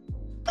know,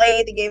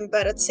 play the game,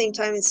 but at the same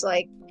time, it's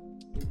like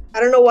I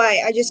don't know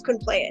why I just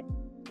couldn't play it.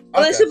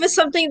 Unless if it's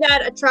something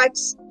that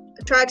attracts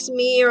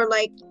me or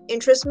like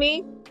interests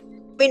me.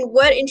 I mean,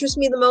 what interests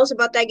me the most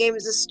about that game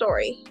is the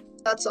story.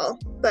 That's all.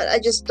 But I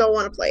just don't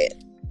want to play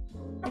it.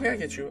 Okay, I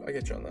get you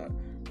on that.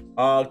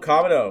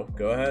 Kabuto,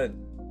 go ahead.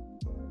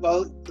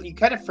 Well, you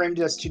kind of framed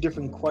it as two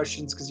different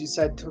questions because you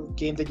said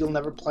game that you'll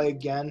never play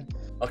again.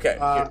 Okay,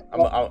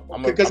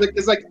 because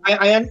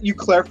you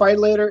clarified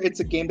later.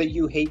 It's a game that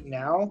you hate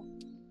now,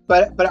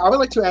 but I would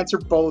like to answer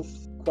both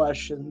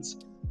questions.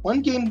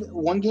 One game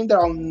that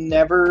I'll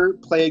never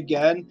play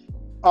again,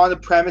 on the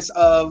premise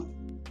of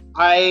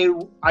I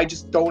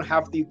just don't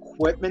have the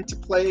equipment to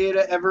play it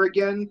ever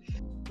again,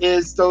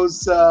 is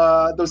those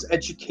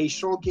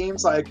educational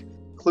games like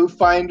Clue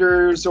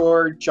Finders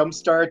or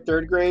Jumpstart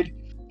Third Grade.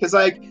 Because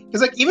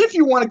even if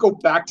you want to go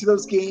back to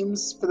those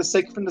games for the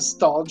sake of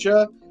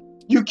nostalgia,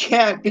 you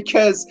can't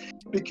because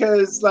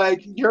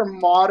like your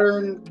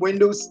modern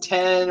Windows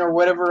 10 or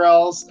whatever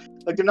else,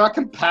 like they're not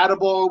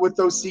compatible with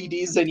those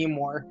CDs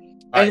anymore.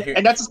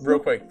 And that's real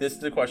quick. This is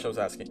the question I was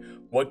asking.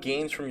 What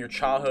games from your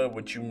childhood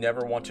would you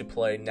never want to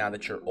play now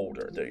that you're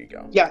older? There you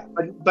go. Yeah,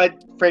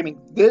 but framing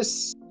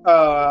this,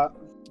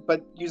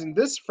 but using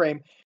this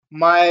frame,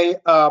 my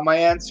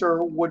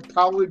answer would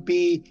probably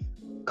be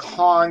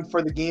Kong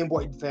for the Game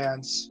Boy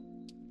Advance.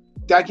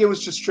 That game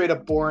was just straight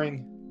up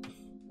boring.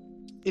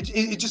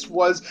 It just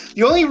was.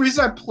 The only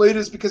reason I played it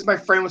is because my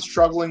friend was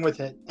struggling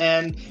with it,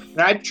 and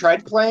I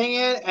tried playing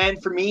it,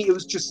 and for me it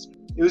was just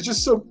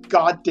so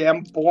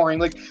goddamn boring.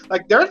 Like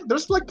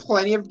there's like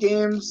plenty of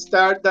games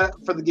that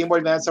for the Game Boy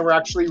Advance that were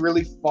actually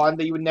really fun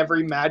that you would never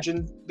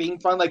imagine being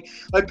fun. Like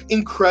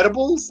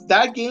Incredibles,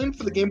 that game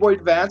for the Game Boy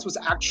Advance was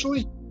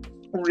actually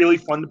really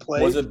fun to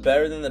play. Was it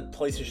better than the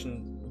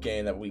PlayStation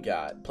game that we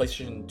got?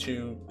 PlayStation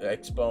 2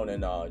 Xbone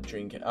and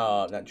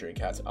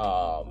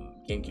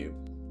GameCube.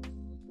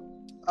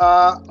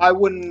 I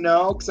wouldn't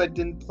know because I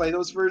didn't play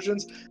those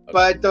versions. Okay.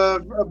 But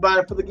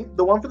for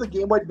the one for the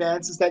Game Boy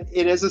Advance is that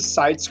it is a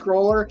side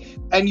scroller,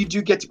 and you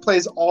do get to play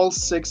as all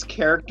 6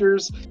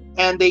 characters,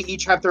 and they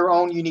each have their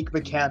own unique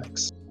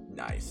mechanics.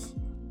 Nice.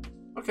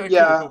 Okay.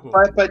 Yeah, cool.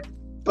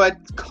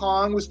 but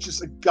Kong was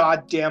just a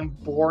goddamn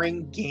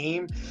boring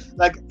game.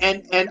 Like,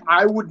 and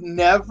I would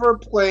never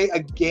play a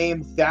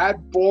game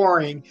that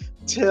boring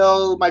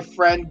till my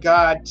friend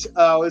got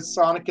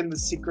Sonic and the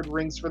Secret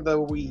Rings for the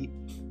Wii.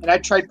 And I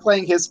tried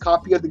playing his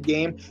copy of the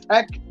game.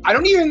 I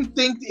don't even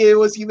think it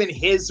was even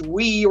his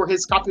Wii or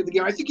his copy of the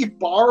game. I think he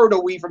borrowed a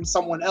Wii from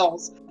someone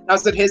else. I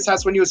was at his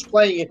house when he was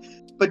playing it.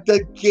 But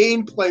the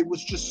gameplay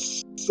was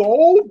just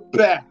so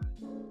bad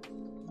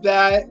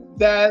that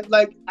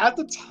like at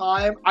the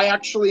time I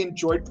actually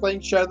enjoyed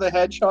playing Shadow the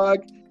Hedgehog.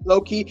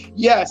 Loki,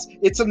 yes,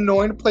 it's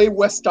annoying to play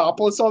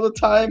Westopolis all the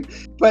time,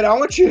 but I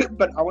want you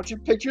to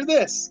picture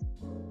this.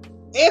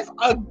 If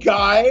a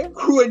guy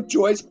who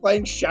enjoys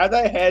playing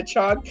Shadow the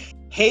Hedgehog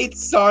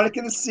hates Sonic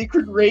and the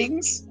Secret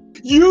Rings,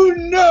 you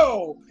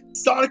know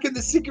Sonic and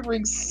the Secret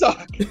Rings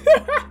suck.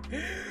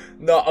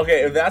 No,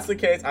 okay, if that's the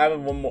case, I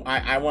have one more.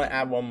 I want to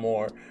add one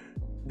more.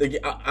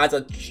 As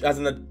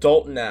an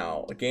adult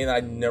now, a game that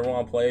I never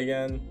want to play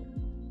again.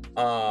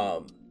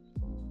 I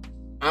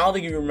don't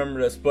think you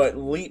remember this, but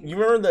you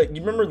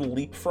remember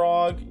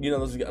Leapfrog? You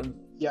know those.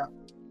 Yeah.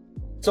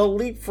 So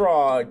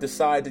Leapfrog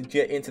decided to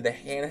get into the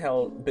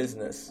handheld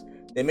business.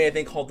 They made a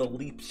thing called the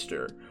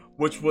Leapster,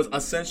 which was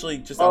essentially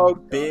just a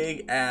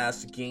big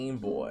ass Game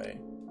Boy.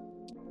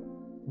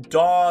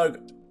 Dog,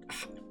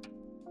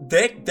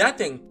 that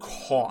thing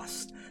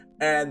cost,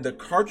 and the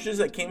cartridges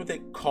that came with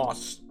it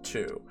cost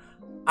too.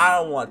 I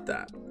don't want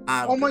that.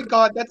 Oh my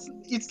god,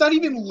 it's not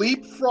even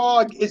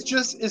Leapfrog. It's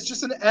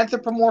just an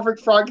anthropomorphic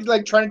frog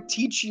like trying to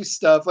teach you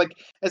stuff like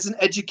as an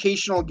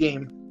educational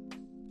game.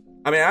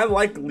 I mean, I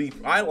like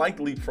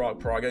Leapfrog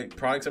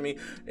products. I mean,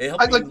 it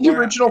helped. I like the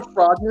original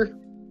Frogger.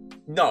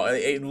 No,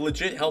 it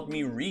legit helped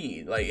me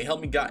read. Like it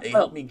helped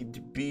me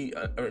be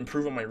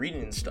improve on my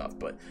reading and stuff.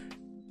 But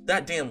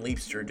that damn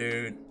Leapster,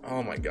 dude.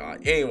 Oh my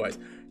god. Anyways,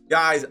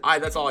 guys,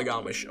 that's all I got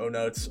on my show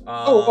notes.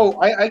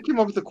 I came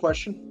up with a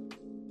question.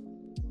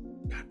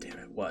 God damn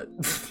it! What?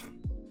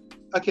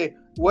 Okay,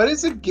 what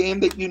is a game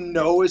that you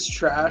know is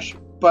trash,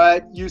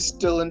 but you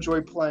still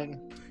enjoy playing?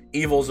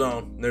 Evil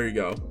Zone. There you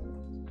go.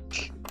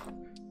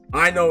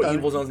 I know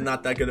Evil Zone's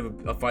not that good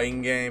of a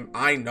fighting game.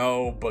 I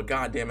know, but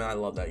god damn it, I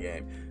love that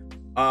game.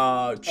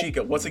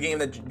 Chica, what's a game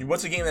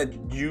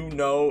that you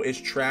know is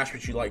trash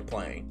but you like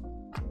playing?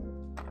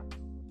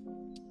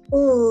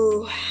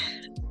 Ooh.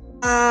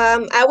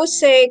 I would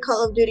say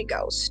Call of Duty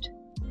Ghost.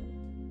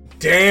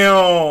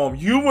 Damn,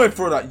 you went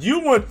for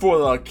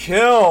the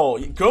kill.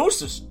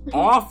 Ghost is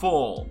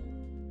awful.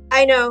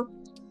 I know.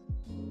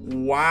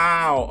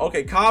 Wow.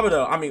 Okay,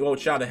 Kabuto. I mean, well,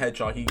 Shadow the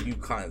Hedgehog. You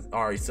kind of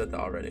already said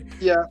that already.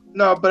 Yeah.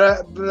 No,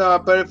 but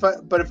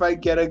if I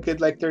get a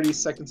good like 30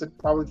 seconds, I'd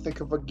probably think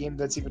of a game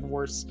that's even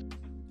worse.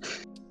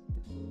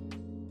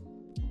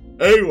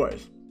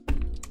 Anyways,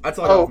 that's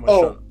all I got for my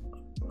show.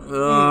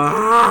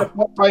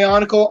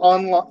 Bionicle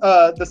online,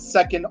 the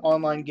second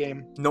online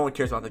game. No one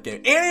cares about the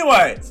game.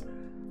 Anyways.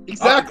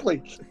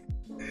 Exactly.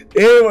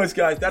 Anyways,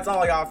 guys, that's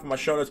all I got for my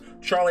show notes.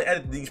 Charlie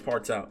edited these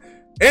parts out.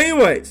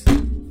 Anyways,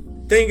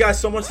 thank you guys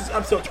so much. This is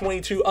episode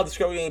 22 of the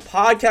Scrub Game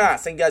Podcast.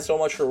 Thank you guys so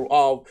much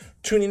for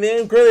tuning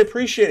in. Greatly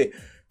appreciate it.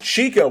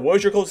 Chica, what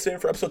was your closest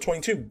statement for episode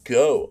 22?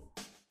 Go.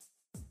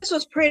 This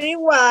was pretty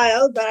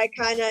wild, but I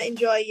kind of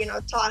enjoy,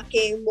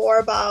 talking more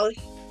about,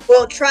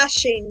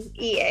 trashing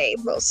EA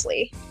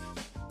mostly.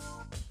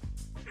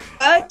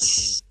 But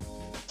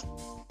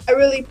I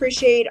really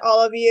appreciate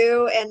all of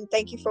you, and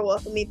thank you for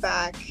welcoming me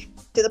back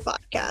to the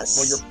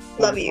podcast.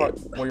 Love you.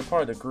 You're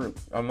part of the group.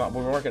 We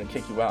weren't gonna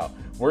kick you out.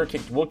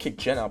 We'll kick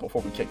Jen out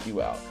before we kick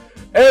you out.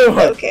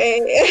 Anyway.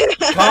 Okay.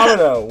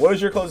 Kamino, what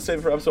is your closest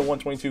statement for episode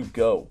 122?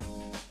 Go.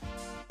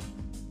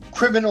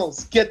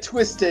 Criminals, get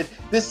twisted.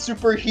 This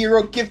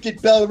superhero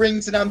gifted bell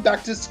rings and I'm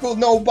back to school.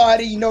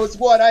 Nobody knows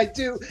what I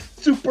do.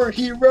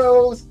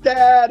 Superhero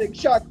Static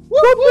Shock.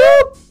 Whoop,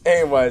 whoop.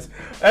 Anyways,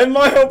 and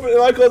my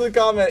closing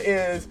comment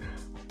is,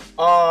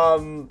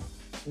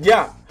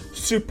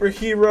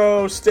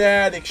 Superhero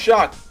Static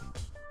Shock.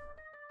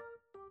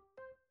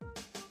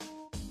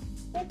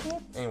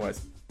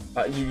 Anyways,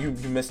 you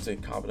missed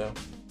it, Kabuto.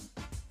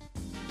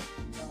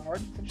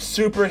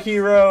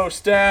 Superhero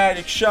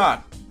Static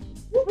Shock.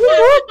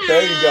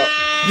 There you go.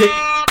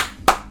 Yeah.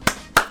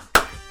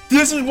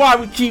 This is why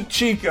we keep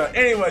Chica.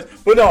 Anyways,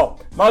 but no,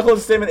 my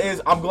closing statement is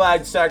I'm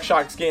glad Static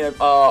Shock's getting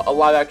a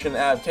live action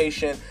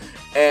adaptation.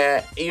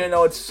 And even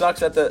though it sucks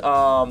that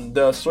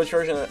the Switch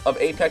version of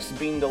Apex is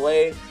being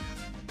delayed,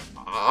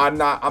 I'm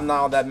not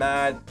all that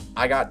mad.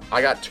 I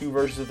got two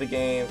versions of the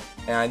game,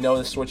 and I know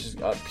the Switch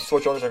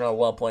owners are gonna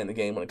love playing the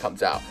game when it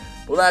comes out.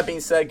 But with that being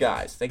said,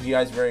 guys, thank you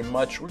guys very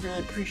much. We really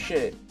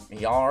appreciate it. And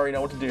y'all already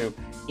know what to do.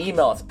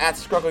 Email us at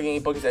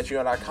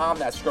ScrubClubGameBookings@gmail.com.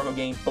 That's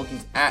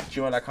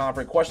ScrubClubGameBookings@gmail.com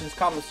for any questions,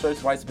 comments, service,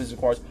 advice, business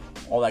cards,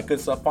 all that good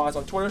stuff. Find us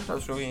on Twitter.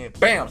 ScrubClub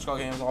Bam!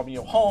 ScrubClub will all be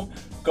your home,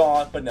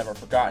 gone but never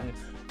forgotten.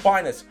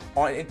 Find us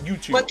on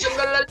YouTube.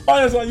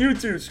 Find us on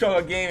YouTube,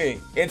 ScrubClub Gaming.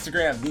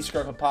 Instagram, The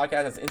ScrubClub Podcast.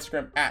 That's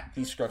Instagram at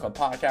The ScrubClub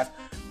Podcast.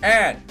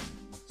 And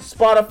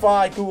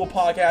Spotify, Google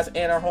Podcasts,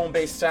 and our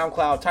home-based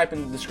SoundCloud. Type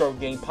in the ScrubClub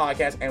Game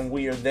Podcast, and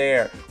we are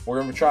there. We're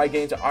going to try to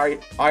get into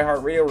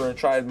iHeartRadio. We're going to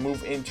try to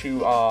move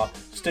into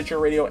Stitcher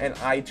Radio and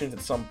iTunes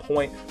at some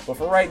point. But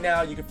for right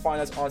now, you can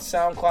find us on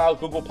SoundCloud,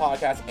 Google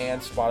Podcasts,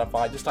 and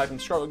Spotify. Just type in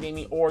ScrubClub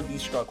Gaming or The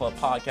ScrubClub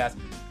Podcast.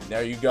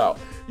 There you go.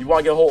 You want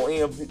to get a hold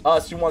of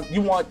us, you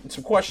want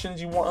some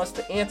questions, you want us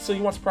to answer,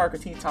 you want some prior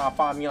critique time,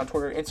 find me on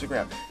Twitter and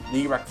Instagram,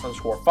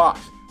 TheRex_Fox.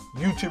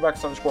 YouTube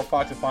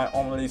Rex_Fox, to find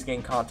all of these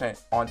game content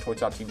on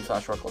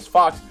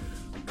twitch.tv/RexFox.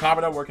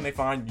 Comment on where can they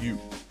find you.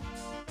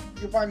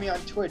 You can find me on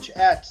Twitch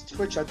at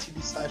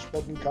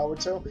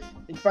twitch.tv/BokenKawato. You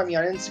can find me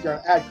on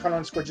Instagram at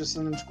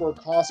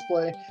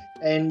 @Con_just_cosplay.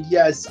 And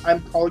yes,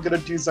 I'm probably gonna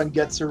do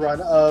Zangetsu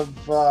run of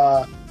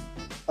the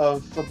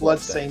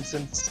Bloodstained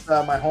since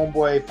my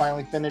homeboy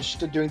finally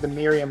finished doing the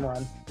Miriam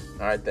run.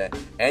 Alright then.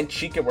 And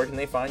Chica, where can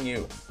they find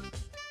you?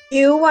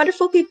 You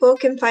wonderful people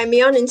can find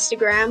me on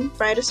Instagram,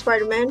 Bride of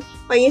Spider-Man,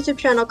 my YouTube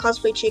channel,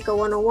 Cosplay Chica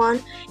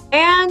 101,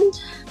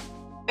 and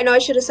I know I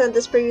should have said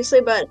this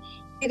previously, but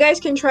you guys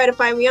can try to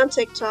find me on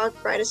TikTok,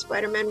 Bride of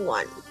Spider-Man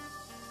 1.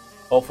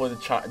 Hopefully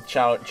the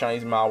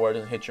Chinese malware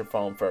doesn't hit your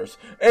phone first.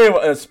 Anyway,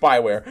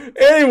 spyware.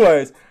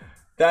 Anyways,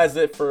 that's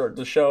it for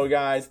the show,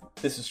 guys.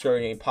 This is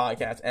Story Game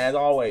Podcast, and as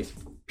always,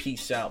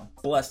 peace out,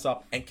 bless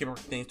up, and keep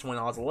everything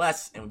 $20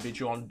 less, and we bid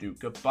you all to do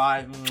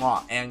goodbye,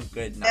 mwah, and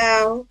good night.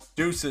 Ow.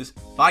 Deuces.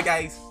 Bye,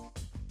 guys.